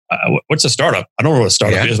Unfold. What's a startup? I don't know what a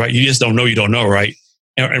startup is, right? You just don't know. You don't know, right?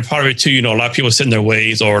 And part of it too, a lot of people sit in their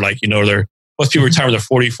ways, or like, most people retire when they're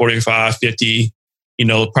 40, 45, 50,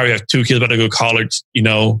 probably have 2 kids about to go to college,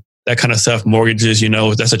 that kind of stuff, mortgages,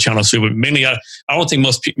 that's a challenge too. But mainly, I don't think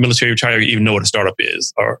most military retirees even know what a startup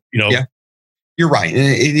is, or, Yeah, you're right. And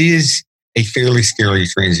it is a fairly scary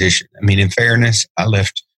transition. I mean, in fairness, I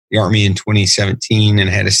left the Army in 2017 and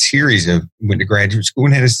had a series of, went to graduate school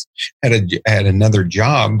and had another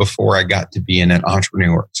job before I got to being an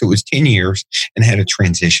entrepreneur. So it was 10 years and had a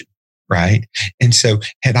transition, right? And so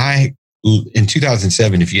had I, in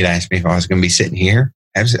 2007, if you'd asked me if I was going to be sitting here,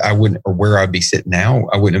 I wouldn't, or where I'd be sitting now,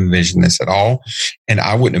 I wouldn't envision this at all. And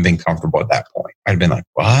I wouldn't have been comfortable at that point. I'd have been like,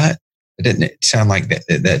 what? It didn't sound like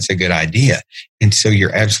that's a good idea. And so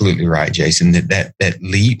you're absolutely right, Jason, that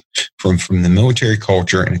leap from the military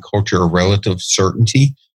culture and a culture of relative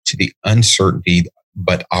certainty to the uncertainty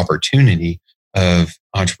but opportunity of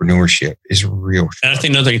entrepreneurship is real. And I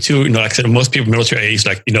think another thing too, like I said, most people military age,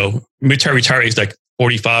 like, military retirees, like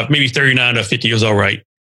 45, maybe 39 to 50 years old, right?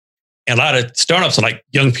 And a lot of startups are like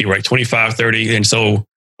young people, right? 25, 30. And so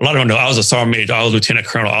a lot of them know I was a sergeant major, I was a lieutenant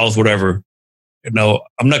colonel, I was whatever. I'm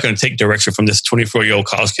not going to take direction from this 24-year-old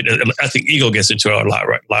college kid. I think ego gets into it a lot,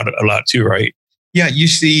 right? A lot too, right? Yeah, you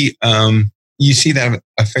see that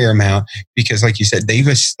a fair amount because, like you said, they've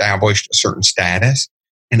established a certain status,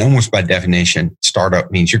 and almost by definition, startup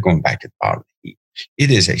means you're going back to the bottom of the heap. It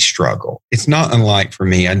is a struggle. It's not unlike for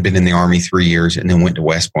me. I'd been in the Army 3 years and then went to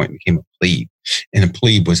West Point and became a plebe, and a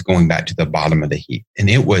plebe was going back to the bottom of the heap, and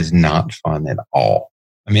it was not fun at all.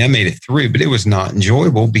 I mean, I made it through, but it was not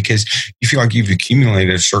enjoyable because you feel like you've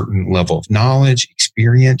accumulated a certain level of knowledge,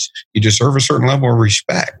 experience. You deserve a certain level of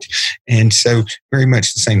respect. And so very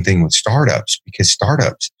much the same thing with startups, because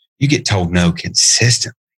startups, you get told no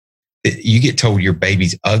consistently. You get told your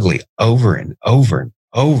baby's ugly over and over and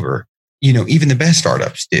over. Even the best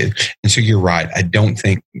startups do. And so you're right. I don't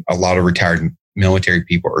think a lot of retired military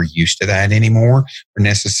people are used to that anymore or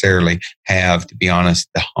necessarily have, to be honest,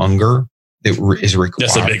 the hunger that is required.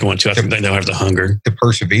 That's a big one too. I think they don't have the hunger to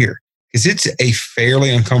persevere, because it's a fairly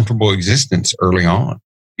uncomfortable existence early on.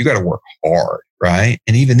 You got to work hard, right?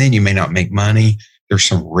 And even then, you may not make money. There's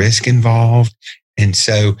some risk involved, and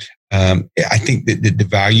so I think that the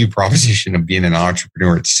value proposition of being an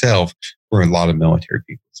entrepreneur itself, for a lot of military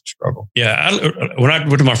people, is a struggle. Yeah, when I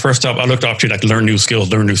went to my first job, I looked up to like learn new skills,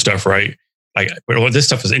 learn new stuff, right? Like, well, this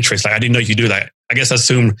stuff is interesting. Like, I didn't know you could do that. I guess I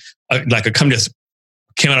assumed like a company just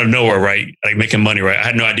came out of nowhere, right? Like making money, right? I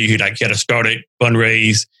had no idea you had to start it,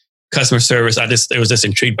 fundraise, customer service. It was just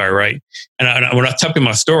intrigued by it, right? And when I tell people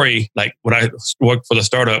my story, like when I worked for the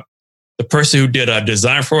startup, the person who did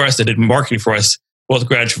design for us, that did marketing for us, both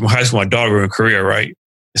graduated from high school. My daughter were in Korea, right?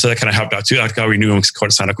 So that kind of helped out too. Like how we knew him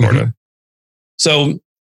called Santa Corda. Mm-hmm. So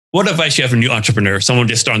what advice you have for a new entrepreneur? Someone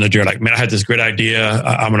just starting the journey, like, man, I had this great idea.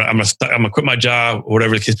 I'm gonna quit my job,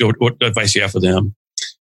 whatever the case be. What advice you have for them?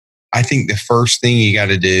 I think the first thing you got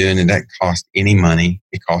to do, and it doesn't cost any money,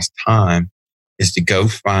 it costs time, is to go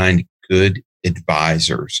find good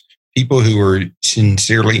advisors, people who are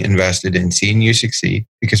sincerely invested in seeing you succeed,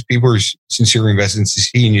 because people who are sincerely invested in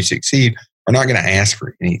seeing you succeed are not going to ask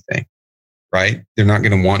for anything, right? They're not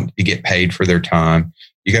going to want to get paid for their time.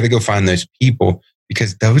 You got to go find those people,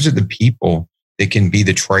 because those are the people that can be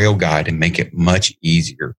the trail guide and make it much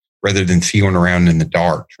easier, rather than feeling around in the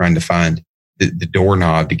dark trying to find the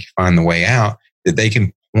doorknob to find the way out, that they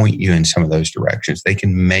can point you in some of those directions. They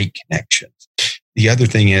can make connections. The other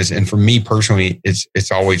thing is, and for me personally,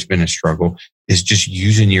 it's always been a struggle, is just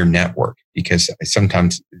using your network, because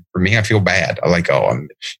sometimes for me, I feel bad. I'm like, oh, I'm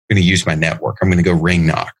going to use my network. I'm going to go ring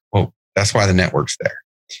knock. Well, that's why the network's there.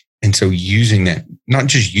 And so using that, not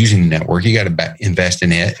just using the network, you got to invest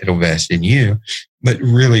in it. It'll invest in you, but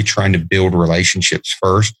really trying to build relationships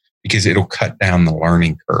first, because it'll cut down the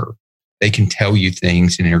learning curve. They can tell you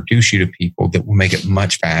things and introduce you to people that will make it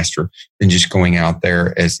much faster than just going out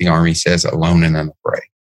there, as the Army says, alone and unafraid.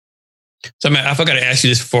 So, man, I forgot to ask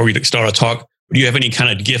you this before we start our talk. Do you have any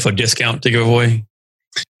kind of gift or discount to give away?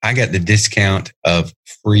 I got the discount of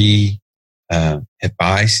free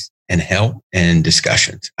advice and help and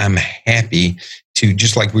discussions. I'm happy to,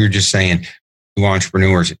 just like we were just saying, to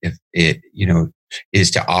entrepreneurs, if it,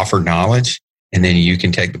 is to offer knowledge And then you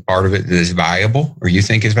can take the part of it that is valuable or you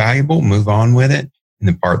think is valuable, move on with it. And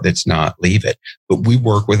the part that's not, leave it. But we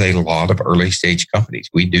work with a lot of early stage companies.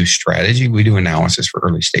 We do strategy. We do analysis for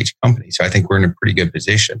early stage companies. So I think we're in a pretty good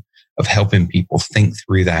position of helping people think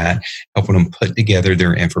through that, helping them put together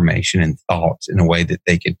their information and thoughts in a way that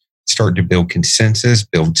they can start to build consensus,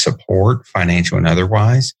 build support, financial and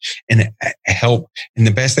otherwise, and help. And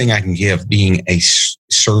the best thing I can give being a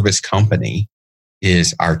service company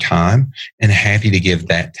is our time, and happy to give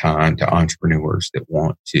that time to entrepreneurs that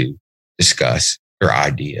want to discuss their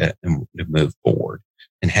idea and to move forward.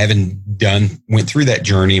 And having went through that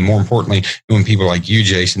journey, and more importantly, when people like you,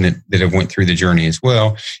 Jason, that have went through the journey as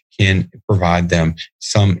well, can provide them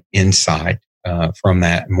some insight from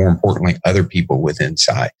that. And more importantly, other people with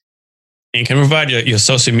insight. And can you provide your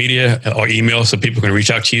social media or email so people can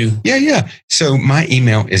reach out to you? Yeah. So my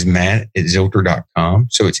email is matt@zylter.com.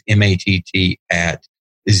 So it's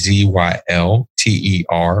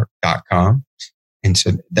matt@zylter.com. And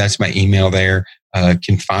so that's my email there.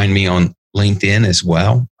 Can find me on LinkedIn as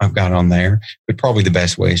well. I've got on there, but probably the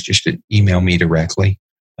best way is just to email me directly.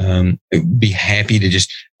 Be happy to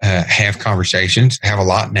just have conversations, have a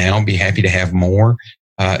lot now, be happy to have more.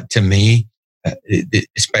 To me,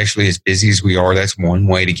 especially as busy as we are, that's one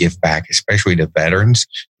way to give back, especially to veterans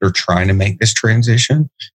that are trying to make this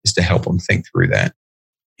transition, is to help them think through that.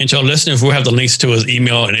 And to our listeners, we'll have the links to his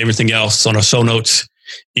email and everything else on our show notes.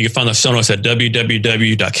 You can find the show notes at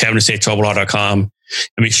www.cabinetsafetroubleout.com.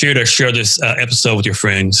 And be sure to share this episode with your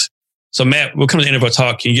friends. So Matt, we'll come to the end of our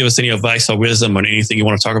talk. Can you give us any advice or wisdom on anything you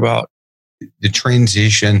want to talk about? The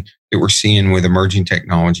transition that we're seeing with emerging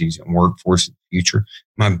technologies and workforce in the future,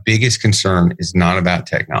 my biggest concern is not about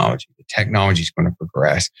technology. The technology is going to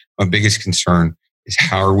progress. My biggest concern is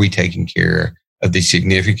how are we taking care of the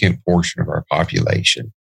significant portion of our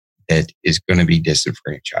population that is going to be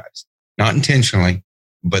disenfranchised. Not intentionally,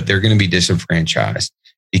 but they're going to be disenfranchised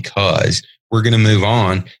because we're going to move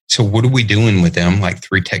on. So what are we doing with them? Like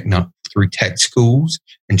through tech schools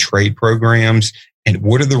and trade programs? And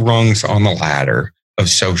what are the rungs on the ladder of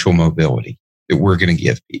social mobility that we're going to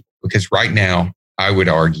give people? Because right now, I would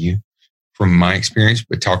argue from my experience,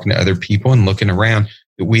 but talking to other people and looking around,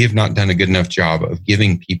 that we have not done a good enough job of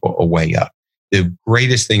giving people a way up. The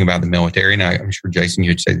greatest thing about the military, and I'm sure, Jason,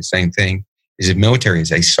 you'd say the same thing, is the military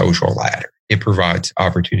is a social ladder. It provides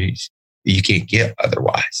opportunities that you can't get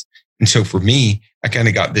otherwise. And so for me, I kind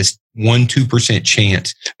of got this 1-2%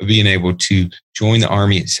 chance of being able to join the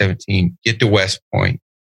Army at 17, get to West Point,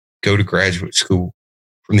 go to graduate school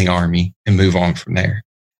from the Army, and move on from there.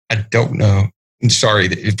 I don't know. I'm sorry,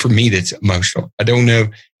 for me, that's emotional. I don't know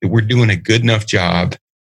that we're doing a good enough job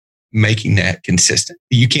making that consistent.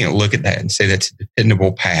 You can't look at that and say that's a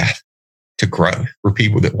dependable path to growth for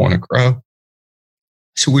people that want to grow.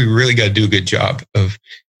 So we really got to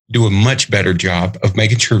do a much better job of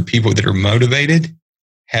making sure people that are motivated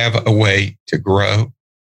have a way to grow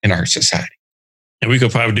in our society. And we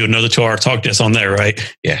could probably do another 2-hour talk just on that, right?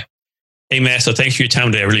 Yeah. Hey, Matt, so thanks for your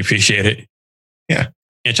time today. I really appreciate it. Yeah.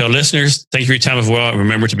 And to our listeners, thank you for your time as well. And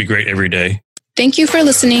remember to be great every day. Thank you for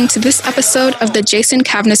listening to this episode of the Jason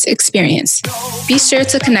Cavness Experience. Be sure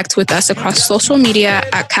to connect with us across social media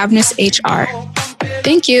at Cavness HR.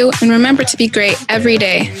 Thank you, and remember to be great every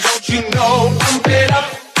day. Don't you know, pump it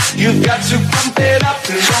up. You've got to pump it up.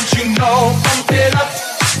 Don't you know, pump it up.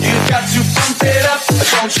 You've got to pump it up.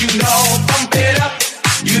 Don't you know, pump it up.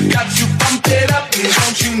 You've got to pump it up.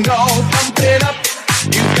 Don't you know, pump it up.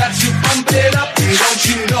 You've got to pump it up. Don't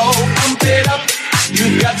you know, pump it up.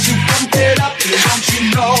 You've got to pump it up. Don't you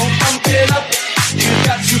know, pump it up.